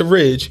Street to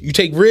Ridge. You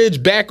take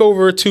Ridge back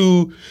over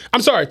to,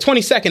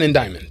 22nd and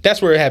Diamond.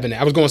 That's where it happened.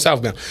 I was going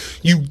southbound.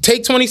 You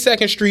take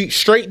 22nd Street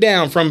straight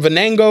down from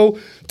Venango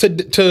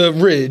to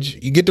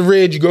Ridge. You get to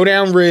Ridge, you go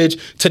down Ridge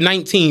to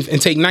 19th and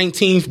take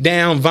 19th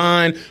down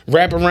Vine,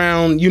 wrap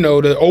around,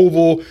 the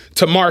Oval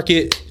to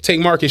Market, take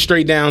Market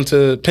straight down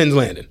to Penn's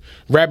Landing.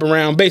 Wrap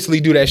around, basically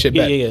do that shit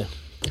back. Yeah.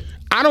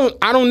 I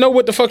don't know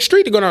what the fuck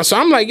street to go down. So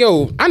I'm like,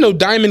 yo, I know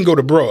Diamond go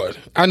to Broad.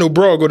 I know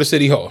Broad go to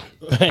City Hall.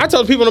 I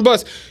tell the people on the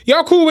bus,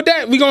 y'all cool with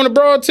that? We going to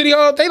Broad, City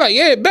Hall? They like,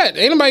 yeah, bet.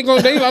 Ain't nobody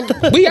going. They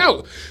like, we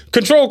out.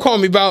 Control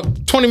called me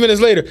about 20 minutes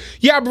later.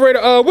 Yeah,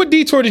 operator, what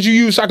detour did you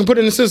use so I can put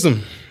it in the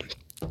system?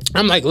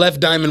 I'm like, left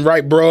Diamond,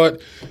 right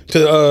Broad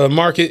to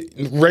Market,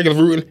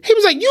 regular routing. He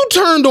was like, you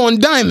turned on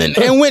Diamond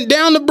and went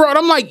down to Broad.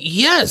 I'm like,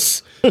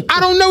 yes. I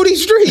don't know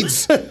these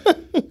streets.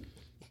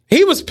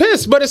 He was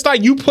pissed, but it's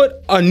like you put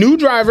a new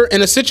driver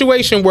in a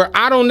situation where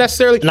I don't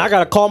necessarily... And I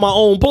got to call my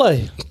own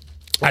play.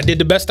 I did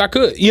the best I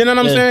could. You know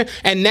what I'm saying?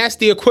 And that's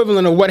the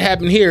equivalent of what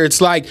happened here. It's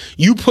like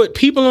you put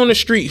people on the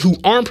street who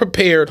aren't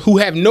prepared, who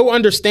have no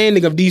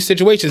understanding of these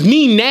situations.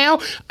 Me now,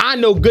 I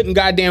know good and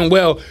goddamn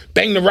well,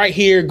 bang the right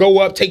here, go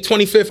up, take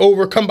 25th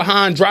over, come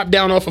behind, drop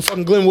down off of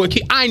fucking Glenwood.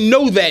 I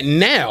know that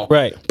now.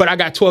 Right. But I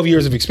got 12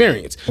 years of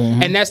experience.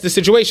 Mm-hmm. And that's the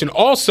situation.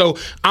 Also,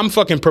 I'm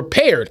fucking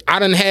prepared. I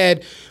done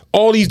had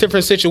all these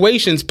different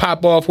situations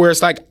pop off where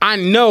it's like, I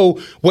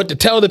know what to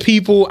tell the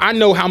people. I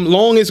know how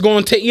long it's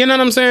going to take. You know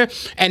what I'm saying?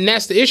 And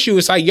that's the issue.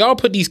 It's like y'all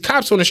put these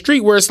cops on the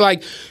street where it's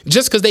like,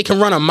 just because they can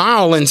run a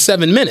mile in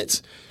 7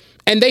 minutes.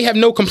 And they have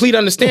no complete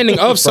understanding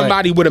of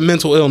somebody with a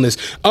mental illness,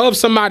 of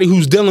somebody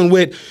who's dealing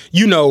with,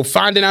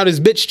 finding out his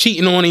bitch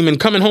cheating on him and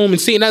coming home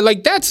and seeing that.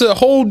 Like, that's a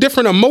whole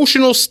different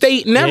emotional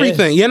state and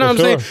everything. You know what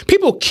I'm saying?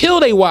 People kill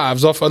their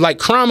wives off of like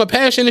crime of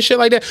passion and shit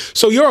like that.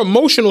 So your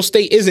emotional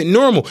state isn't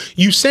normal.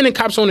 You sending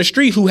cops on the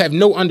street who have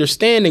no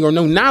understanding or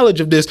no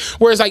knowledge of this.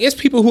 Whereas like it's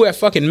people who have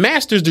fucking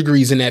master's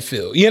degrees in that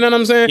field. You know what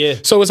I'm saying? Yeah.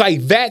 So it's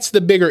like that's the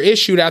bigger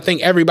issue that I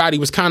think everybody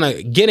was kind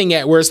of getting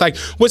at, where it's like,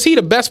 was he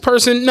the best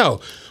person? No.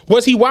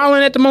 Was he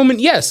wilding at the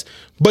moment? Yes.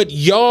 But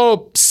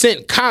y'all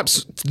sent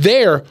cops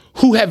there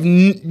who have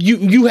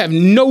you have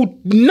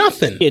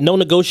nothing. Yeah, no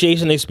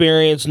negotiation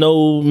experience,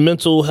 no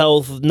mental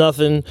health,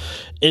 nothing. And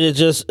it's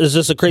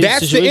just a crazy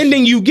That's situation. The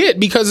ending you get,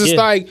 because it's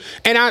like,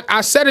 and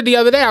I said it the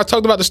other day, I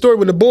talked about the story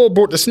when the bull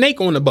brought the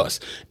snake on the bus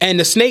and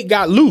the snake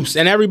got loose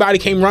and everybody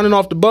came running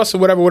off the bus or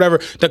whatever.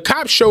 The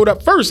cop showed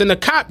up first and the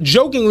cop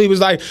jokingly was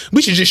like,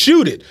 we should just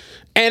shoot it.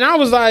 And I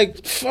was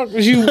like, fuck,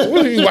 was you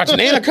watching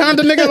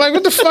Anaconda, nigga? Like,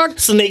 what the fuck?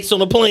 Snakes on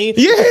the plane.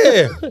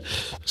 Yeah.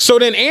 So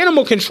then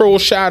animal control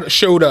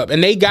showed up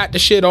and they got the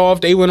shit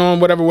off. They went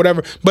on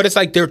whatever. But it's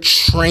like they're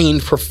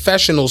trained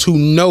professionals who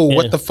know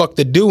what the fuck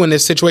to do in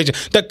this situation.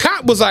 The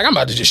cop was like, I'm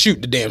about to just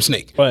shoot the damn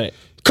snake. Right.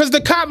 Because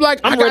the cop like,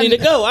 I'm ready to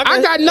go. I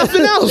got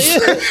nothing else.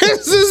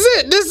 This is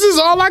it. This is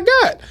all I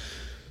got.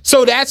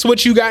 So that's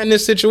what you got in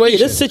this situation.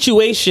 Yeah, this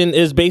situation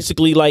is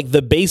basically like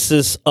the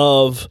basis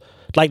of...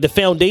 like the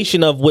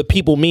foundation of what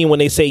people mean when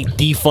they say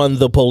defund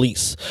the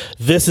police.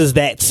 This is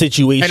that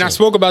situation. And I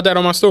spoke about that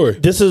on my story.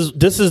 This is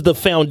the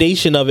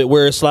foundation of it,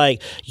 where it's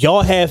like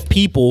y'all have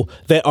people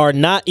that are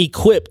not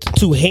equipped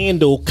to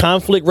handle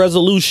conflict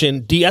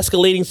resolution,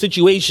 de-escalating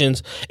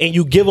situations, and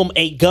you give them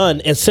a gun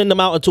and send them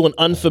out into an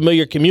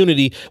unfamiliar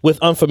community with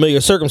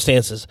unfamiliar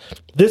circumstances.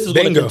 This is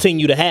going to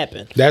continue to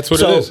happen. That's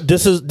what it is.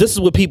 This is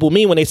what people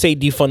mean when they say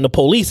defund the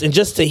police. And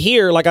just to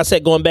hear, like I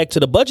said, going back to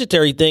the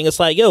budgetary thing, it's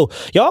like, yo,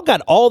 y'all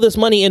got all this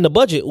money in the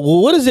budget.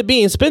 What is it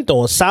being spent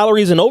on?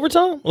 Salaries and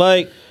overtime?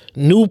 Like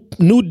new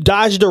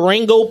Dodge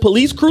Durango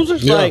police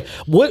cruisers? Yeah. Like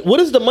what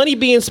is the money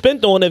being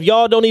spent on if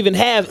y'all don't even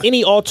have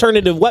any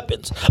alternative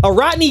weapons? A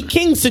Rodney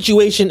King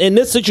situation in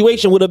this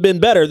situation would have been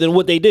better than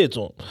what they did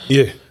to him.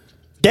 Yeah.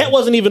 That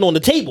wasn't even on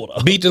the table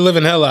though. Beat the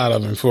living hell out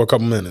of him for a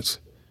couple minutes.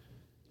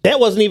 That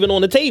wasn't even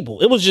on the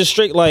table. It was just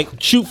straight like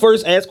shoot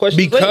first, ask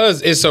questions because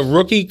later. It's a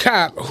rookie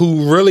cop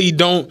who really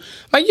don't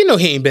like.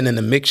 He ain't been in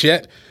the mix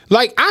yet.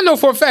 Like I know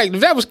for a fact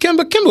if that was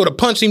Kimber would have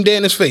punched him dead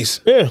in his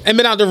face. Yeah, and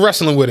been out there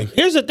wrestling with him.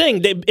 Here's the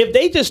thing: if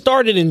they just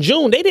started in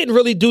June, they didn't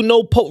really do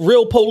no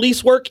real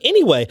police work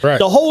anyway. Right.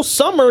 The whole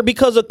summer,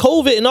 because of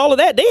COVID and all of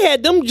that, they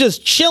had them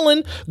just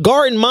chilling,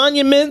 guarding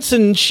monuments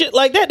and shit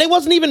like that. They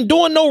wasn't even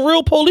doing no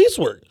real police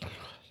work.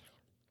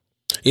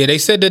 Yeah, they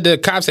said that the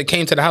cops that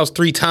came to the house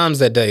 3 times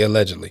that day,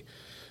 allegedly.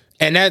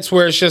 And that's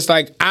where it's just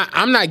like,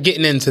 I'm not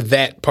getting into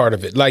that part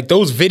of it. Like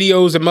those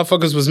videos that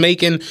motherfuckers was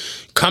making,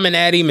 coming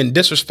at him and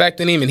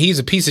disrespecting him, and he's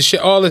a piece of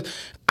shit. All this,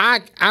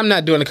 I'm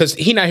not doing it because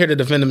he's not here to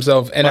defend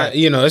himself. And right.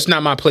 It's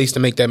not my place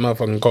to make that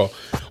motherfucking call.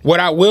 What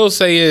I will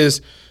say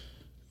is,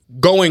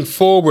 going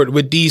forward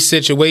with these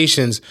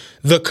situations,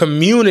 the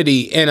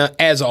community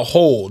as a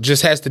whole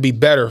just has to be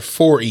better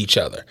for each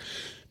other.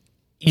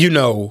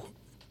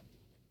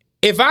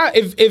 If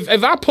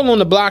I pull on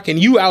the block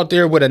and you out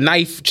there with a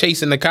knife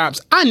chasing the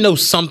cops, I know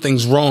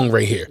something's wrong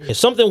right here. Yeah,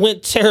 something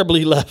went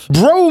terribly left.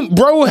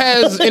 Bro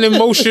has an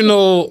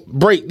emotional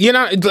break.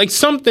 Like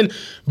something.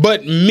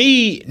 But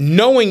me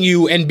knowing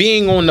you and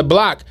being on the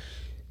block,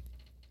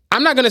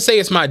 I'm not gonna say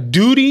it's my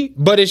duty,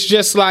 but it's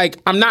just like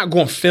I'm not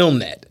gonna film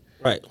that.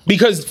 Right.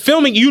 Because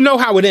filming, you know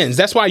how it ends.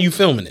 That's why you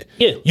filming it.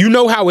 Yeah. You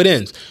know how it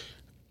ends.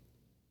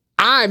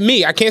 I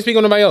can't speak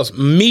on nobody else.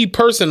 Me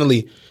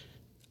personally,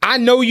 I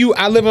know you,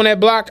 I live on that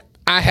block,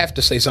 I have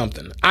to say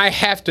something. I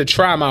have to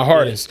try my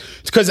hardest.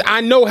 Because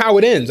I know how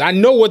it ends. I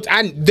know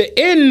the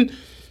end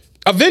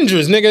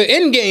Avengers, nigga,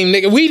 end game,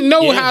 nigga. We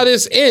know how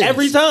this ends.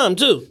 Every time,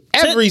 too.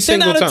 Every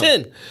single time. 10 out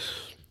of 10.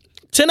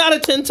 10 out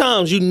of 10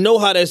 times, you know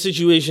how that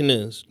situation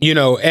is.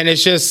 And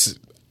it's just,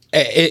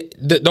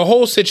 the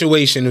whole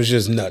situation was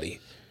just nutty.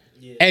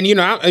 And,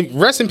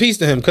 rest in peace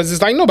to him, because it's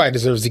like nobody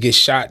deserves to get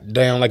shot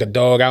down like a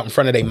dog out in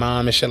front of their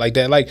mom and shit like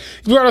that. Like,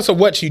 regardless of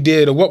what you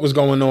did or what was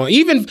going on.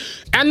 Even,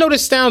 I know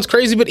this sounds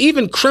crazy, but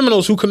even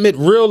criminals who commit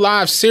real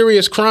life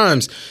serious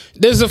crimes,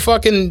 there's a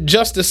fucking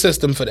justice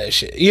system for that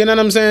shit. You know what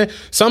I'm saying?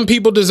 Some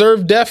people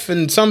deserve death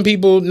and some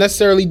people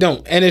necessarily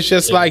don't. And it's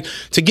just like,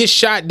 to get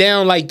shot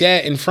down like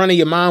that in front of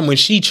your mom when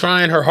she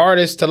trying her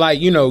hardest to like,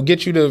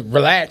 get you to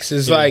relax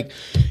is like,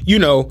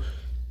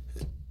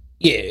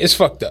 yeah, it's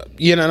fucked up.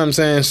 You know what I'm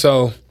saying?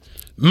 So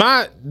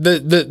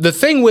the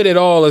thing with it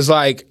all is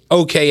like,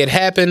 okay, it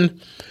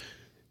happened,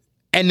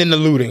 and then the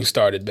looting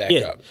started back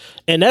up.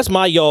 And that's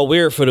my y'all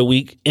weird for the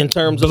week in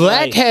terms of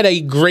Black had a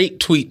great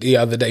tweet the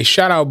other day.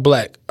 Shout out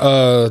Black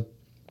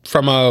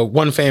from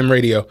One Fam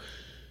Radio.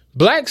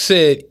 Black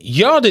said,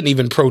 y'all didn't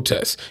even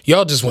protest.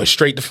 Y'all just went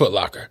straight to Foot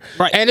Locker.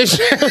 Right. And it's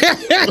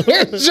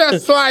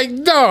just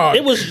like, dog.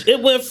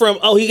 It went from,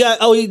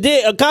 he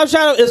did. A cop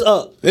shot him, it's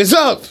up. It's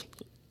up.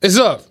 It's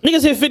up.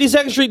 Niggas hit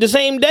 52nd Street the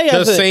same day, I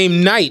think. The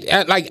same night.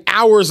 At like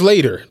hours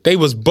later, they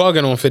was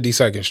bugging on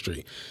 52nd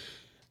Street.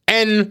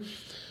 And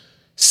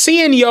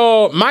seeing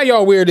y'all, my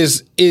y'all weird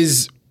is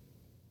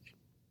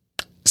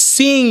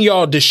seeing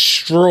y'all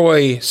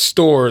destroy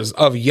stores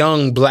of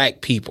young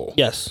black people.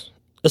 Yes.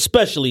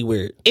 Especially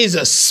weird. Is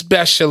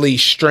especially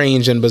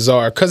strange and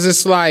bizarre because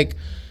it's like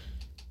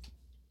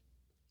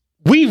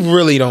we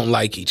really don't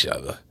like each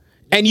other.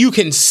 And you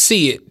can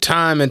see it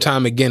time and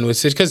time again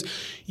with this because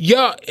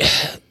y'all,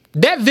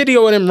 that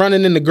video of them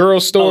running in the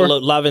girls' store,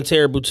 Live and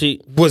Terror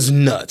Boutique, was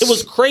nuts. It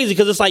was crazy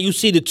because it's like you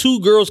see the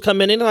two girls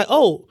come in and they're like,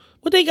 oh,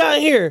 what they got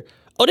in here?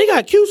 Oh, they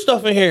got cute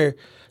stuff in here.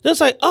 Then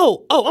it's like,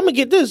 oh, I'm gonna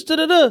get this,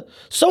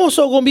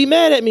 so-and-so gonna be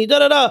mad at me,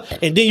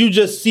 and then you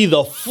just see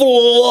the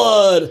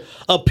flood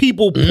of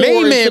people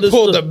pouring Man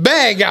pulled the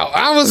bag out.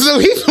 I was so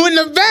when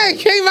the bag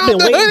came out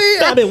the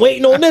hoodie. I've been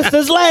waiting on this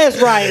since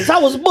last riots. I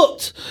was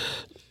booked.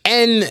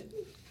 And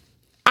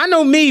I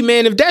know me,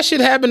 man, if that shit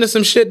happened to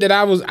some shit that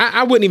I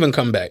wouldn't even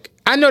come back.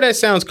 I know that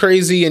sounds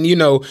crazy, and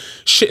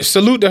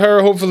salute to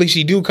her. Hopefully,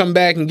 she do come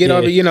back and get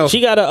over. She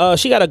got a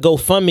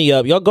GoFundMe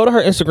up. Y'all go to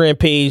her Instagram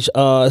page.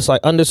 It's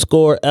like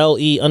 _LE_EDGE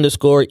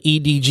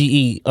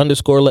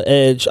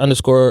 _LaEdge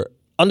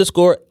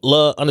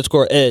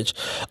 __la_edge.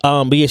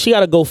 But yeah, she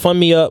got a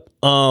GoFundMe up.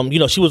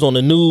 She was on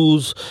the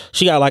news.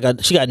 She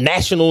got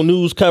national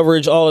news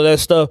coverage, all of that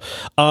stuff.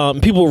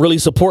 People really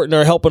supporting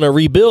her, helping her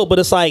rebuild. But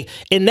it's like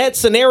in that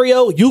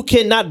scenario, you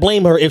cannot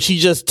blame her if she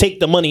just take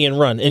the money and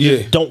run and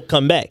just don't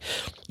come back.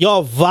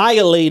 Y'all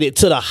violated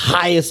to the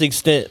highest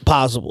extent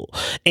possible.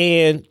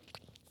 And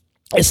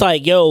it's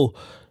like, yo,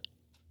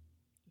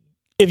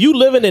 if you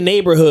live in a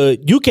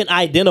neighborhood, you can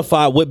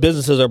identify what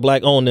businesses are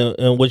black owned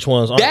and which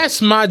ones aren't. That's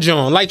my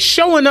joint. Like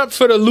showing up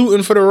for the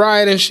looting, for the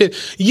riot and shit.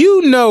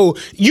 You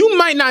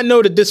might not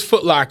know that this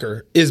Foot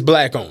Locker is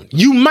black owned.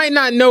 You might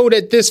not know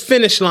that this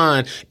Finish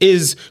Line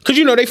is, because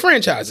they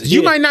franchises.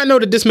 You might not know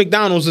that this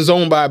McDonald's is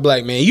owned by a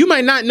black man. You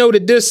might not know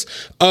that this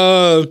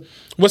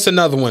what's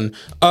another one?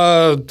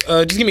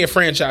 Just give me a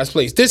franchise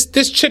place.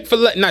 This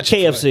Chick-fil-A, not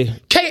Chick-fil-A. KFC.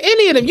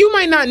 Any of them. You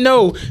might not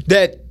know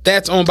that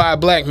that's owned by a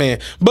black man.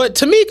 But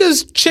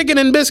Tamika's Chicken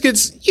and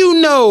Biscuits,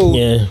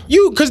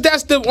 because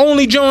that's the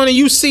only joint, and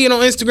you see it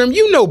on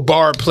Instagram.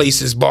 Bar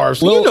places,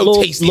 bars.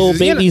 Tasties. Little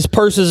babies'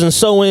 purses and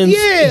sew-ins.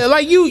 Yeah,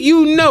 like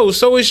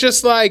So it's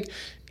just like,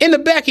 in the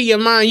back of your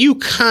mind, you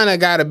kind of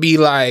got to be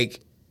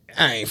like,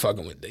 I ain't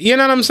fucking with that. You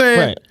know what I'm saying?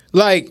 Right.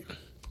 Like,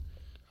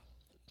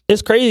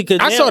 it's crazy because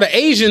I saw the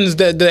Asians,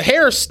 the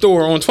hair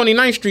store on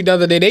 29th Street the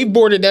other day. They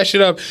boarded that shit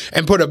up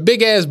and put a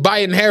big ass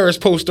Biden Harris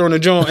poster on the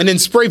joint and then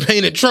spray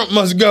painted Trump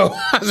must go.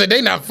 I said,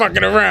 they not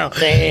fucking around.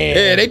 Damn.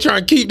 Yeah, they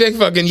trying to keep their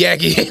fucking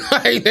yaki.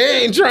 Like,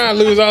 they ain't trying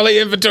to lose all their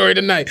inventory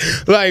tonight.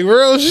 Like,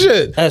 real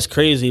shit. That's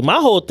crazy. My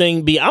whole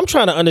thing I'm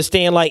trying to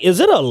understand, like, is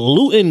it a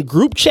looting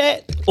group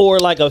chat or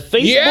like a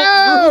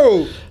Facebook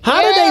group? How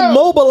did they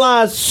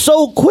mobilize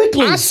so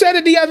quickly? I said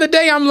it the other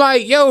day. I'm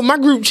like, yo, my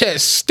group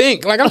chat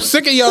stink. Like, I'm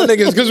sick of y'all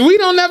niggas because we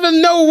don't ever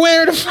know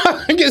where the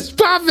fuck it's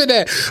popping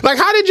at. Like,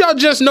 how did y'all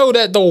just know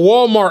that the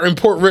Walmart in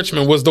Port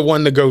Richmond was the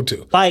one to go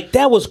to? Like,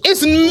 that was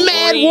It's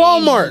mad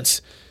Walmarts.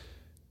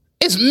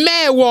 It's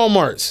mad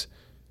Walmarts.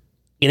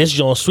 And it's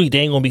John Sweet. They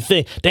ain't gonna be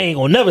thick. They ain't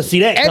gonna never see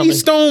that coming.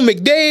 Eddystone,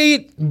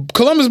 McDade,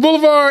 Columbus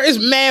Boulevard. It's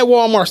mad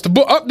Walmarts.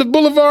 Up the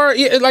boulevard.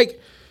 Like,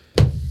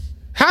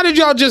 how did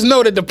y'all just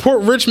know that the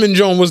Port Richmond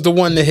joint was the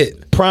one to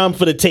hit? Prime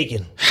for the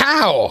taking.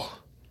 How?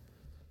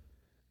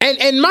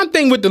 And my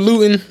thing with the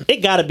looting,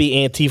 it gotta be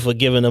Antifa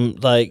giving them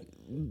like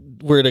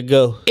where to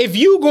go. If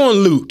you going to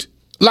loot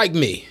like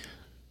me,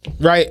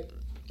 right?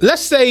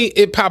 Let's say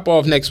it pop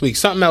off next week.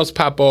 Something else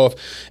pop off,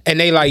 and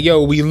they like,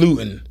 yo, we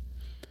looting.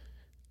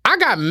 I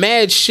got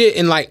mad shit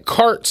in like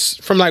carts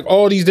from like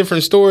all these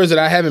different stores that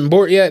I haven't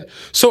bought yet.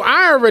 So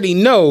I already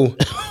know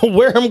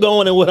where I'm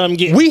going and what I'm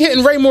getting. We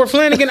hitting Raymore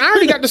Flanagan. I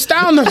already got the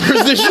style numbers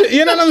and shit.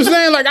 You know what I'm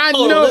saying? Like I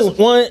know. That's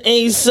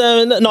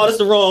 187. No, that's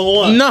the wrong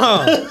one.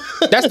 No,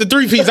 that's the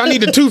 3-piece. I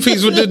need the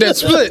 2-piece with that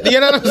split. You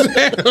know what I'm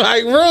saying?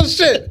 Like real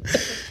shit.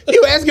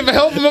 You asking for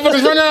help,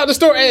 motherfuckers running out the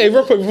store. Hey,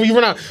 real quick before you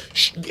run out,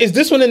 is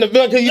this one in the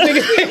back? Cause you think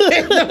it's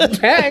in the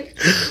back?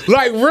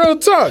 Like real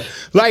talk.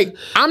 Like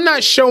I'm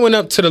not showing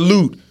up to the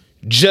loot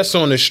just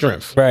on the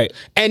strength. Right.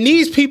 And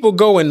these people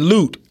go and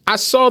loot. I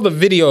saw the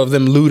video of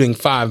them looting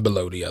Five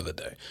Below the other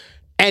day.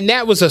 And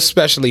that was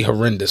especially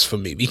horrendous for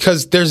me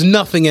because there's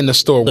nothing in the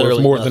store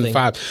worth more than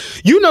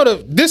 $5. You know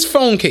this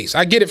phone case,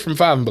 I get it from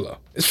Five Below.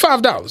 It's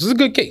 $5. It's a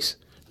good case.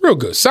 Real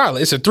good.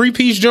 Solid. It's a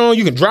 3-piece joint.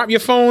 You can drop your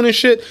phone and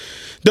shit.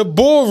 The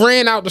bull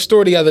ran out the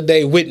store the other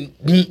day with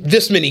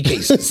this many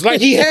cases. Like,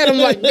 he had them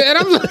like that.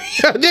 I'm like,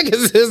 yo,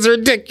 niggas is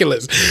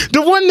ridiculous.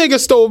 The one nigga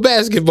stole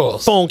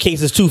basketballs. Phone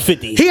case is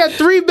 $250. He had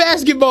 3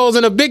 basketballs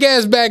and a big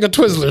ass bag of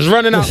Twizzlers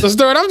running out the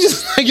store. And I'm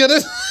just like, yo,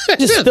 this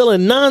just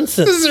spilling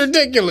nonsense. This is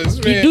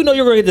ridiculous, man. You do know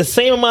you're gonna get the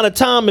same amount of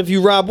time if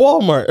you rob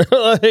Walmart.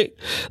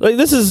 like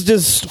this is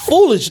just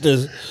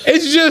foolishness.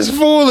 It's just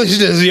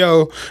foolishness,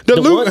 yo.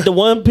 The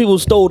one people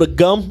stole the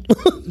gum.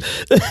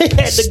 They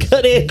had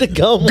the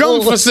gum.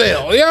 Gum for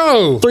sale,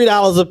 yo.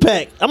 $3 a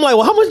pack. I'm like,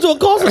 well, how much do it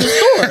cost in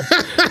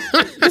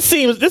the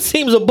store? This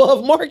seems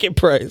above market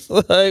price.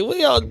 Like, what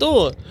y'all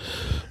doing?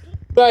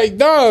 Like,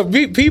 dog,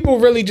 people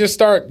really just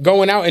start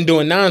going out and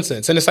doing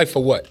nonsense, and it's like,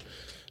 for what?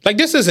 Like,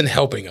 this isn't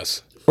helping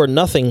us. For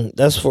nothing.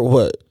 That's for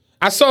what?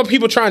 I saw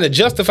people trying to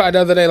justify the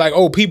other day, like,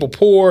 oh, people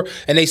poor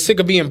and they sick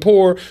of being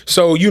poor,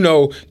 so, you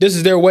know, this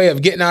is their way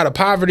of getting out of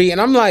poverty. And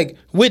I'm like,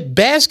 with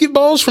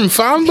basketballs from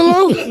Five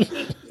Below?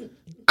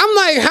 I'm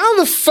like, how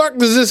the fuck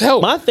does this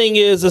help? My thing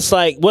is, it's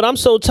like, what I'm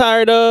so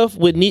tired of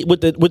with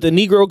the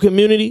Negro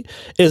community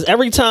is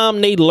every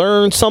time they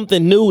learn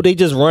something new, they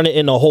just run it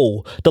in a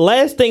hole. The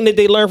last thing that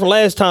they learned from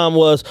last time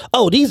was,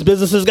 oh, these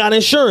businesses got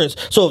insurance.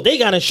 So if they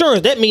got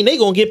insurance, that means they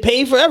gonna get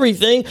paid for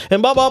everything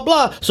and blah, blah,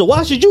 blah. So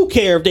why should you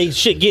care if they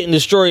shit getting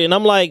destroyed? And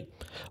I'm like,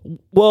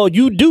 well,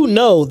 you do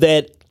know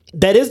that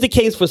is the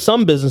case for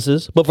some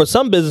businesses, but for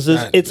some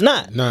businesses, it's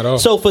not. Not all.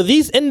 So for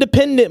these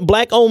independent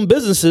black-owned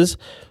businesses,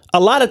 a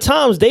lot of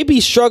times they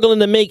be struggling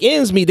to make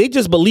ends meet. They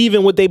just believe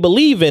in what they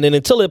believe in, and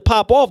until it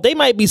pop off, they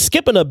might be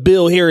skipping a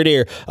bill here or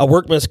there, a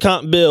workman's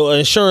comp bill, an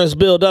insurance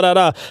bill,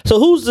 da-da-da. So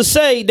who's to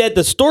say that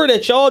the store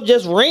that y'all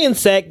just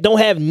ransacked don't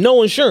have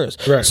no insurance?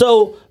 Right.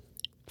 So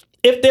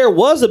if there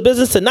was a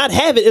business to not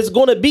have it, it's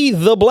going to be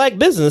the black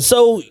business.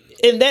 So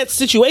in that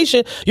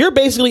situation, you're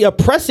basically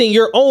oppressing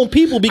your own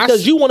people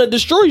because you want to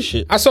destroy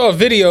shit. I saw a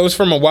video, it was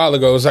from a while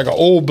ago. It was like an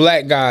old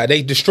black guy.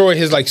 They destroyed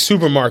his like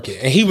supermarket,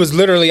 and he was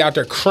literally out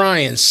there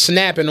crying,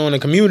 snapping on the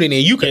community,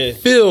 and you could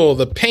feel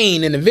the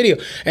pain in the video.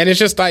 And it's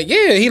just like,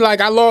 yeah, he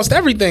like, I lost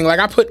everything. Like,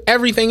 I put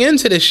everything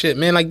into this shit,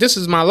 man. Like, this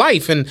is my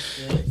life, and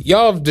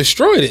y'all have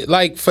destroyed it,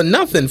 like, for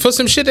nothing, for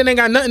some shit that ain't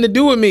got nothing to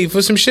do with me,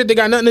 for some shit that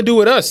got nothing to do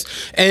with us,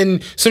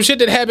 and some shit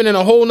that happened in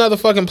a whole nother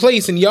fucking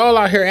place, and y'all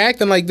out here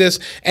acting like this,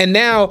 and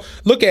now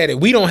look at it.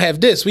 We don't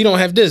have this. We don't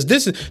have this.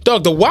 This is,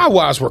 dog, the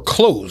Wawas were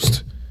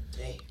closed.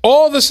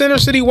 All the Center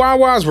City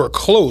Wawas were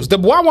closed. The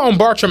Wawa on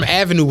Bartram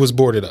Avenue was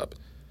boarded up.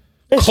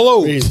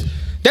 Closed. Crazy.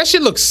 That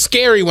shit looked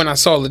scary when I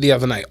saw it the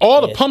other night.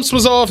 All the pumps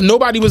was off.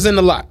 Nobody was in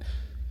the lot.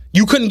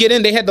 You couldn't get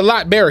in. They had the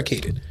lot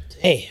barricaded.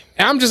 Damn.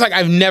 And I'm just like,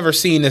 I've never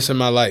seen this in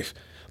my life.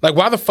 Like,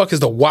 why the fuck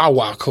is the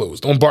Wawa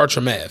closed on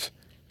Bartram Ave?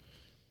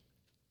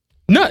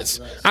 Nuts.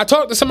 I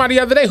talked to somebody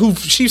the other day who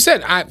she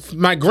said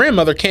my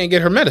grandmother can't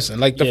get her medicine.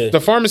 Like the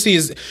pharmacy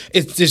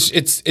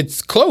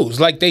it's closed.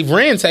 Like they've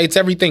ransacked,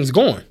 everything's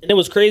gone. And it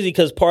was crazy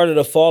because part of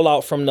the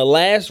fallout from the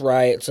last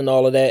riots and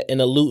all of that and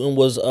the looting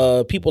was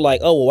people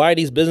like, oh, well, why are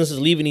these businesses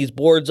leaving these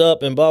boards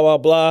up and blah blah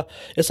blah?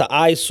 It's an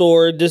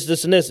eyesore,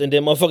 this and this, and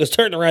then motherfuckers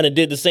turned around and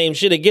did the same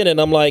shit again. And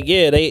I'm like,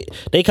 yeah,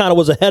 they kind of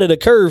was ahead of the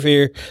curve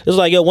here. It's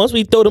like, yo, once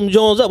we throw them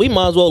Jones up, we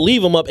might as well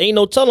leave them up. Ain't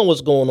no telling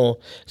what's going on.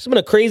 It's been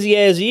a crazy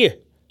ass year.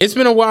 It's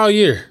been a wild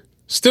year.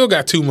 Still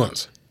got 2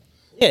 months.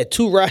 Yeah,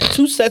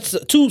 two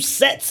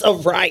sets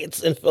of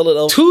riots in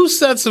Philadelphia. 2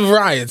 sets of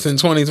riots in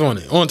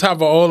 2020, on top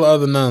of all the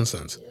other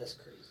nonsense. Yeah, that's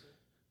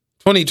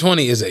crazy.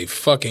 2020 is a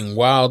fucking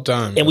wild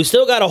time. And we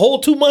still got a whole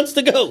 2 months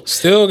to go.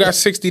 Still got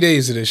 60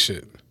 days of this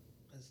shit.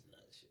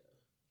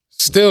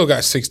 Still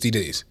got 60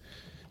 days.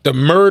 The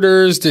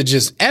murders, the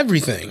just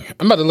everything.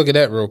 I'm about to look at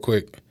that real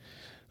quick.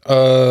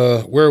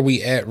 Where are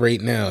we at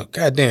right now?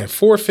 Goddamn,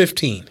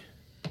 415.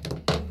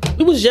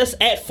 We was just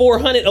at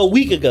 400 a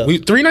week ago. We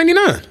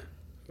 399.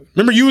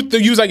 Remember you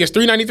was like, it's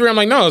 393. I'm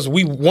like, no, it's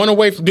we one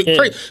away from the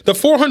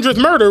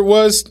 400th murder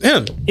was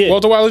him,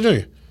 Walter Wallace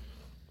Jr.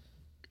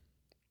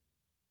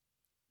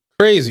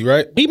 Crazy,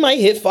 right? We might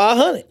hit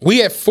 500.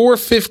 We at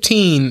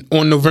 415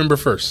 on November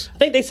 1st. I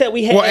think they said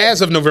we had. Well,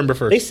 as of November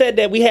 1st, they said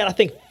that we had, I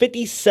think,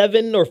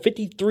 57 or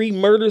 53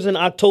 murders in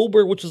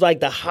October, which was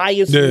like the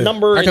highest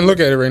number. I can look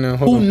at it right now.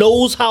 Who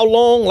knows how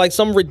long? Like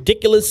some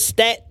ridiculous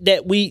stat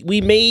that we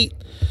made.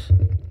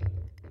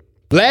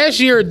 Last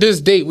year at this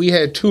date, we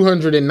had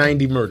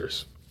 290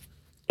 murders.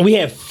 We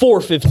had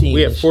 415.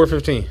 We had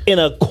 415. In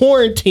a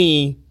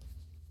quarantine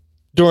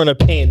during a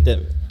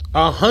pandemic.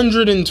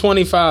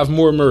 125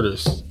 more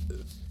murders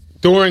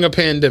during a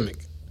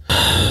pandemic.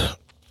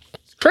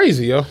 It's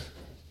crazy, yo.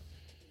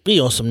 We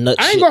on some nuts.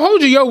 I ain't gonna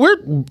hold you, yo. We're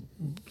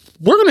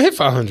gonna hit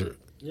 500.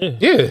 Yeah.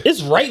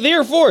 It's right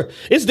there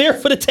it's there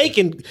for the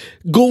taking,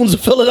 goons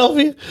of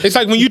Philadelphia. It's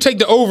like when you take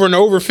the over and the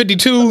over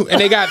 52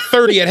 and they got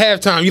 30 at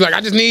halftime. You're like,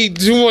 I just need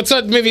 2 more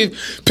touch, maybe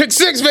pick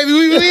 6, baby.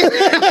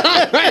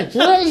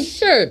 Real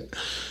shit.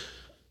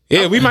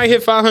 Yeah, we might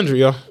hit 500,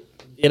 yo.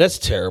 Yeah, that's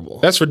terrible.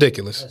 That's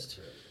ridiculous.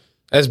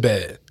 That's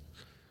bad.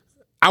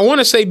 I want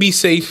to say be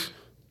safe.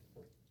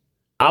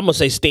 I'm going to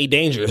say stay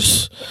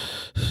dangerous.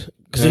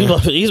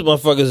 Because these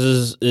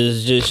motherfuckers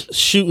is just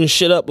shooting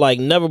shit up like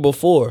never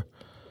before.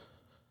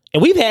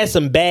 And we've had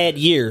some bad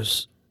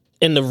years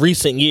in the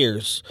recent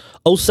years.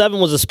 07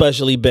 was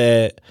especially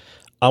bad.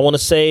 I want to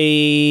say,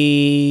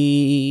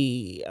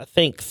 I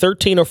think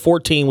 13 or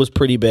 14 was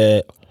pretty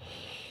bad.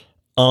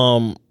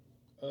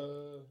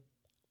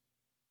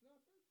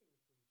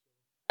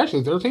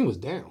 Actually, 13 was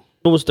down.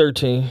 It was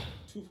 13.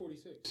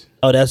 246.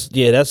 Oh,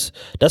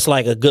 that's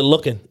like a good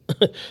looking.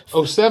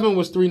 07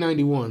 was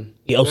 391.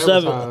 Yeah,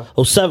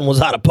 07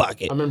 was out of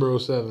pocket. I remember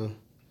 07.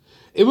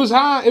 It was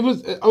high. It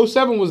was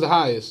 07 was the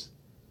highest,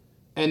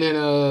 and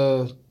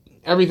then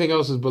everything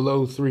else is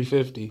below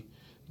 350.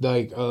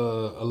 Like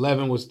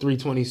 11 was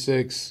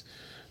 326.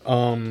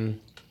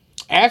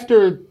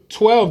 After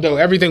 12 though,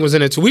 everything was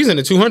in it. We was in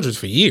the 200s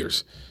for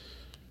years.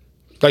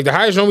 Like the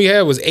highest one we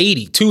had was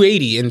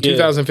 280 in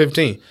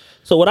 2015.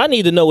 So what I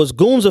need to know is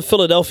Goons of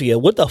Philadelphia.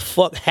 What the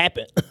fuck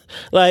happened?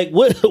 Like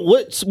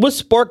what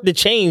sparked the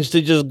change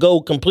to just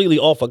go completely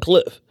off a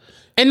cliff?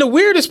 And the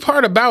weirdest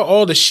part about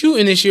all the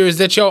shooting this year is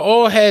that y'all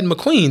all had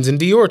McQueens and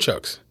Dior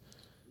Chucks.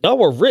 Y'all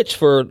were rich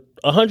for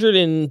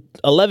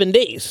 111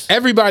 days.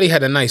 Everybody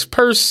had a nice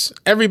purse.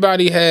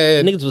 Everybody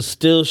had... Niggas was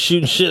still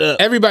shooting shit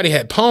up. Everybody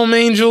had Palm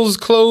Angels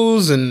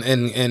clothes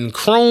and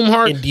Chrome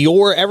Heart. And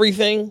Dior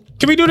everything.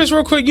 Can we do this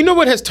real quick? You know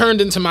what has turned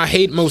into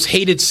my most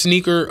hated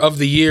sneaker of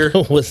the year?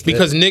 What's that?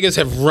 Because niggas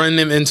have run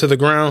them into the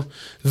ground.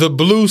 The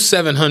blue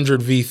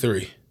 700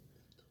 V3.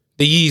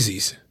 The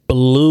Yeezys.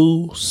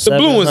 Blue 700. The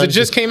blue ones that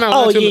just came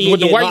out with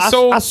the white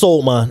sole. I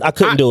sold mine. I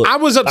couldn't do it. I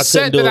was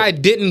upset that I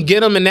didn't get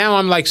them, and now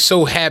I'm like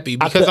so happy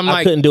because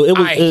I couldn't do it.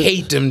 I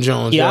hate them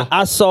Jones. Yeah, yo.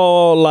 I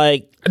saw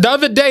like the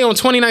other day on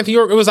 29th of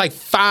York, it was like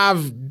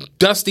 5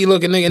 dusty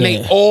looking niggas, and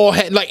they all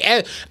had like.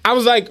 I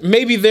was like,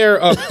 maybe they're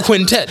a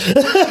quintet. You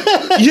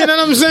know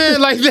what I'm saying?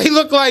 Like they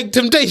look like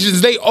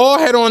Temptations. They all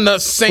had on the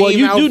same. Well,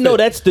 you outfit. do know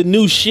that's the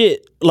new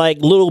shit. Like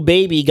Lil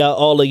Baby got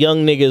all the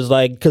young niggas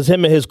like, cause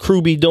him and his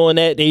crew be doing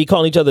that. They be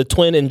calling each other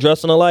twin and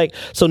dressing alike.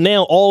 So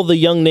now all the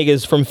young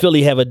niggas from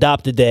Philly have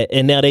adopted that,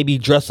 and now they be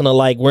dressing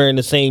alike, wearing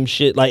the same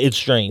shit. Like it's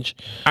strange.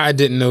 I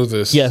didn't know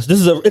this. Yes,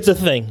 it's a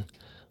thing.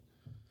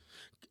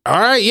 All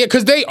right, yeah,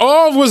 because they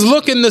all was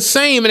looking the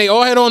same, and they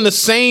all had on the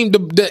same.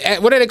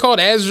 What are they called?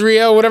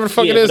 Azriel, whatever the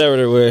fuck it is. Whatever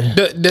they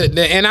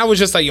were. And I was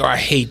just like, yo, I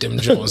hate them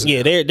Jones.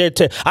 Yeah, they're.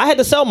 I had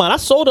to sell mine. I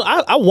sold them.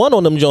 I won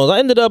on them Jones. I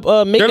ended up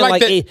making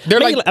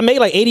I made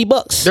like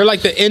 $80. They're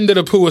like the end of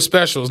the Pua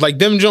specials. Like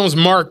them Jones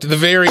marked the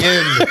very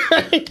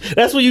end.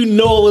 That's when you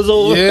know it was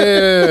over.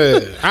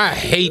 Yeah, I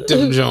hate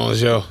them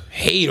Jones, yo.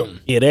 Hate them.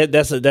 Yeah,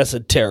 that's a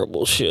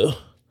terrible shoe.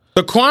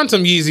 The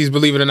Quantum Yeezys,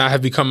 believe it or not,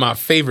 have become my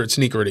favorite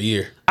sneaker of the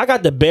year. I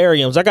got the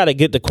Bariums. I got to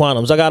get the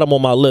Quantums. I got them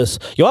on my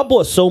list. Yo, I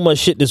bought so much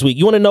shit this week.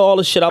 You want to know all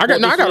the shit I bought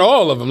I got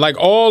all of them. Like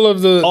all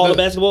of the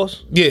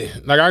basketballs? Yeah,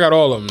 like I got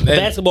all of them. The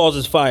basketballs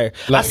is fire.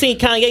 Like, I seen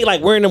Kanye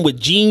like wearing them with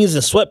jeans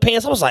and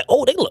sweatpants. I was like,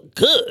 oh, they look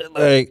good.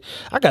 Like,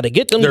 I got to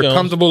get them. They're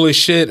comfortable as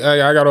shit.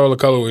 I got all the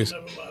colorways.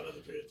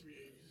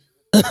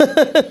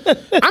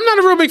 I'm not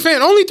a real big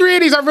fan. Only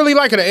 380s I really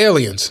like are the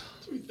Aliens.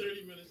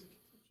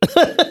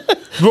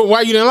 But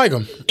why you didn't like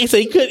him? He said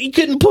he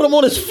couldn't put them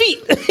on his feet.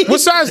 What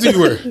size do you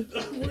wear? I wear 11.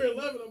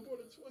 I bought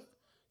a 12.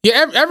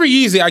 Yeah, every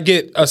Yeezy I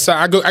get a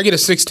size. I get a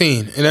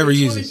 16 in every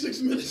Yeezy.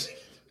 26 minutes.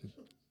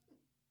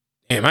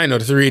 Damn, I didn't know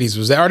the 380s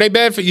was that. Are they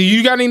bad for you?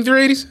 You got any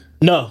 380s?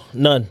 No,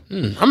 none.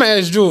 I'm gonna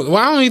ask Jules. Well,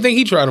 I don't even think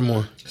he tried them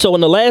more. So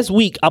in the last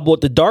week, I bought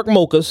the dark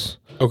mochas.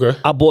 Okay.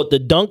 I bought the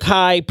Dunk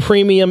High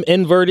Premium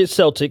Inverted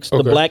Celtics,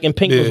 the black and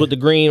pink ones with the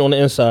green on the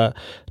inside,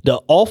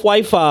 the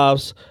Off-White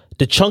 5s,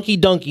 the Chunky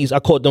Dunkies, I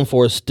caught them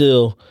for a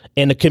steal,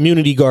 and the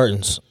Community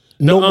Gardens.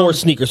 No more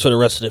sneakers for the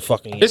rest of the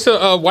fucking year. It's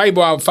a white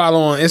boy I follow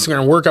on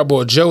Instagram, workout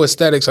boy, Joe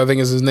Aesthetics, I think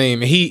is his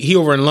name. And he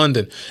over in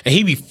London, and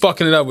he be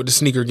fucking it up with the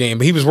sneaker game.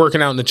 But he was working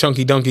out in the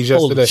Chunky Dunkies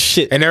yesterday. Holy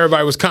shit. And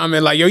everybody was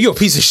commenting like, yo, you a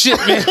piece of shit,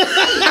 man.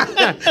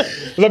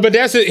 But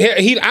that's it.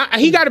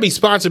 He got to be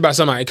sponsored by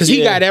somebody because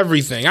he got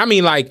everything. I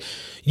mean, like,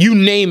 you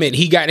name it,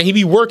 he got it. He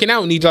be working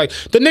out and he's like,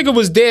 the nigga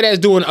was dead ass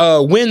doing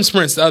wind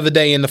sprints the other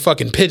day in the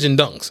fucking pigeon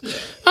dunks.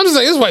 I'm just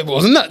like, this white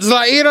boy's nuts.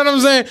 Like, you know what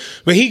I'm saying?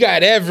 But he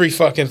got every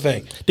fucking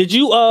thing. Did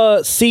you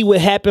see what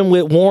happened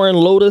with Warren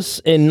Lotus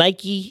and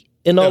Nike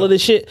and all of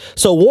this shit?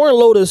 So Warren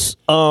Lotus,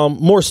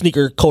 more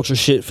sneaker culture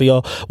shit for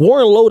y'all.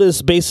 Warren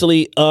Lotus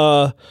basically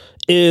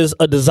is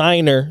a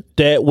designer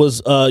that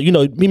was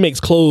he makes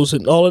clothes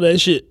and all of that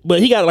shit, but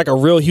he got like a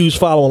real huge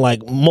following,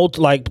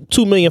 like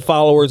 2 million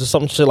followers or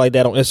some shit like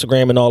that on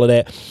Instagram and all of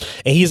that.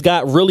 And he's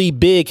got really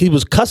big. He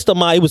was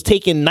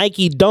taking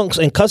Nike Dunks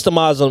and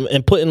customizing them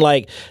and putting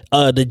like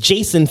the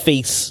Jason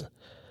face.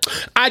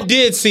 I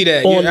did see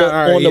that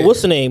on the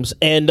what's the names,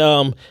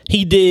 and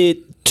he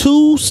did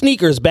 2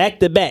 sneakers back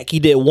to back. He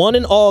did one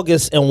in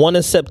August and one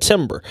in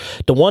September.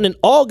 The one in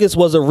August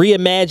was a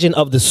reimagine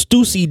of the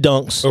Stussy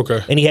Dunks.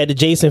 Okay. And he had the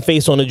Jason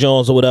face on the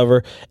Jones or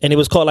whatever. And it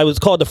was called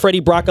the Freddie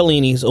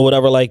Broccolinis or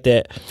whatever like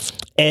that.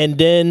 And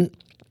then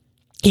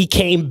he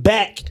came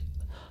back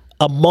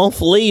a month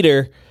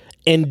later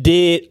and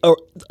did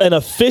an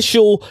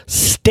official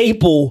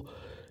staple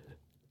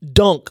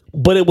Dunk,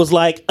 but it was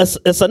like it's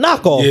a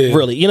knockoff,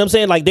 really. You know what I'm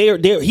saying? Like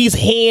he's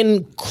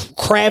hand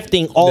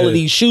crafting all of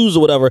these shoes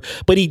or whatever,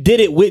 but he did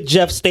it with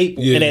Jeff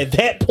Staple. And at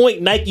that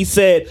point, Nike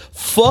said,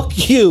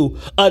 "Fuck you,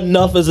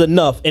 enough is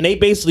enough," and they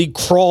basically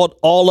crawled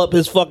all up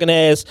his fucking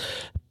ass.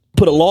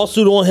 Put a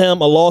lawsuit on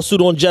him, a lawsuit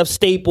on Jeff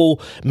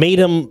Staple, made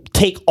him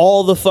take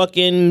all the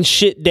fucking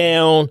shit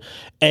down,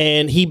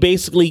 and he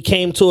basically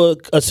came to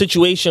a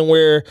situation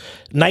where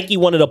Nike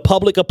wanted a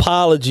public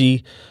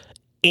apology.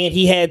 And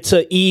he had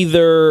to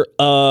either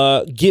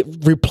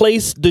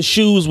replace the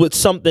shoes with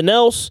something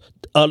else,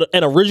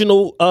 an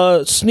original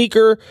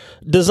sneaker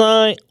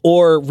design,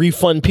 or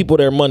refund people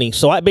their money.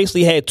 So I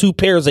basically had 2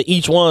 pairs of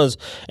each ones,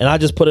 and I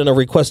just put in a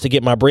request to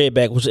get my bread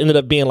back, which ended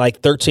up being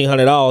like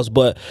 $1,300.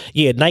 But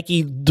yeah,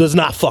 Nike does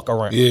not fuck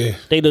around. Yeah,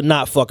 they did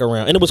not fuck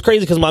around, and it was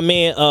crazy because my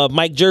man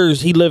Mike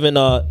Jers, he live in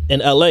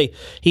LA.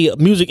 He a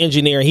music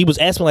engineer. And he was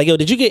asking me like, "Yo,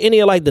 did you get any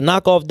of like the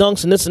knockoff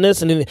dunks and this and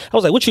this?" And then I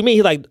was like, "What you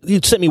mean?" He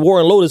sent me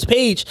Warren Lotus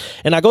page,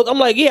 and I'm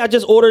like, "Yeah, I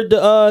just ordered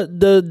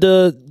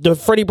the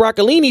Freddie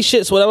Broccolini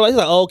shits." So whatever. He's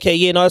like, oh, "Okay,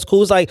 yeah, no, that's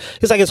cool." It's like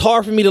it's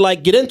hard for me to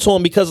like get into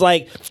them because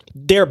like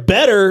they're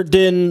better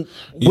than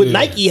what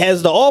Nike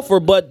has to offer,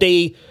 but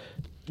they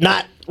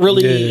not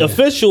really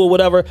official or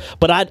whatever.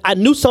 But I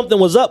knew something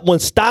was up when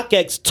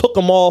StockX took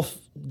them off.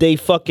 They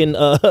fucking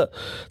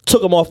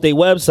took them off their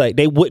website.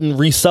 They wouldn't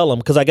resell them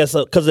because I guess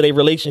because of their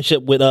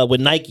relationship with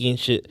Nike and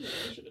shit.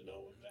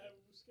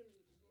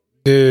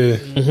 Yeah.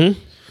 Mm-hmm.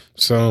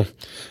 So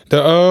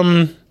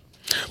the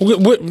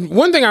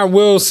one thing I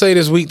will say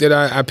this week that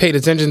I paid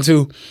attention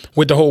to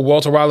with the whole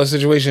Walter Wallace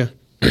situation.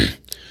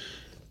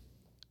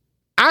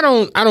 I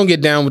don't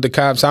get down with the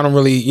cops. I don't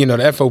really,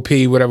 the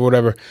FOP,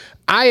 whatever.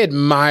 I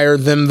admire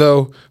them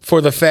though for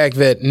the fact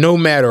that no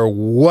matter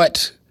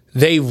what,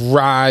 they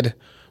ride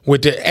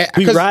with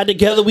we ride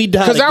together, we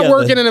die together. Because I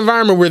work in an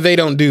environment where they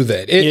don't do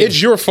that. It's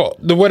your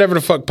fault. Whatever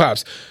the fuck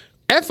pops.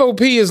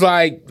 FOP is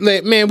like,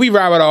 man, we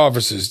ride with the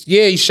officers.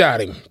 Yeah, he shot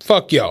him.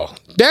 Fuck y'all.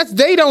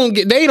 They don't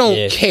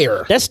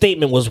care. That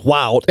statement was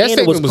wild. That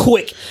statement was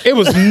quick. It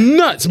was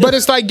nuts. But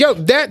it's like, yo,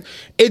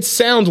 it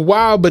sounds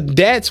wild, but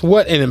that's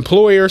what an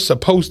employer's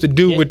supposed to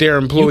do with their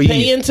employees. You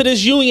pay into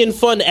this union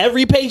fund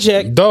every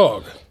paycheck.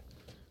 Dog.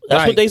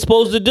 That's what they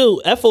supposed to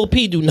do.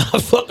 FOP do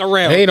not fuck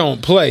around. They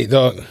don't play,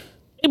 dog.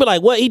 He be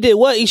like, what? He did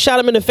what? He shot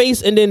him in the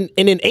face and then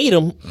ate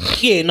him.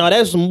 Yeah, no,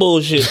 that's some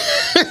bullshit.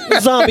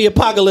 Zombie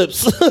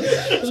apocalypse.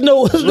 There's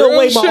no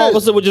way my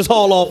officer would just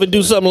haul off and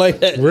do something like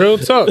that. Real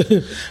talk.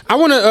 I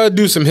want to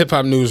do some hip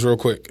hop news real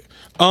quick.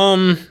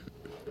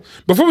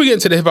 Before we get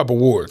into the hip hop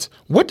awards,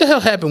 what the hell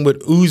happened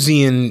with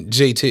Uzi and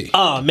JT?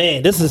 Oh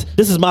man, this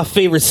is my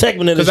favorite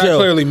segment of the show. Because I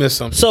clearly missed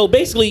something. So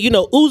basically,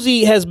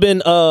 Uzi has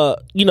been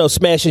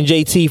smashing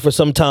JT for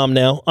some time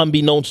now,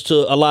 unbeknownst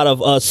to a lot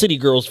of City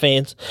Girls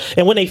fans.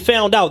 And when they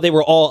found out, they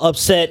were all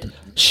upset,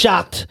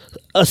 shocked,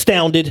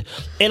 astounded.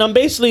 And I'm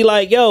basically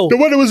like, yo, the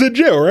one that was in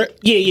jail, right?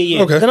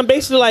 Yeah. Okay. And I'm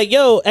basically like,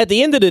 yo, at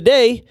the end of the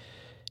day,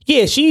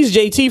 yeah, she's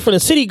JT from the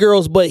City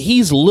Girls, but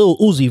he's Lil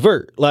Uzi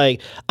Vert.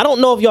 Like, I don't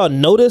know if y'all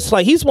noticed,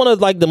 like, he's one of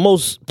like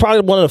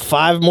probably one of the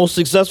 5 most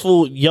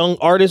successful young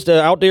artists that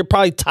are out there,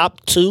 probably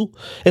top 2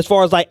 as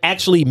far as like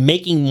actually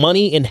making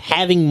money and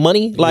having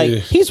money. Like,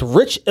 he's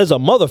rich as a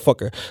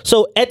motherfucker.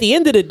 So at the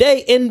end of the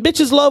day, and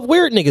bitches love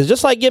weird niggas,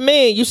 just like your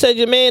man. You said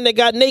your man that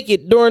got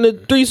naked during the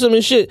threesome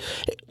and shit.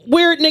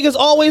 Weird niggas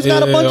always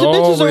got a bunch of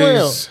bitches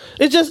around.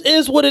 It just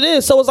is what it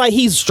is. So it's like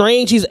he's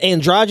strange, he's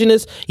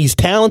androgynous, he's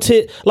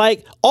talented.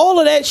 Like all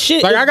of that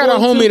shit. Like I got a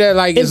homie that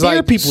like is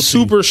like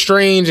super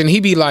strange, and he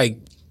be like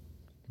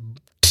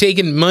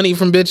taking money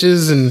from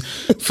bitches and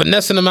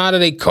finessing them out of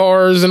their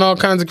cars and all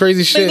kinds of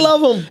crazy shit. They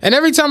love him. And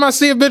every time I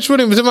see a bitch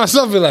with him, to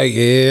myself, I be like,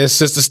 yeah,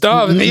 Sister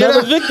Starving.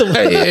 Another victim.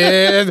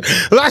 Yeah,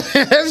 like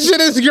that shit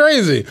is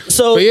crazy.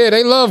 So, but yeah,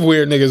 they love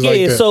weird niggas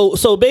like that.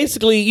 So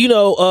basically,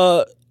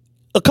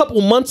 a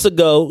couple months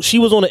ago, she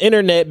was on the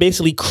internet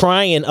basically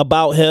crying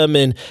about him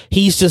and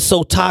he's just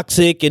so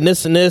toxic and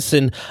this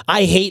and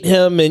I hate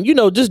him and,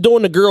 just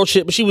doing the girl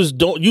shit. But she was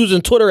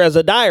using Twitter as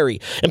a diary.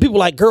 And people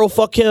like, girl,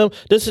 fuck him,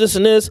 this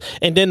and this.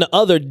 And then the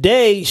other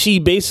day, she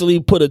basically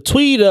put a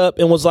tweet up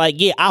and was like,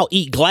 yeah, I'll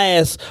eat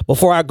glass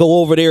before I go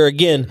over there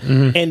again.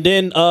 Mm-hmm. And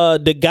then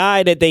the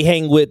guy that they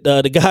hang with,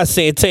 the guy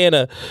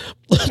Santana,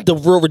 the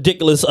real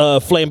ridiculous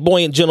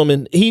flamboyant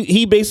gentleman,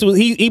 he basically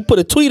he put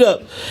a tweet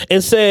up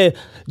and said,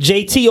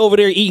 JT over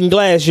there eating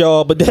glass,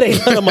 y'all, but that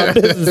ain't none of my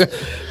business.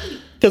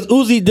 Because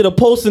Uzi did a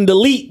post and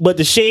delete, but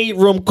the Shade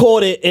Room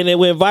caught it and it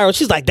went viral.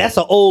 She's like, that's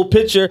an old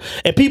picture.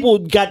 And people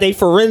got their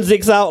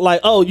forensics out like,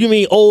 oh, you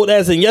mean old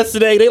as in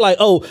yesterday? They like,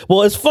 oh,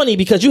 well, it's funny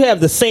because you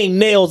have the same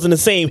nails and the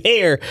same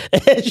hair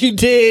as you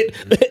did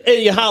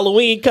in your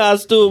Halloween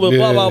costume and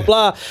blah, blah,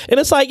 blah. And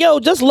it's like, yo,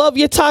 just love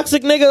your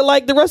toxic nigga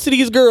like the rest of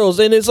these girls.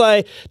 And it's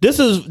like,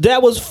 that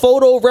was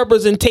photo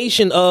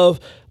representation of,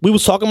 we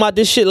was talking about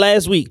this shit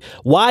last week.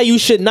 Why you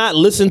should not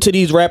listen to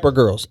these rapper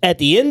girls. At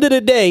the end of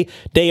the day,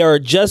 they are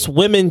just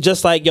women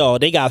just like y'all.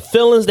 They got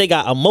feelings. They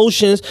got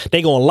emotions.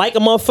 They gonna like a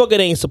motherfucker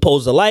they ain't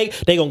supposed to like.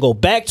 They gonna go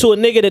back to a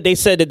nigga that they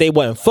said that they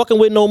wasn't fucking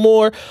with no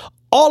more.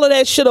 all of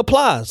that shit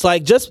applies.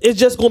 Like, it's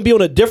just gonna be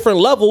on a different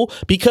level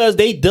because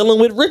they dealing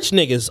with rich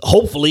niggas,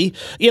 hopefully,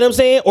 you know what I'm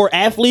saying, or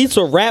athletes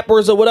or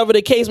rappers or whatever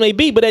the case may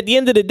be. But at the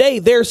end of the day,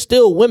 they're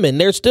still women.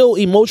 They're still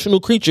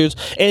emotional creatures,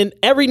 and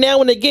every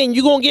now and again,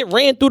 you gonna get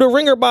ran through the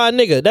ringer by a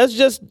nigga. That's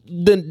just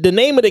the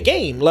name of the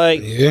game.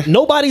 Like,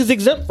 nobody's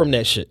exempt from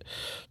that shit.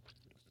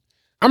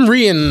 I'm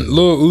reading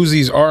Lil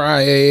Uzi's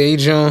RIAA,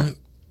 John.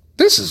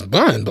 This is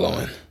mind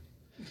blowing.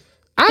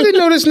 I didn't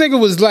know this nigga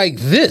was like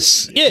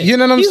this. Yeah, you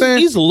know what I'm saying?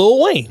 He's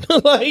Lil Wayne.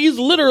 Like, he's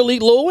literally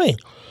Lil Wayne.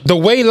 The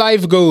Way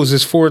Life Goes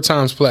is 4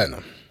 times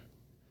platinum.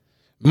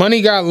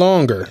 Money Got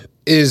Longer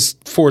is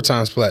 4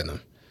 times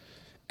platinum.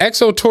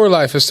 EXO Tour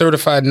Life is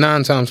certified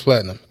 9 times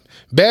platinum.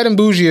 Bad and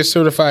Bougie is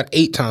certified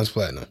 8 times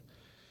platinum.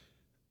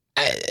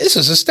 This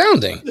is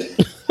astounding.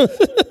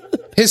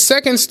 His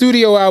second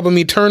studio album,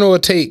 Eternal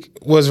Take,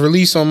 was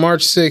released on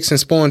March 6th and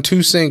spawned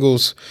 2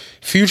 singles,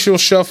 Future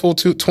Shuffle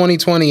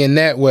 2020 and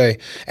That Way.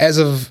 As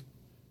of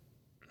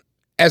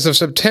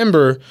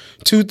September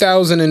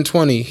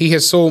 2020, he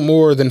has sold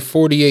more than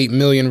 48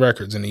 million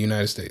records in the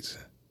United States.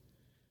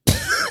 I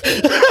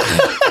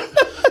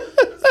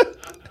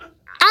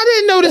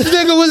didn't know this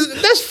nigga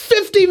was... That's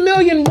 50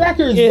 million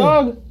records,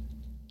 dog.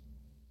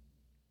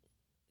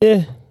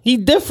 Yeah, he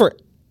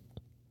different.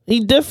 He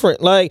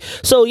different. Like,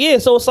 so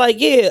it's like,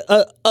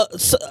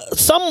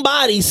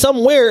 somebody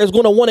somewhere is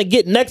going to want to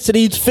get next to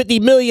these 50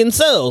 million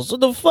cells. What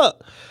the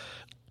fuck?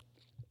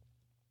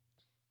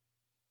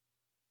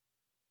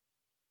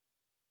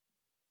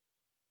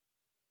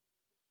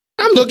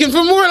 I'm looking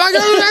for more. Like,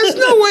 there's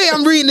no way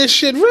I'm reading this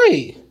shit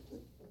right.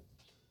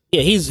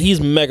 Yeah, he's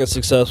mega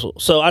successful.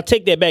 So I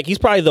take that back. He's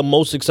probably the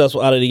most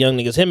successful out of the young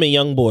niggas. Him and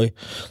Young Boy.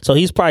 So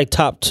he's probably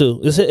top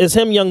 2. It's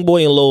him, Young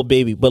Boy, and Lil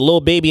Baby. But Lil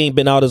Baby ain't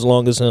been out as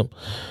long as him.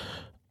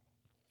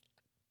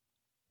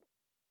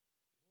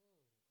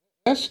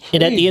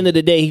 And at the end of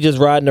the day, he just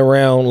riding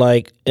around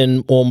like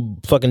on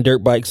fucking dirt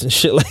bikes and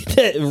shit like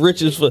that.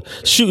 Rich is for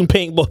shooting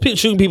people with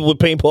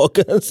paintball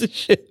guns and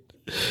shit.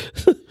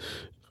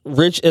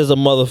 Rich as a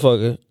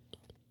motherfucker.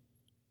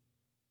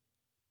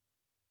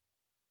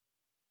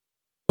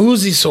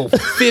 Uzi sold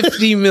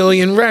 50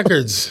 million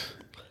records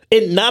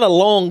in not a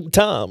long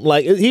time.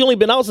 Like, he only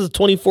been out since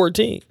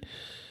 2014.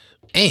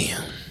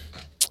 Damn.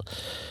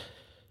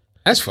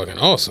 That's fucking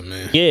awesome,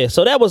 man. Yeah,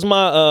 so that was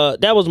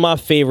my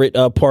favorite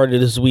part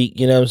of this week.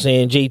 You know what I'm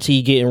saying?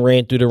 JT getting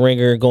ran through the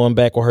ringer and going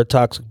back with her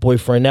toxic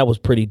boyfriend. That was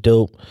pretty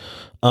dope.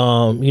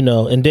 You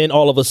know, and then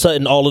all of a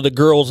sudden, all of the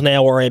girls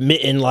now are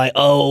admitting like,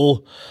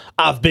 "Oh,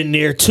 I've been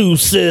there too,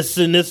 sis,"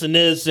 and this and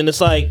this, and it's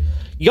like,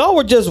 y'all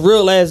were just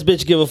real ass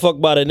bitch give a fuck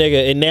about a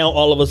nigga, and now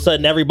all of a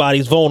sudden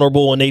everybody's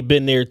vulnerable and they've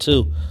been there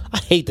too. I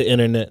hate the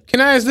internet. Can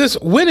I ask this?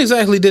 When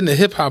exactly did the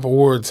Hip Hop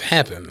Awards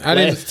happen?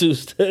 Last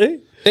Tuesday.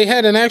 They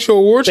had an actual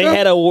award show? They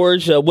had an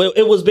award show. Well,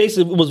 it was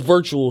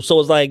virtual. So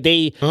it's like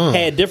they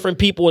had different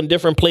people in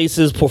different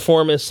places,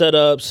 performance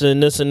setups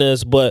and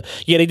this. But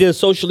yeah, they did a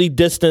socially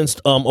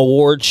distanced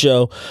award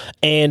show.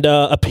 And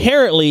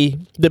apparently,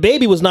 the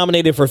baby was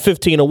nominated for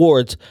 15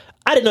 awards.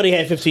 I didn't know they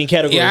had 15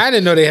 categories. Yeah, I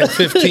didn't know they had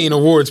 15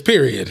 awards,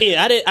 period.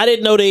 Yeah, I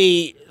didn't know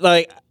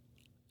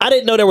I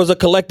didn't know there was a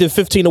collective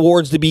 15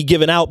 awards to be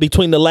given out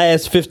between the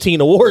last 15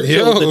 awards.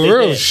 Yo,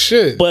 real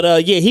shit.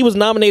 But yeah, he was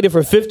nominated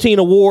for 15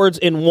 awards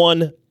and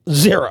won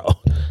 0.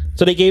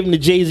 So they gave him the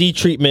Jay-Z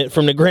treatment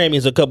from the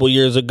Grammys a couple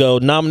years ago,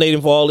 nominated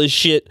him for all this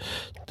shit,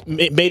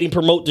 made him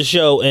promote the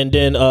show, and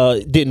then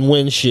didn't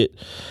win shit.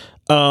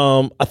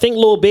 I think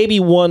Lil Baby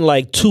won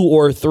like 2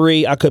 or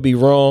 3. I could be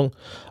wrong.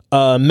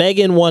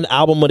 Megan won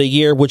Album of the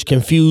Year, which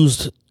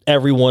confused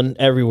everyone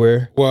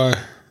everywhere. Why?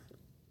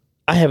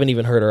 I haven't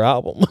even heard her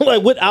album.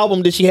 Like, what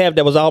album did she have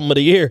that was Album of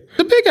the Year?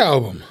 The big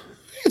album. What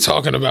are you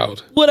talking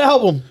about? What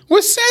album?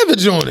 With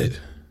Savage on it.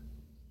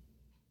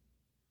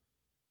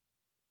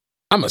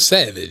 I'm a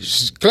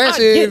savage.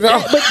 Classic.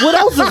 But what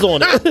else is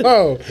on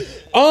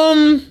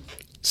it?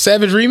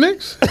 Savage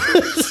Remix?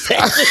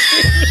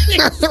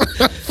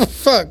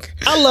 Fuck.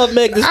 I love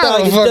Meg Thee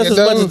Stallion just as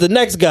much as the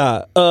next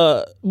guy.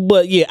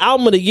 But yeah,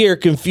 Album of the Year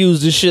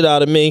confused the shit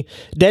out of me.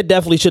 That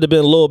definitely should have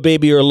been Lil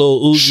Baby or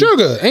Lil Uzi.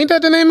 Sugar. Ain't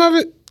that the name of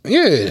it?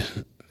 Yeah.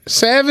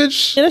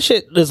 Savage. Yeah, that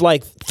shit is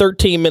like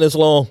 13 minutes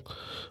long.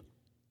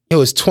 It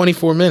was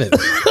 24 minutes.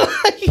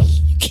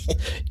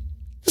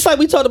 It's like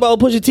we talked about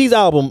Pusha T's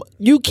album.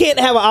 You can't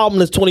have an album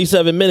that's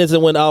 27 minutes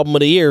and win Album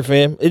of the Year,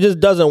 fam. It just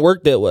doesn't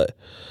work that way.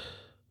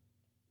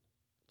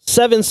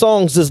 7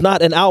 songs does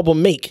not an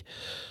album make.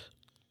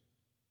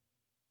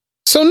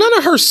 So none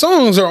of her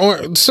songs are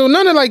on. So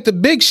none of like the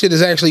big shit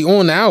is actually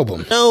on the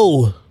album.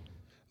 No.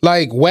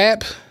 Like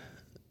WAP.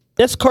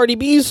 That's Cardi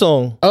B's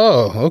song.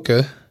 Oh,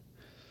 okay.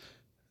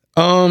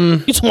 You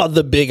talking about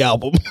the big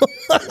album?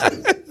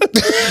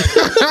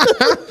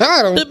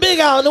 The big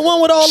album, the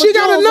one with all. She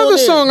got another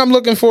song I'm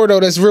looking for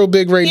though. That's real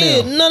big right now.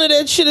 Yeah, none of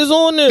that shit is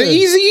on there. The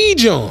Eazy-E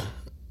joint.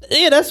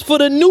 Yeah, that's for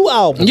the new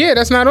album. Yeah,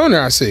 that's not on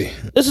there. I see.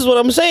 This is what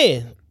I'm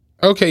saying.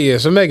 Okay, yeah,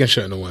 so Megan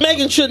shouldn't have won.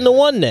 Megan shouldn't have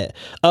won that.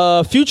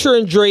 Future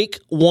and Drake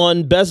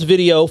won Best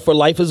Video for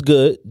Life is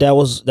Good. That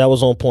was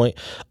on point.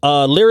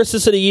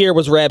 Lyricist of the Year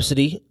was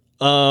Rhapsody.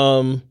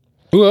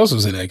 Who else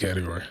was in that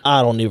category?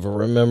 I don't even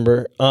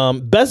remember.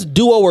 Best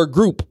duo or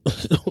group: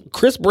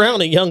 Chris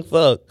Brown and Young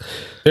Thug.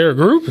 They're a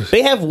group?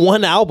 They have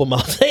one album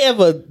out. They have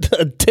a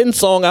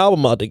 10-song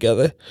album out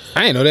together.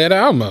 I didn't know they had an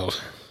album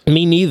out.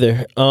 Me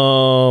neither.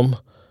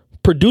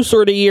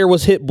 Producer of the year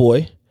was Hit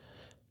Boy.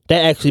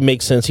 That actually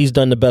makes sense. He's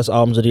done the best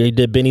albums of the year. He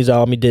did Benny's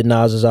album. He did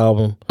Nas's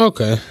album.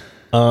 Okay.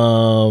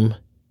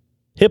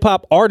 Hip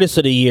Hop Artist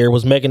of the year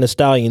was Megan Thee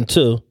Stallion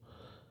too.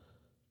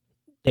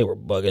 They were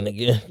bugging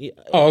again. Yeah.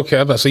 Oh,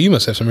 okay. So you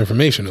must have some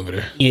information over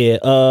there.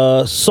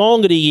 Yeah.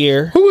 Song of the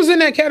year. Who was in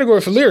that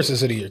category for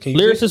Lyricist of the year?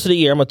 Lyricist of the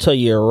year, I'm going to tell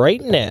you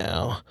right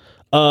now.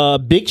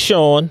 Big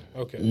Sean.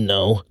 Okay.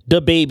 No.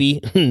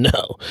 DaBaby.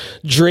 No.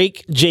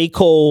 Drake, J.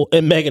 Cole,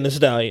 and Megan Thee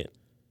Stallion.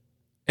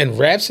 And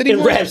Rhapsody?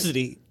 And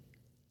Rhapsody.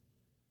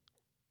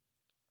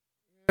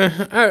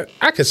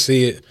 I could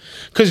see it.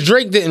 Because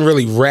Drake didn't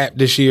really rap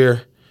this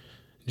year.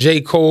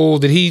 J. Cole,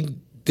 did he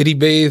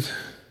bathe?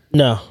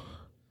 No.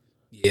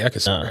 Yeah, I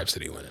could see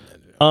Rhapsody winning that.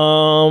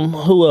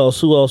 Who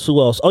else?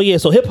 Oh yeah,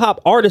 so Hip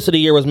Hop Artist of the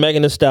year was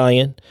Megan Thee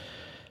Stallion.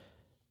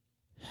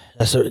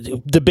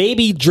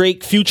 DaBaby,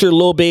 Drake, Future,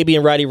 Lil Baby,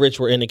 and Roddy Ricch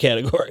were in the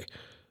category.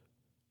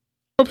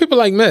 Well, people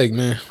like Meg,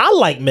 man. I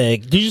like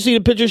Meg. Did you see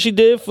the picture she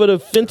did for the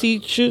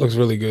Fenty shoot? Looks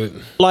really good.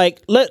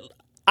 Like,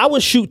 I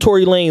would shoot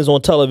Tory Lanez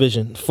on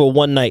television for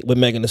one night with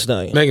Megan Thee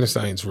Stallion. Megan Thee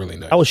Stallion's really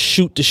nice. I would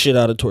shoot the shit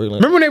out of Tory Lanez.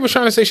 Remember when they were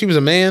trying to say she was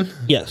a man?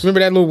 Yes. Remember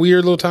that little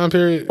weird little time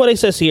period? Well, they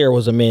said Sierra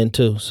was a man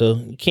too, so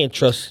you can't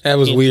trust. That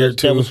was weird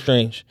too. That was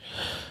strange.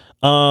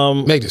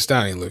 Megan Thee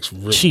Stallion looks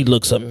really. She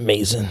looks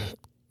amazing.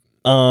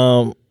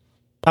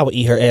 I would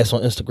eat her ass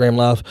on Instagram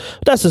Live.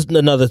 But that's just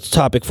another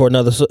topic for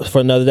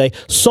another day.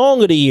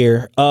 Song of the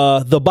year,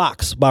 "The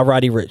Box" by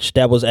Roddy Ricch.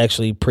 That was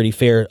actually pretty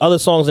fair. Other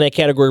songs in that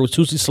category was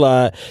 "Tootsie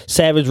Slide,"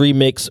 "Savage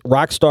Remix,"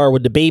 "Rockstar"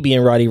 with DaBaby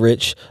and Roddy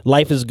Ricch,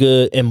 "Life Is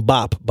Good," and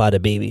 "Bop" by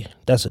DaBaby.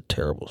 That's a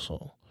terrible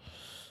song.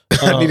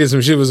 I needed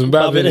some shit with some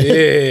bop in it.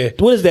 Yeah.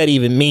 What does that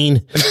even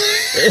mean?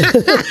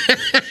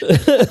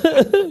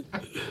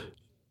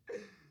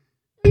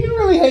 You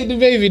really hate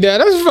DaBaby,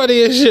 dad. That's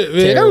funny as shit,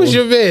 man. Terrible. That was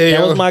your man.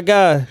 That was my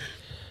guy.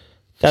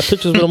 Got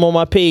pictures with him on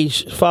my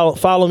page.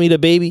 Follow me,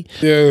 DaBaby.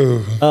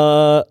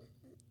 Yo.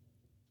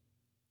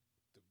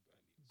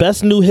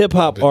 Best new hip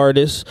hop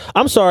artist.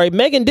 I'm sorry,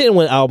 Megan didn't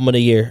win album of the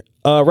year.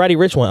 Roddy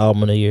Ricch won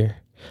album of the year.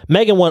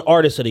 Megan won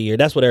artist of the year.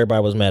 That's what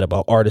everybody was mad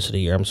about. Artist of the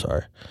year. I'm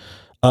sorry.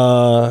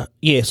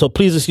 Yeah. So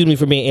please excuse me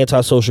for being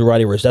antisocial.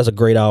 Roddy Ricch. That's a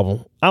great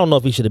album. I don't know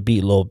if he should have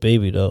beat Lil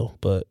Baby though,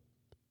 but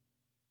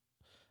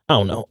I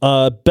don't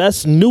know.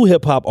 Best new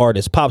hip hop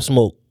artist. Pop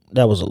Smoke.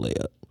 That was a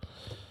layup.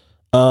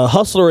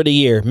 Hustler of the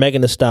year,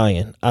 Megan Thee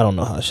Stallion. I don't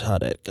know how she got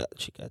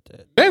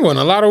that. Meg won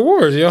a lot of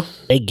awards, yo.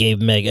 They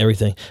gave Meg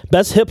everything.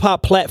 Best hip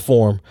hop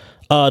platform,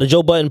 the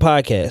Joe Budden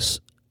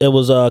podcast. It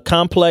was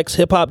Complex,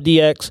 Hip Hop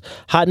DX,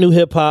 Hot New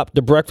Hip Hop,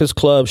 The Breakfast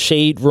Club,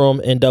 Shade Room,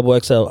 and Double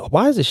XL.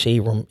 Why is it Shade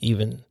Room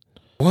even?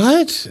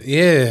 What?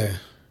 Yeah.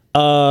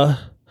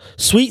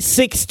 Sweet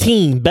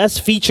 16,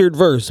 Best Featured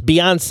Verse,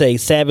 Beyonce,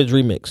 Savage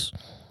Remix.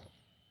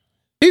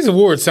 These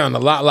awards sound a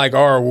lot like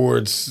our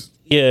awards.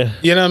 Yeah.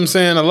 You know what I'm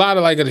saying? A lot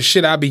of like the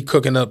shit I be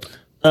cooking up.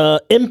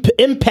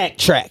 Impact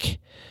Track.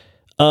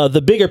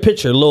 The Bigger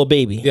Picture, Lil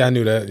Baby. Yeah, I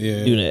knew that.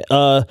 Yeah. Knew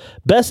that.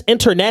 Best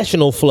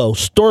International Flow,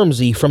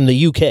 Stormzy from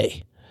the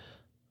UK.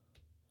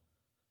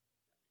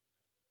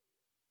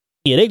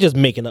 Yeah, they just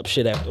making up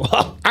shit after a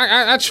while.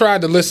 I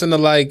tried to listen to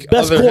like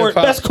best other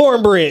hip-hop. Best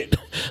Cornbread.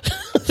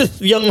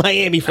 Young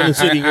Miami from the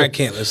city. I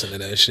can't listen to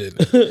that shit.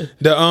 The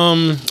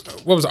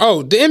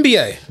the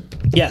NBA.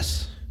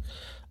 Yes.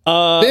 The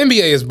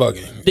NBA is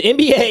bugging. The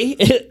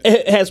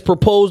NBA has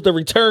proposed a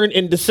return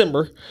in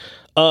December,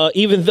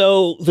 even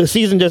though the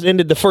season just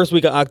ended the first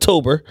week of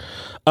October.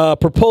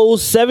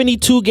 Proposed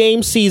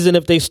 72-game season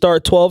if they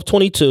start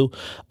 12-22.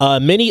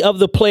 Many of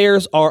the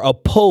players are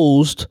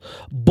opposed,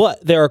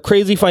 but there are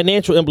crazy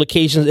financial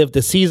implications if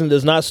the season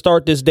does not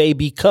start this day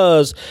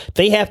because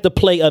they have to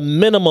play a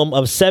minimum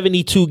of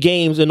 72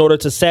 games in order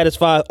to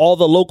satisfy all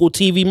the local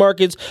TV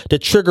markets to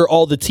trigger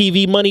all the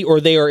TV money,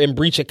 or they are in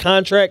breach of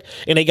contract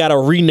and they got to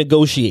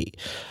renegotiate.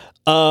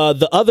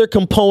 The other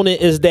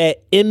component is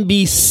that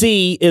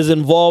NBC is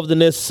involved in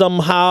this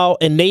somehow,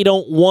 and they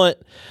don't want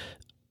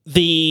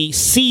the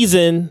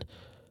season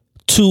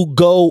to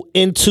go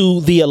into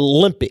the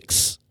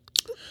Olympics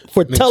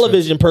for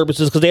television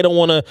purposes because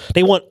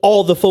they want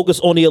all the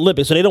focus on the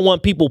Olympics. So they don't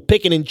want people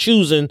picking and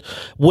choosing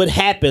what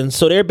happens.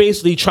 So they're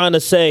basically trying to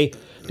say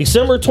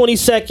December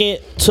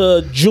 22nd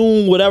to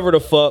June, whatever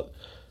the fuck,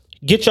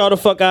 get y'all the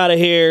fuck out of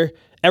here.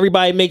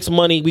 Everybody makes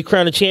money. We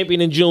crown a champion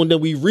in June.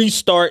 Then we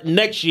restart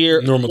next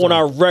year on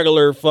our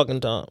regular fucking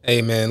time.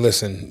 Hey, man,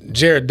 listen.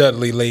 Jared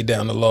Dudley laid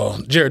down the law.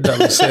 Jared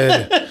Dudley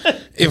said,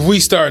 if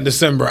we start in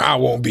December, I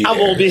won't be there. I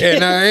won't be there.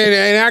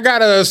 And I got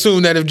to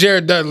assume that if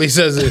Jared Dudley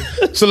says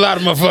it, so a lot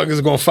of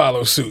motherfuckers going to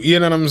follow suit. You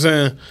know what I'm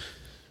saying?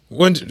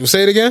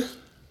 Say it again? I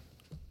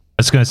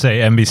was going to say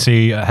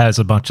NBC has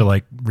a bunch of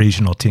like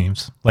regional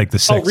teams, like the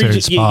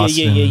Sixers,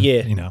 Boston.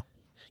 Yeah. You know.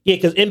 Yeah,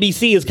 because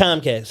NBC is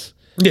Comcast.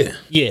 Yeah.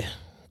 Yeah.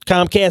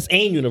 Comcast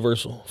and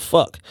Universal.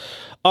 Fuck.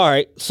 All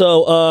right.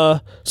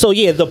 So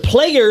yeah, the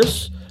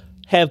players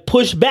have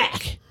pushed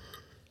back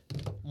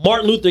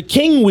Martin Luther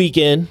King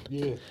weekend.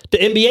 Yeah. The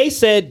NBA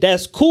said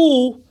that's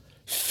cool.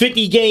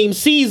 50-game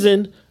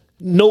season.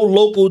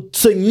 No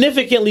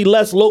significantly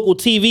less local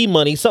TV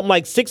money, something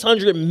like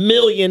 $600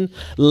 million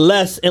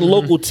less in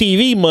local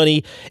TV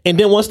money. And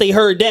then once they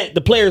heard that, the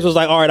players was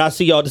like, all right, I'll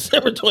see y'all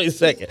December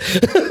 22nd.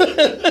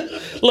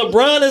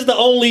 LeBron is the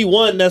only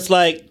one that's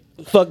like,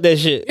 fuck that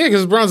shit. Yeah,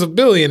 because LeBron's a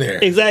billionaire.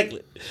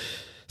 Exactly.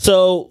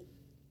 So,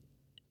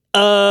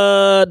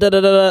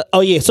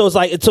 oh yeah, so it's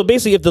like, so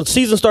basically if the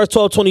season starts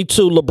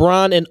 12-22,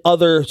 LeBron and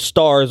other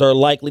stars are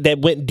likely, that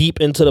went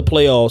deep into the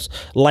playoffs,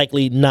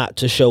 likely not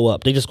to show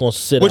up. They just gonna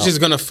sit Which out. is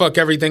gonna fuck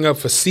everything up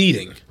for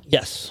seeding.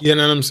 Yes. You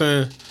know what I'm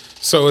saying?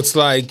 So it's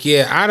like,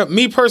 yeah,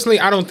 me personally,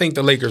 I don't think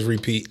the Lakers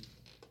repeat.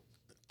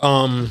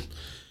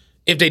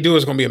 If they do,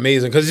 it's going to be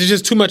amazing because it's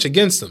just too much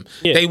against them.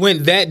 Yeah. They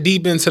went that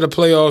deep into the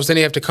playoffs, then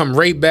they have to come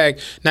right back.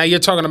 Now you're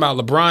talking about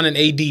LeBron and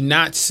AD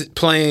not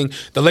playing.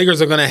 The Lakers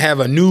are going to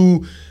have a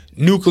new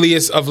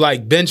nucleus of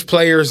like bench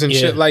players and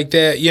shit like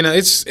that. You know,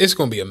 it's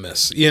going to be a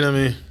mess. You know what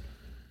I mean?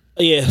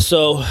 Yeah,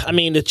 so, I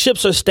mean, the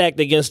chips are stacked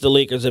against the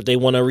Lakers if they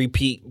want to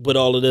repeat with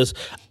all of this.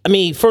 I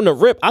mean, from the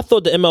rip, I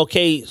thought the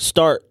MLK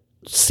start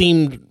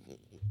seemed,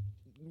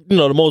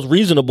 the most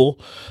reasonable.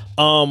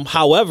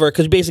 However,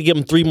 because you basically give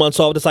them 3 months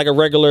off, it's like a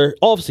regular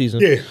off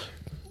season. Yeah.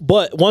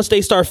 But once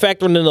they start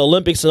factoring in the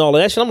Olympics and all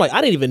of that shit, I'm like,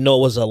 I didn't even know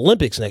it was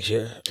Olympics next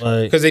year.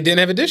 Because they didn't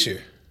have it this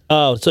year.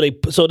 Oh, so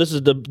this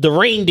is the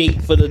rain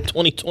date for the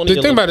 2020.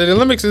 The thing about it, the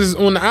Olympics is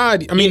on the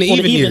odd. I mean, the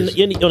even years.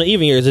 On the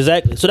even years,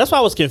 exactly. So that's why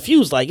I was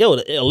confused. Like, yo,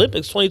 the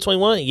Olympics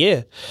 2021,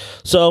 yeah.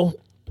 So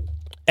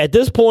at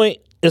this point,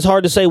 it's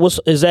hard to say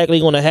what's exactly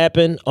going to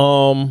happen. A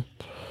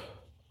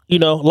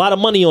lot of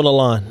money on the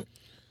line.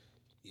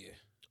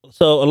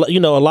 So, a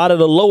lot of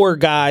the lower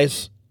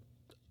guys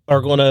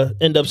are going to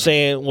end up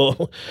saying,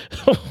 well,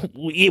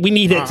 we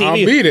need that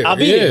TV. I'll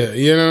be there. Yeah,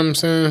 you know what I'm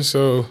saying?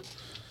 So,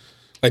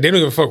 like, they don't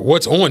give a fuck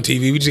what's on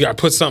TV. We just got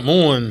to put something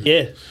on.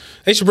 Yeah.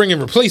 They should bring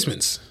in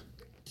replacements.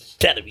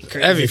 That'd be crazy.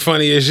 That'd be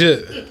funny as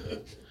shit.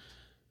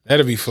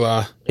 That'd be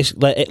fly.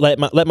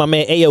 Let my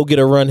man Ayo get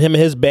a run. Him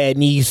and his bad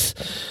knees.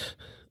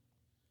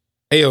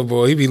 Ayo,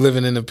 boy, he be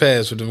living in the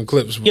past with them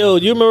clips. Boy. Yo,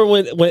 you remember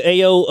when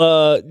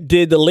Ayo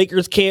did the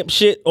Lakers camp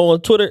shit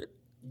on Twitter?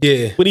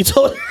 Yeah. When he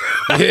told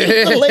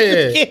the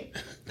Lakers camp.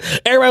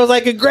 Everybody was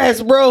like,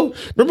 congrats, bro.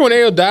 Remember when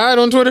Ayo died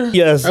on Twitter?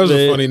 Yes. That was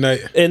a funny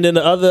night. And then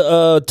the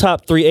other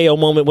top 3 Ayo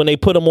moment when they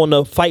put him on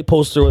the fight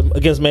poster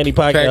against Manny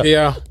Pacquiao.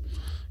 Yeah.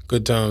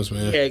 Good times,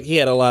 man. Yeah, he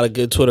had a lot of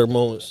good Twitter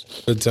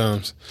moments. Good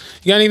times.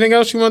 You got anything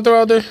else you want to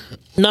throw out there?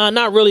 Nah,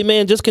 not really,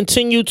 man. Just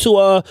continue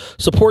to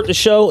support the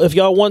show. If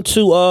y'all want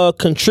to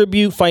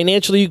contribute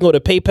financially, you can go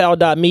to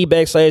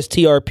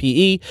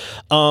paypal.me/TRPE.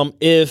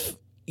 If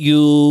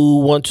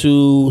you want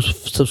to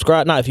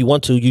subscribe, not if you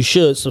want to, you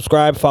should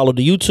subscribe, follow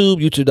the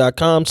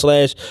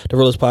youtube.com/the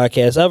realest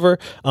podcast ever.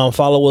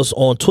 Follow us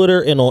on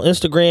Twitter and on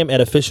Instagram at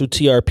official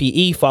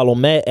TRPE. Follow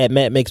Matt at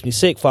Matt Makes Me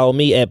Sick. Follow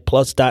me at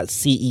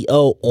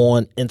plus.ceo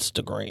on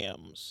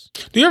Instagrams.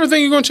 Do you ever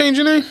think you're going to change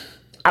your name?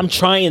 I'm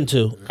trying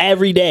to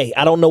every day.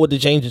 I don't know what to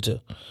change it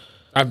to.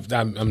 I'm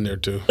there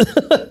too.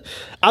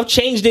 I've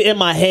changed it in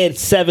my head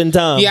 7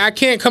 times. Yeah, I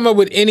can't come up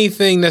with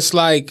anything that's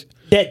like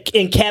that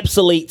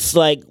encapsulates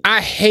like.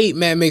 I hate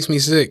Matt Makes Me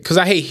Sick because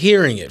I hate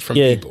hearing it from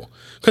people.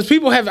 Because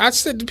people have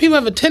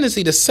a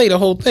tendency to say the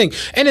whole thing,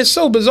 and it's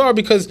so bizarre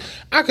because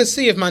I could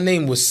see if my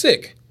name was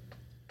Sick.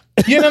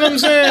 You know what I'm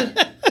saying?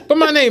 But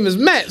my name is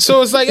Matt,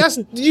 so it's like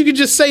you could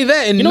just say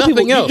that and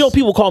nothing else.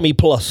 People call me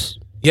Plus.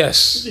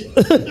 Yes.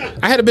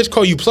 I had a bitch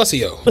call you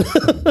Plusio.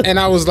 And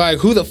I was like,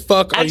 who the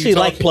fuck are you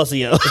talking? I actually like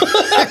Plusio.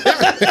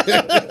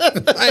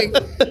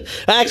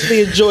 I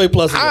actually enjoy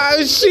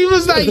Plusio. She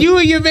was like, you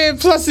and your man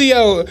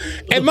Plusio.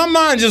 And my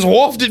mind just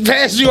wafted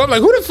past you. I'm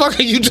like, who the fuck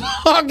are you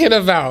talking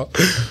about?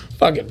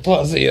 Fucking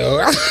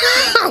Plusio.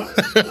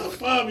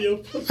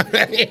 Fabio.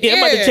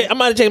 Yeah, I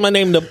might change my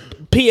name to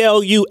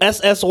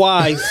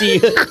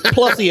PLUSSYC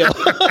Plusio.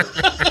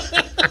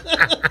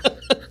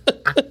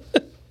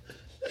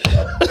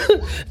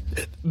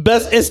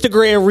 Best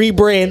Instagram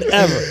rebrand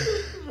ever.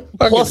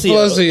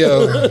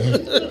 Plusio.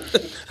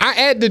 I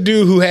add the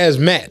dude who has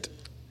Matt.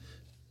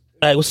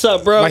 Hey, what's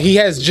up, bro? Like he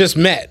has just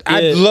Matt. Yeah.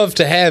 I'd love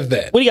to have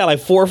that. What do you got, like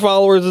 4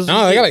 followers? No,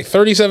 I got like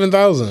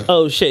 37,000.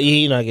 Oh shit,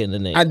 you're not getting the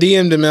name. I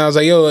DM'd him and I was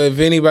like, yo, if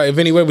any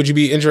way would you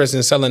be interested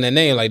in selling that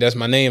name? Like that's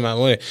my name. I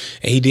want it.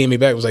 And he DM'd me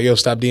back. Was like, yo,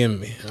 stop DMing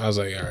me. I was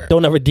like, all right.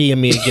 Don't ever DM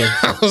me again.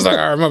 I was like,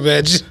 all right, my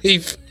bad,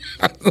 Chief.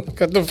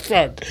 What the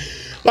fuck?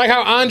 Like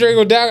how Andre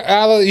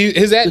Iguodala,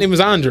 his at name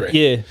is Andre.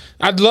 Yeah.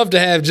 I'd love to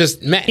have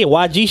just Matt. Yeah,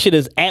 YG shit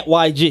is at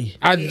YG.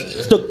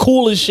 It's the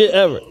coolest shit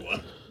ever.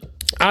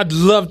 I'd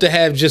love to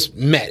have just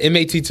Matt,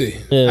 M-A-T-T.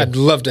 Yeah. I'd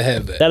love to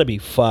have that. That'd be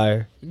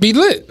fire. Be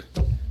lit.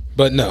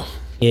 But no.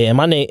 Yeah, and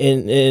my name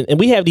and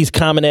we have these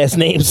common ass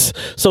names,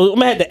 so I'm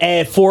gonna have to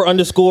add 4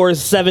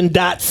 underscores, 7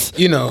 dots.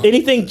 You know,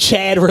 anything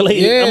Chad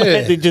related, I'm gonna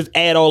have to just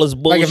add all this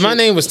bullshit. Like if my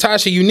name was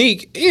Tasha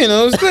Unique, you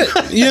know, it's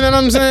good. You know what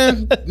I'm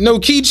saying? No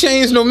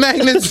keychains, no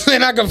magnets,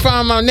 and I can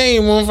find my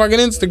name on fucking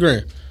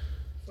Instagram.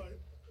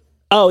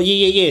 Oh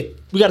yeah.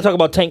 We got to talk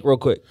about Tank real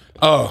quick.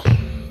 Oh,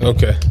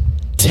 okay.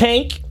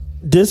 Tank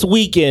this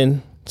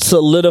weekend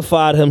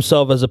solidified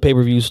himself as a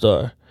pay-per-view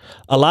star.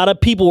 A lot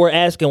of people were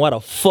asking why the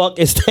fuck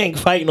is Tank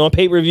fighting on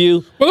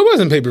pay-per-view. Well, it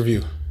wasn't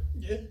pay-per-view.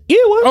 Yeah,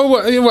 it was.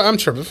 Oh, well, I'm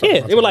tripping.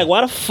 Yeah, they were like,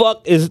 why the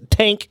fuck is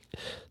Tank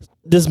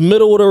this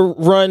middle of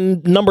the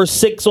run number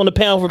 6 on the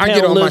pound for pound I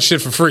get all list? my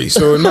shit for free,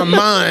 so in my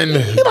mind,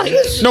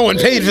 no one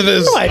paid for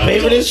this. Nobody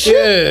paid for this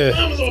shit.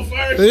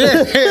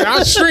 Yeah,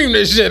 I stream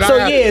this shit.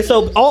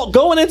 So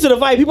going into the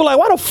fight, people are like,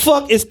 why the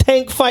fuck is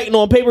Tank fighting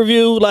on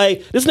pay-per-view?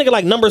 Like, this nigga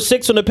like number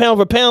 6 on the pound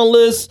for pound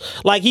list.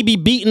 Like, he be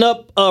beating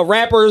up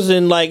rappers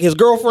and like his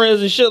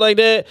girlfriends and shit like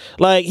that.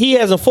 Like, he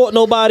hasn't fought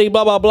nobody,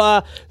 blah, blah,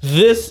 blah.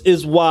 This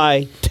is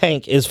why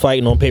Tank is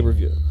fighting on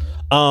pay-per-view.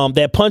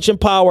 That punching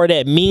power,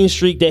 that mean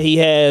streak that he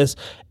has,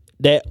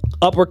 that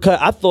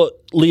uppercut. I thought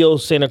Leo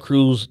Santa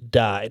Cruz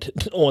died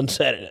on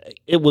Saturday.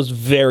 It was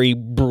very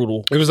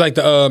brutal. It was like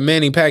the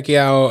Manny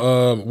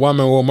Pacquiao, Juan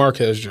Manuel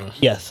Marquez joint.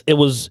 Yes, it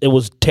was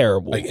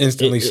terrible. Like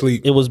instantly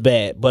sleep. It was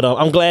bad, but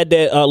I'm glad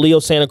that Leo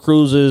Santa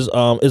Cruz is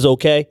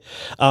okay.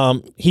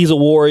 He's a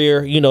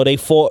warrior. You know, they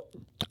fought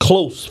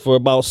close for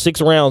about 6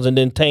 rounds, and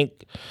then Tank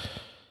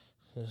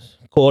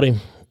caught him,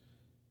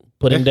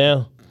 put him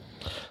down.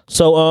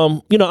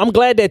 So, you know, I'm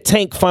glad that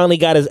Tank finally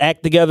got his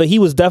act together. He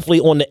was definitely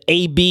on the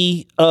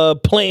AB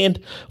plan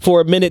for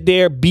a minute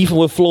there, beefing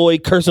with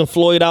Floyd, cursing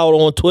Floyd out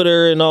on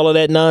Twitter and all of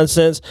that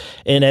nonsense.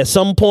 And at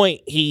some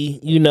point,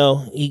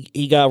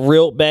 he got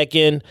reeled back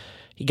in.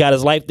 He got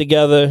his life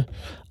together.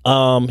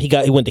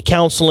 He went to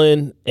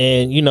counseling,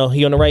 and he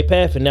on the right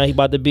path. And now he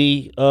about to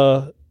be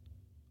a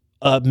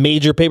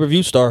major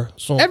pay-per-view star.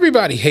 So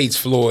everybody hates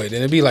Floyd, and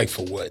it'd be like,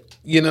 for what?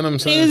 You know what I'm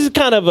saying? He's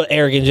kind of an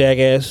arrogant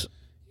jackass.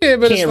 Yeah,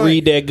 but can't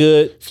read that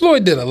good.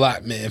 Floyd did a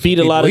lot, man. Beat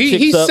a lot of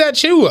chicks he up.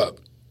 set you up.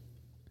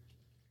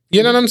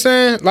 You know what I'm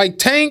saying? Like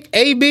Tank,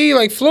 AB,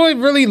 like Floyd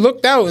really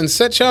looked out and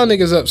set y'all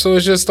niggas up. So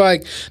it's just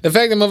like the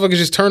fact that motherfuckers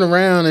just turn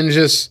around and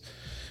just,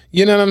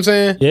 you know what I'm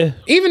saying? Yeah.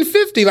 Even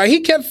 50, like he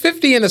kept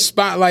 50 in the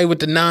spotlight with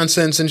the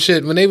nonsense and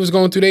shit when they was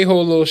going through their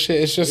whole little shit.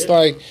 It's just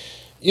like,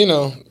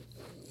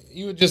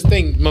 you would just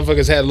think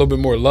motherfuckers had a little bit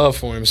more love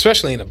for him,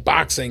 especially in the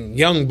boxing,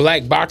 young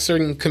black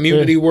boxing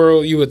community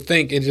world. You would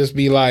think it'd just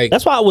be like...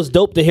 That's why it was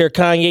dope to hear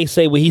Kanye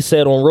say what he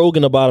said on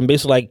Rogan about him.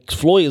 Basically, like,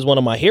 Floyd is one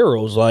of my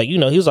heroes. Like, he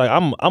was like,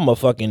 I'm a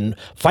fucking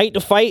fight the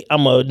fight.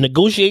 I'm a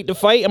negotiate the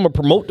fight. I'm a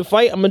promote the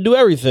fight. I'm gonna do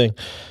everything.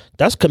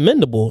 That's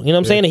commendable. You know what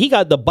I'm saying? And he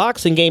got the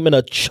boxing game in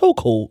a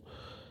chokehold.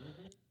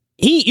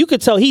 You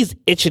could tell he's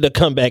itching to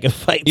come back and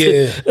fight.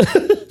 Yeah.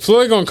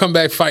 Floyd gonna come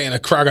back fighting a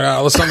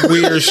crocodile or some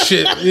weird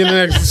shit.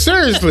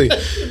 Seriously.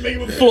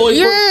 Floyd.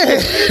 Yeah.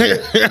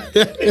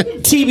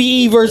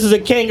 TBE versus a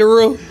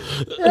kangaroo.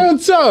 Real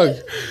talk.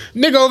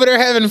 Nigga over there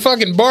having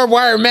fucking barbed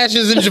wire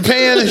matches in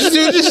Japan and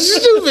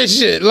just stupid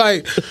shit.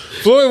 Like,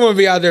 Floyd wouldn't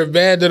be out there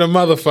bad than a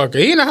motherfucker.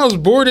 He in the house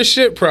bored as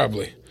shit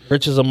probably.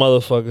 Rich as a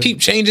motherfucker. Keep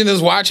changing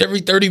his watch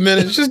every 30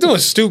 minutes. Just doing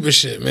stupid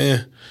shit,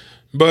 man.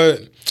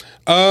 But,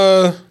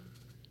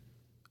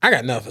 I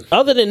got nothing.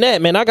 Other than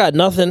that, man, I got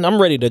nothing. I'm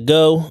ready to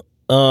go.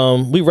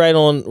 We right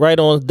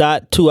on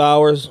dot 2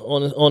 hours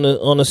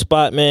on the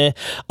spot, man.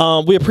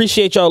 We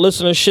appreciate y'all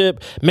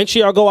listenership. Make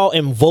sure y'all go out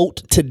and vote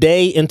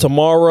today and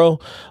tomorrow.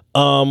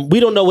 We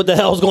don't know what the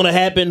hell's going to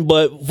happen,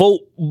 but vote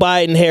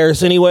Biden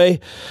Harris anyway.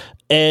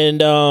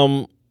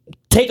 And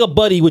take a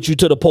buddy with you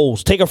to the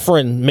polls. Take a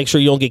friend. Make sure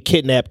you don't get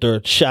kidnapped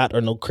or shot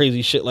or no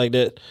crazy shit like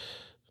that.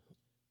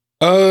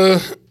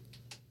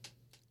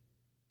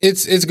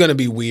 It's gonna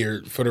be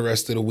weird for the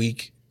rest of the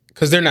week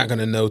because they're not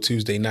gonna know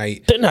Tuesday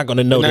night. They're not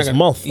gonna know this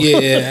month.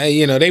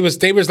 Yeah, they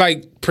was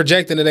like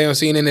projecting today on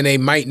CNN, and they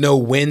might know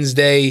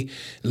Wednesday,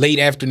 late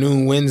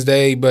afternoon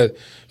Wednesday. But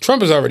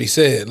Trump has already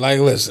said, like,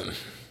 listen,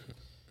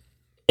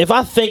 if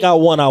I think I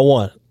won, I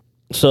won.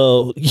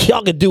 So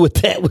y'all can do with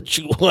that what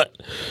you want.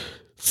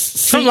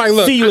 I'm like,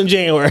 look, see you in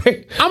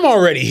January. I'm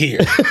already here.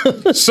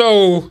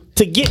 So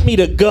to get me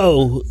to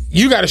go,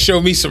 you got to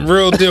show me some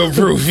real deal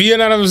proof. You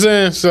know what I'm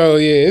saying? So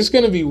yeah, it's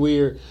gonna be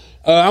weird.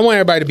 I want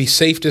everybody to be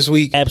safe this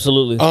week.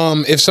 Absolutely.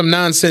 If some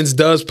nonsense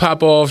does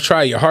pop off,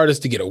 try your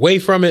hardest to get away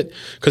from it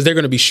because they're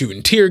gonna be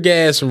shooting tear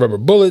gas and rubber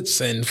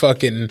bullets and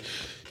fucking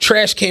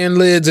trash can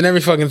lids and every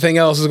fucking thing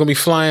else is gonna be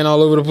flying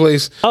all over the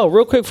place. Oh,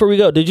 real quick before we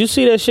go, did you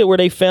see that shit where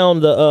they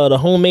found the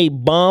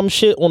homemade bomb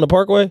shit on the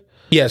Parkway?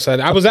 Yes,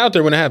 I was out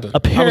there when it happened.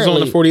 Apparently, I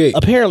was on the 48.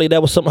 Apparently,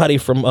 that was somebody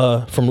from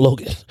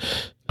Logan.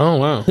 Oh,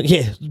 wow.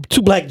 Yeah,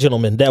 2 black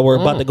gentlemen that were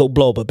about to go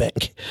blow up a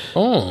bank.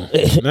 Oh,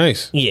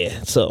 nice.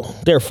 Yeah, so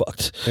they're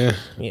fucked. Yeah,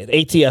 the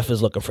ATF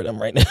is looking for them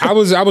right now. I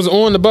was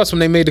on the bus when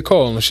they made the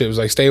call and the shit. It was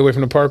like, stay away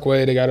from the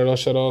Parkway. They got it all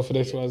shut off for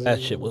this.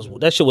 That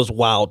shit was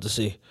wild to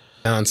see.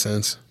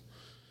 Nonsense.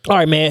 All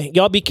right, man.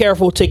 Y'all be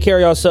careful. Take care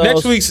of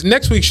yourselves.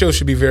 Next week's show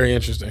should be very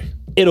interesting.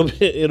 It'll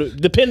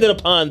dependent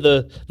upon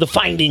the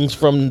findings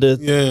from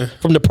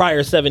the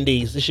prior 7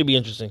 days. It should be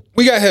interesting.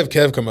 We gotta have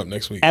Kev come up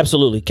next week.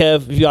 Absolutely,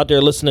 Kev. If you're out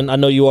there listening, I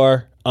know you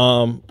are.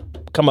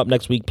 Come up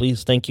next week,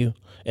 please. Thank you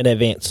in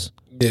advance.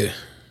 Yeah.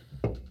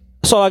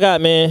 That's all I got,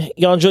 man.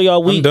 Y'all enjoy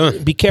y'all week. I'm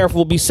done. Be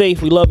careful. Be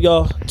safe. We love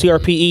y'all.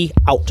 TRPE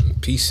out.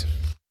 Peace.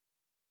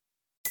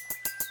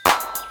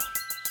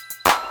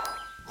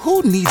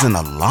 Who needs an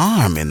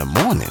alarm in the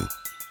morning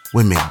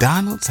when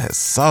McDonald's has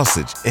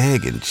sausage,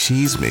 egg, and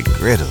cheese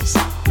McGriddles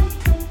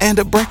and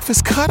a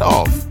breakfast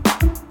cutoff?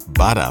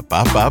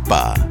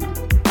 Ba-da-ba-ba-ba.